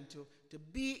will and to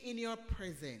be in your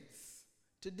presence,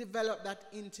 to develop that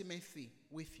intimacy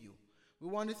with you. We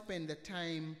want to spend the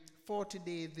time, 40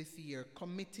 days this year,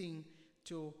 committing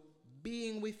to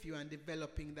being with you and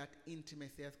developing that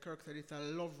intimacy. As Kirk said, it's a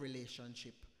love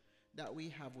relationship that we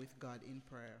have with God in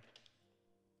prayer.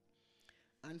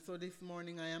 And so this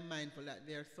morning I am mindful that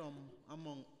there are some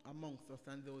amongst us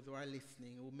and those who are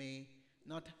listening who may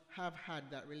not have had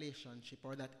that relationship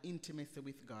or that intimacy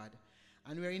with God.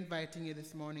 And we're inviting you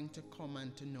this morning to come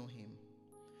and to know him.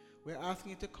 We're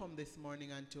asking you to come this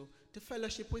morning and to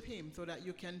fellowship with him so that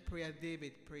you can pray as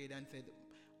David prayed and said,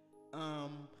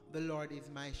 the Lord is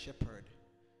my shepherd.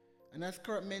 And as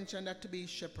Kirk mentioned that to be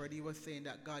shepherd, he was saying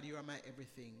that, God, you are my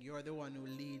everything. You are the one who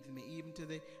leads me, even to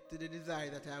the desire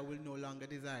that I will no longer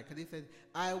desire. Because he said,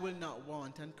 I will not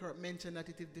want. And Kirk mentioned that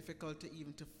it is difficult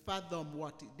to fathom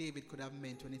what David could have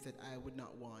meant when he said, I would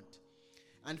not want.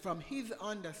 And from his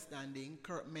understanding,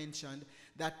 Kirk mentioned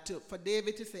that for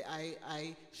David to say,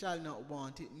 I shall not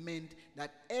want, it meant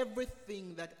that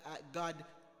everything that God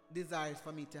desires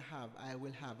for me to have, I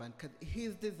will have. And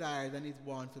his desires and his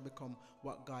wants will become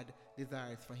what God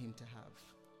desires for him to have.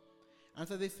 And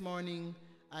so this morning,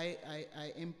 I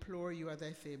implore you, as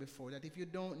I say before, that if you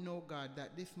don't know God,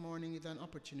 that this morning is an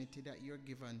opportunity that you're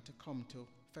given to come to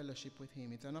fellowship with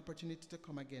him. It's an opportunity to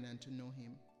come again and to know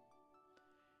him.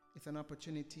 It's an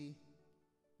opportunity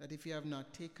that if you have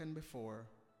not taken before,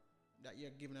 that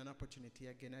you're given an opportunity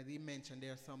again. As he mentioned,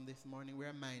 there are some this morning, we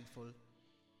are mindful,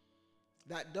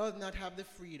 that does not have the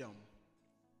freedom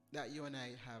that you and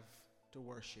I have to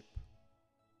worship.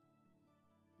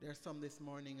 There are some this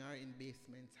morning are in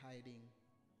basements hiding,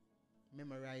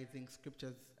 memorizing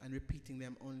scriptures and repeating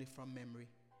them only from memory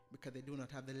because they do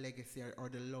not have the legacy or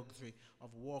the luxury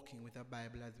of walking with a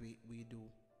Bible as we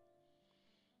do.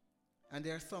 And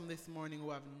there are some this morning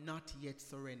who have not yet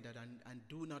surrendered and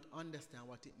do not understand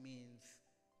what it means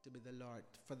to be the Lord,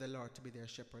 for the Lord to be their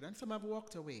shepherd. And some have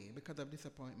walked away because of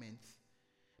disappointments.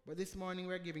 But this morning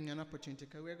we're giving an opportunity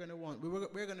because we're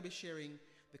going to be sharing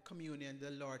the communion,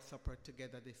 the Lord's Supper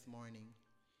together this morning.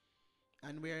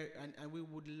 And we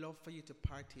would love for you to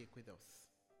partake with us.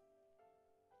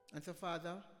 And so,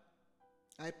 Father,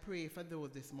 I pray for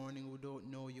those this morning who don't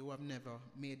know you, who have never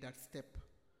made that step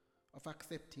of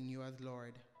accepting you as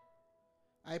Lord.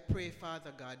 I pray,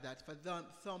 Father God, that for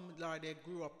some, Lord, they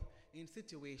grew up in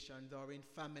situations or in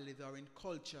families or in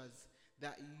cultures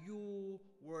that you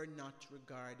were not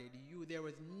regarded. There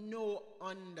was no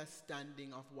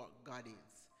understanding of what God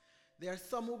is. There are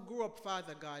some who grew up,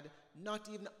 Father God, not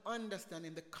even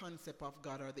understanding the concept of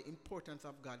God or the importance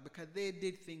of God because they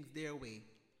did things their way.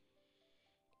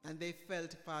 And they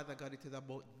felt, Father God, it is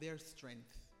about their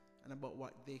strength and about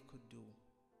what they could do.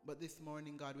 But this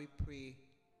morning, God, we pray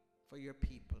for your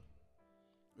people.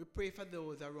 We pray for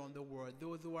those around the world,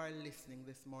 those who are listening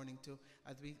this morning to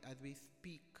as we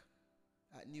speak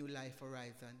at New Life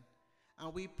Horizon.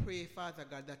 And we pray, Father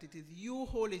God, that it is you,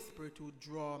 Holy Spirit, who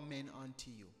draw men unto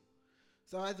you.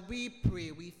 So as we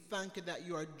pray, we thank you that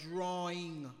you are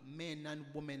drawing men and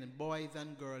women and boys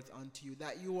and girls unto you,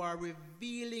 that you are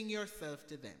revealing yourself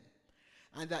to them,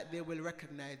 and that they will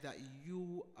recognize that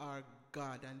you are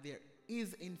God, and there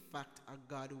is in fact a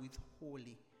God who is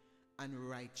holy and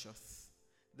righteous.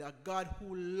 The God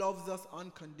who loves us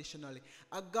unconditionally.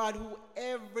 A God who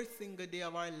every single day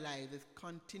of our lives is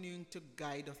continuing to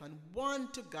guide us and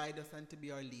want to guide us and to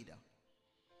be our leader.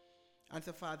 And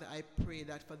so, Father, I pray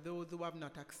that for those who have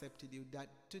not accepted you, that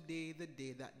today is the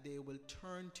day that they will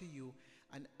turn to you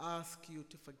and ask you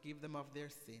to forgive them of their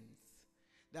sins.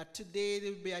 That today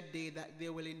will be a day that they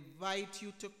will invite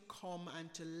you to come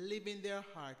and to live in their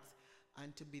hearts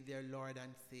and to be their Lord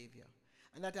and Savior.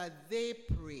 And that as they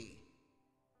pray,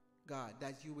 God,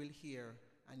 that you will hear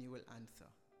and you will answer.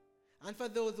 And for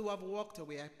those who have walked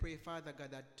away, I pray, Father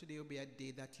God, that today will be a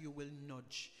day that you will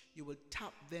nudge, you will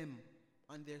tap them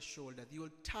on their shoulders, you will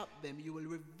tap them, you will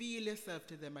reveal yourself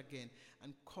to them again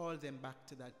and call them back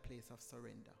to that place of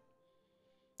surrender.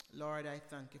 Lord, I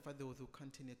thank you for those who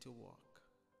continue to walk,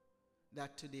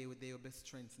 that today they will be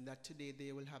strengthened, that today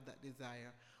they will have that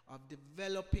desire of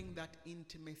developing that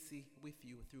intimacy with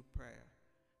you through prayer.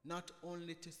 Not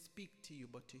only to speak to you,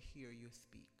 but to hear you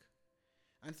speak.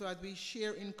 And so as we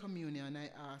share in communion, I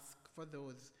ask for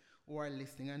those who are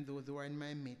listening and those who are in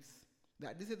my midst,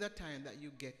 that this is the time that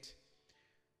you get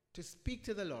to speak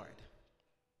to the Lord.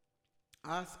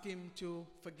 Ask him to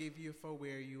forgive you for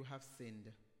where you have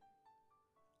sinned.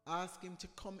 Ask him to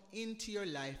come into your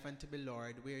life and to be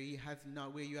Lord where you have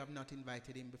not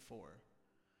invited him before.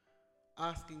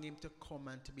 Asking him to come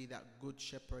and to be that good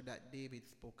shepherd that David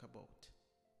spoke about.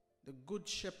 The good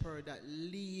shepherd that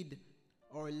leads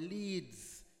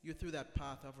you through that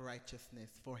path of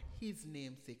righteousness for his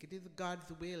name's sake. It is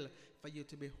God's will for you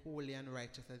to be holy and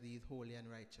righteous as he is holy and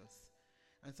righteous.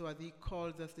 And so as he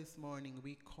calls us this morning,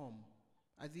 we come.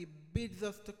 As he bids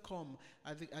us to come,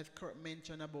 as Kirk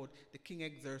mentioned about the King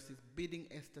Xerxes bidding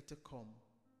Esther to come.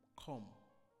 Come.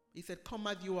 He said, come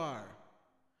as you are.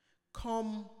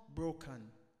 Come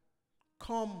broken.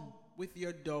 Come with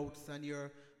your doubts and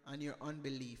your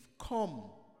unbelief. Come.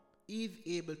 He's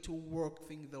able to work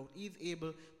things out. He's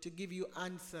able to give you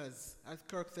answers. As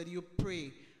Kirk said, you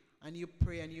pray and you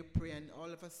pray and you pray, and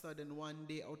all of a sudden one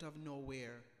day out of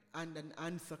nowhere, and an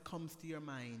answer comes to your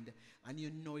mind, and you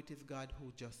know it is God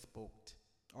who just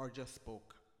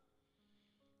spoke.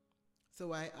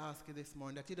 So I ask you this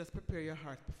morning that you just prepare your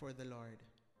heart before the Lord.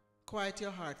 Quiet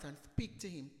your hearts and speak to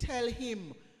him. Tell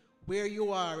him where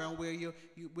you are and where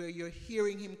you're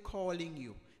hearing him calling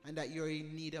you, and that you're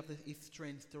in need of his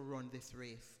strength to run this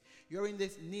race. You're in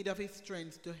this need of his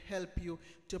strength to help you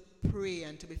to pray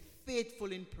and to be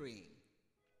faithful in praying.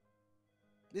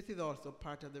 This is also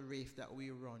part of the race that we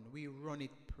run. We run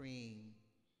it praying.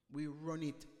 We run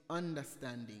it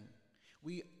understanding.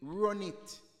 We run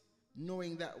it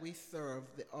knowing that we serve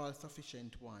the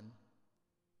all-sufficient one.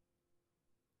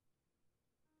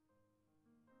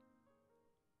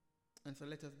 And so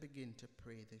let us begin to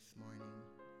pray this morning.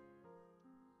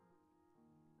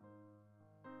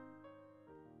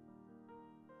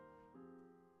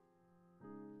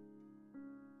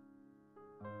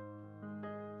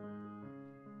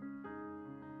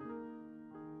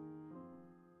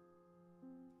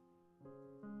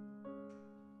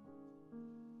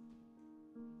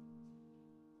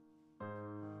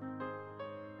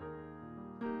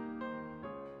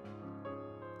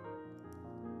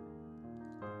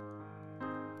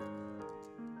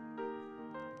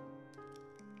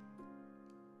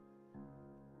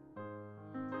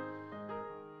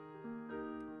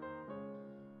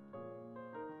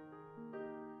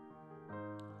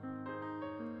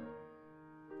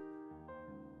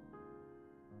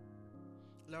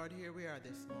 Lord, here we are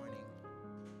this morning,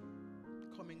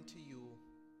 coming to you,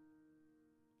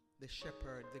 the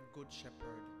shepherd, the good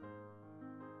shepherd,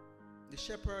 the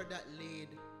shepherd that laid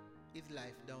his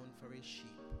life down for his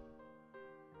sheep,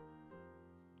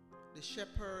 the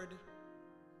shepherd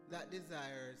that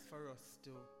desires for us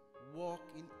to walk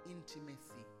in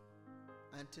intimacy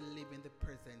and to live in the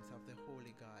presence of the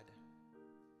Holy God.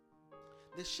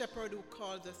 The shepherd who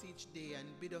calls us each day and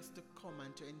bids us to come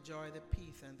and to enjoy the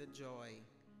peace and the joy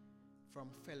from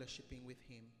fellowshipping with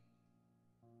him.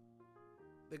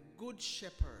 The good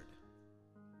shepherd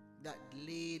that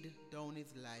laid down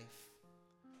his life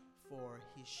for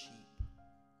his sheep.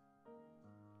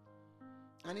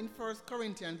 And in 1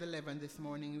 Corinthians 11 this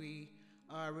morning, we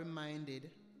are reminded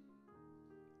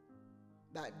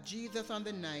that Jesus, on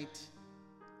the night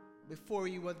before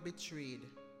he was betrayed,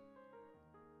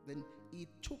 then he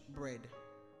took bread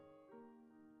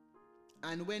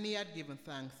And when he had given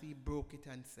thanks, he broke it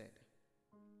and said,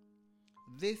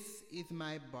 "This is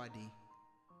my body,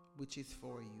 which is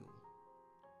for you.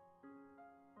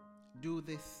 Do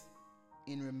this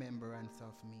in remembrance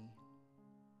of me."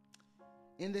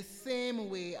 In the same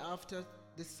way, after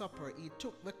the supper, he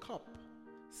took the cup,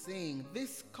 saying,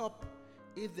 "This cup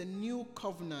is the new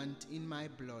covenant in my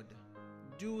blood.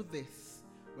 Do this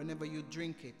whenever you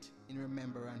drink it in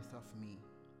remembrance of me.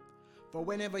 For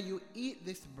whenever you eat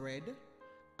this bread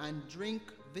and drink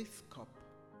this cup,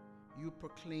 you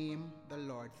proclaim the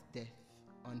Lord's death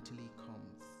until he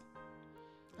comes."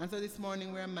 And so this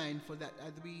morning we are mindful that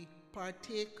as we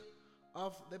partake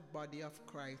of the body of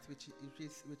Christ, which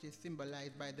is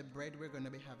symbolized by the bread we're going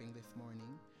to be having this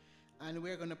morning, and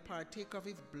we're going to partake of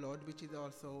his blood, which is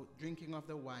also drinking of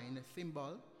the wine, a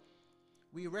symbol,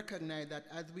 we recognize that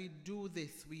as we do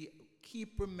this, we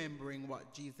keep remembering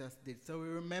what Jesus did. So we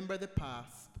remember the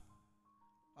past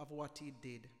of what he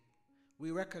did.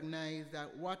 We recognize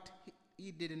that what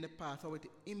he did in the past, how it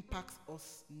impacts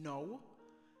us now,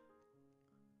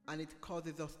 and it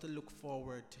causes us to look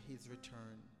forward to his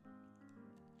return.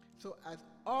 So as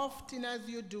often as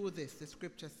you do this, the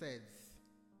scripture says,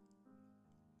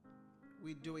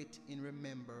 we do it in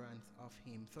remembrance of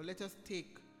him. So let us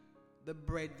take the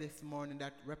bread this morning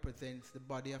that represents the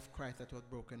body of Christ that was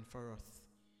broken for us.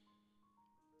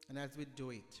 And as we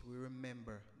do it, we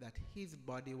remember that his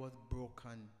body was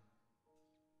broken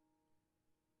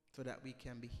so that we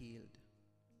can be healed.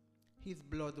 His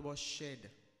blood was shed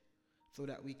so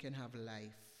that we can have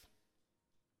life.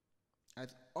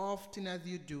 As often as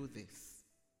you do this,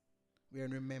 we are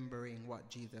remembering what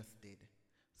Jesus did.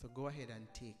 So go ahead and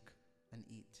take and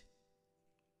eat.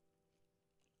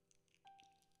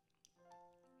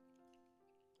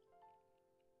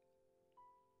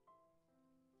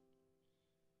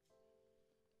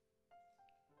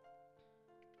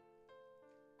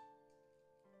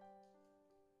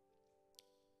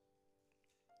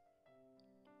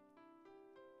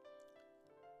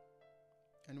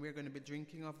 And we're going to be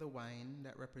drinking of the wine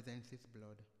that represents his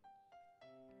blood.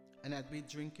 And as we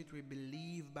drink it, we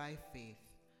believe by faith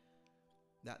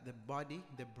that the body,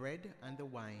 the bread, and the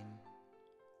wine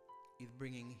is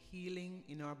bringing healing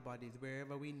in our bodies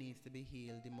wherever we need to be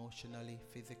healed, emotionally,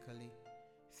 physically,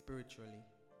 spiritually,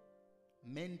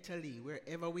 mentally,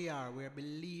 wherever we are. We're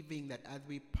believing that as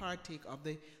we partake of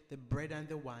the bread and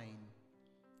the wine,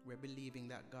 we're believing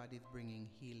that God is bringing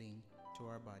healing to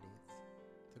our bodies.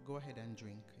 So go ahead and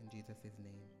drink in Jesus'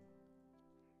 name.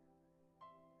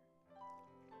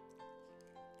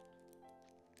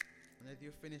 And as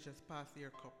you finish, just pass your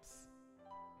cups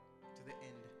to the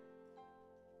end.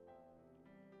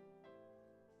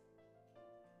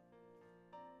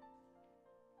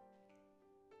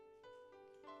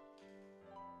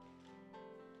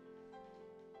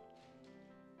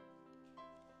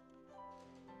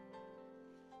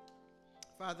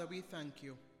 Father, we thank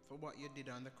you for what you did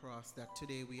on the cross, that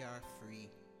today we are free.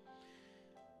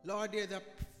 Lord, there's a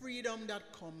freedom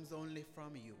that comes only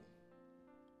from you.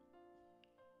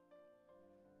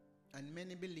 And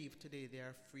many believe today they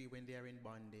are free when they are in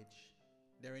bondage.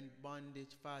 They're in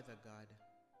bondage, Father God.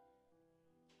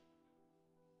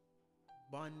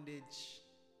 Bondage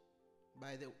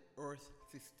by the earth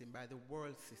system, by the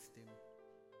world system.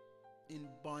 In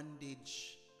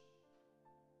bondage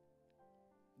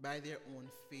by their own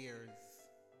fears.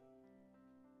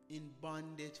 In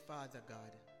bondage, Father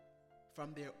God,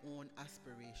 from their own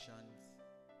aspirations.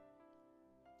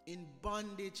 In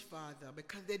bondage, Father,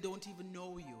 because they don't even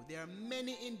know you. There are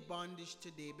many in bondage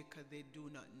today because they do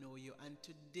not know you. And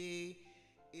today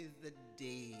is the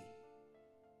day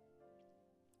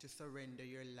to surrender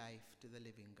your life to the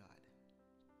living God.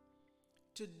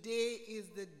 Today is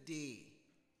the day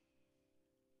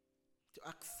to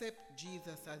accept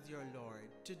Jesus as your Lord.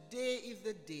 Today is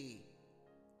the day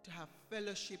to have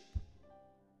fellowship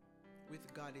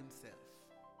with God himself.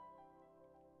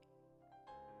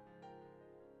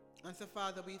 And so,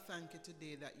 Father, we thank you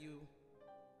today that you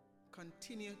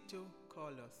continue to call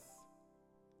us.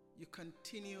 You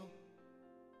continue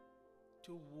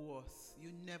to woo us.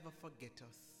 You never forget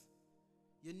us.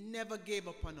 You never gave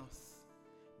up on us.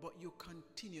 But you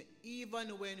continue, even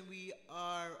when we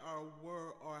are or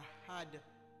were or had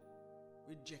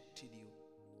rejected you.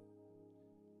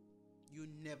 You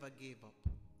never gave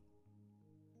up.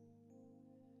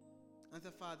 And so,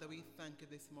 Father, we thank you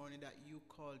this morning that you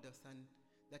called us and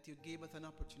that you gave us an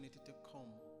opportunity to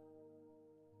come,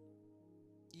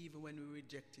 even when we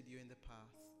rejected you in the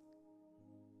past.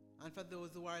 And for those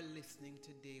who are listening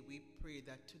today, we pray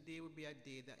that today will be a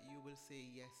day that you will say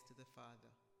yes to the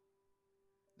Father.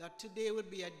 That today will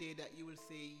be a day that you will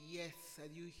say yes,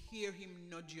 as you hear him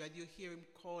nudge you, as you hear him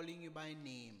calling you by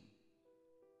name.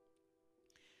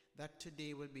 That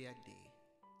today will be a day.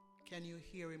 Can you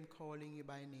hear him calling you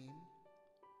by name?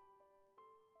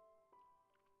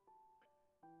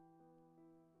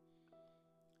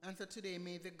 And so today,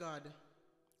 may the God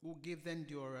who gives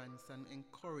endurance and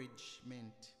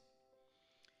encouragement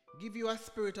give you a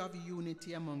spirit of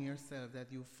unity among yourselves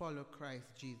as you follow Christ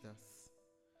Jesus,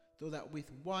 so that with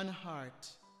one heart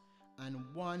and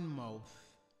one mouth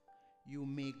you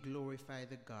may glorify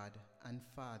the God and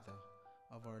Father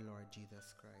of our Lord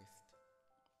Jesus Christ.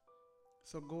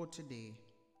 So go today,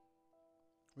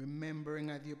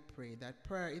 remembering as you pray that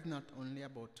prayer is not only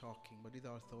about talking, but it's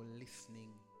also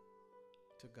listening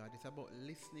to God. It's about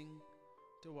listening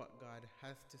to what God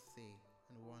has to say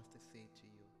and wants to say to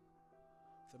you.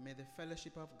 So may the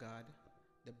fellowship of God,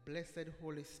 the blessed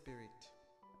Holy Spirit,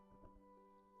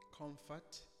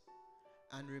 comfort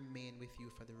and remain with you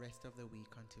for the rest of the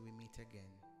week until we meet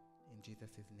again. In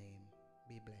Jesus' name,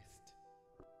 be blessed.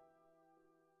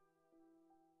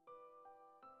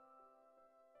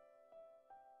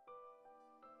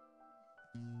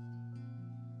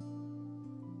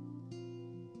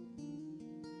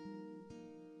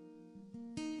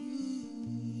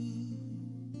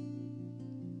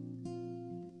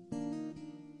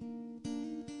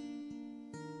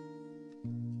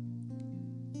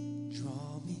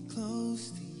 Draw me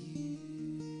close to you.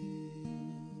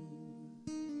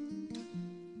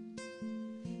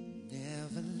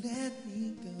 Never let me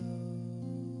go.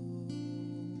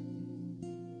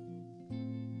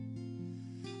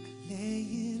 I lay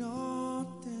it all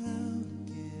down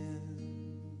again.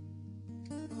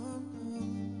 Oh,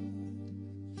 Lord,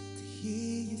 to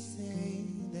hear you say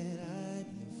that I'm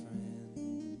your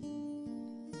friend.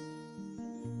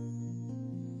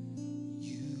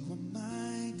 You are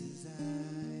my desire.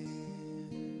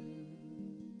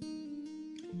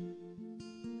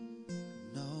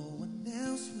 No one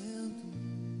else will do.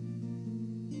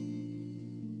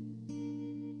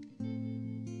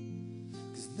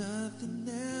 'Cause nothing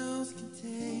else can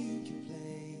take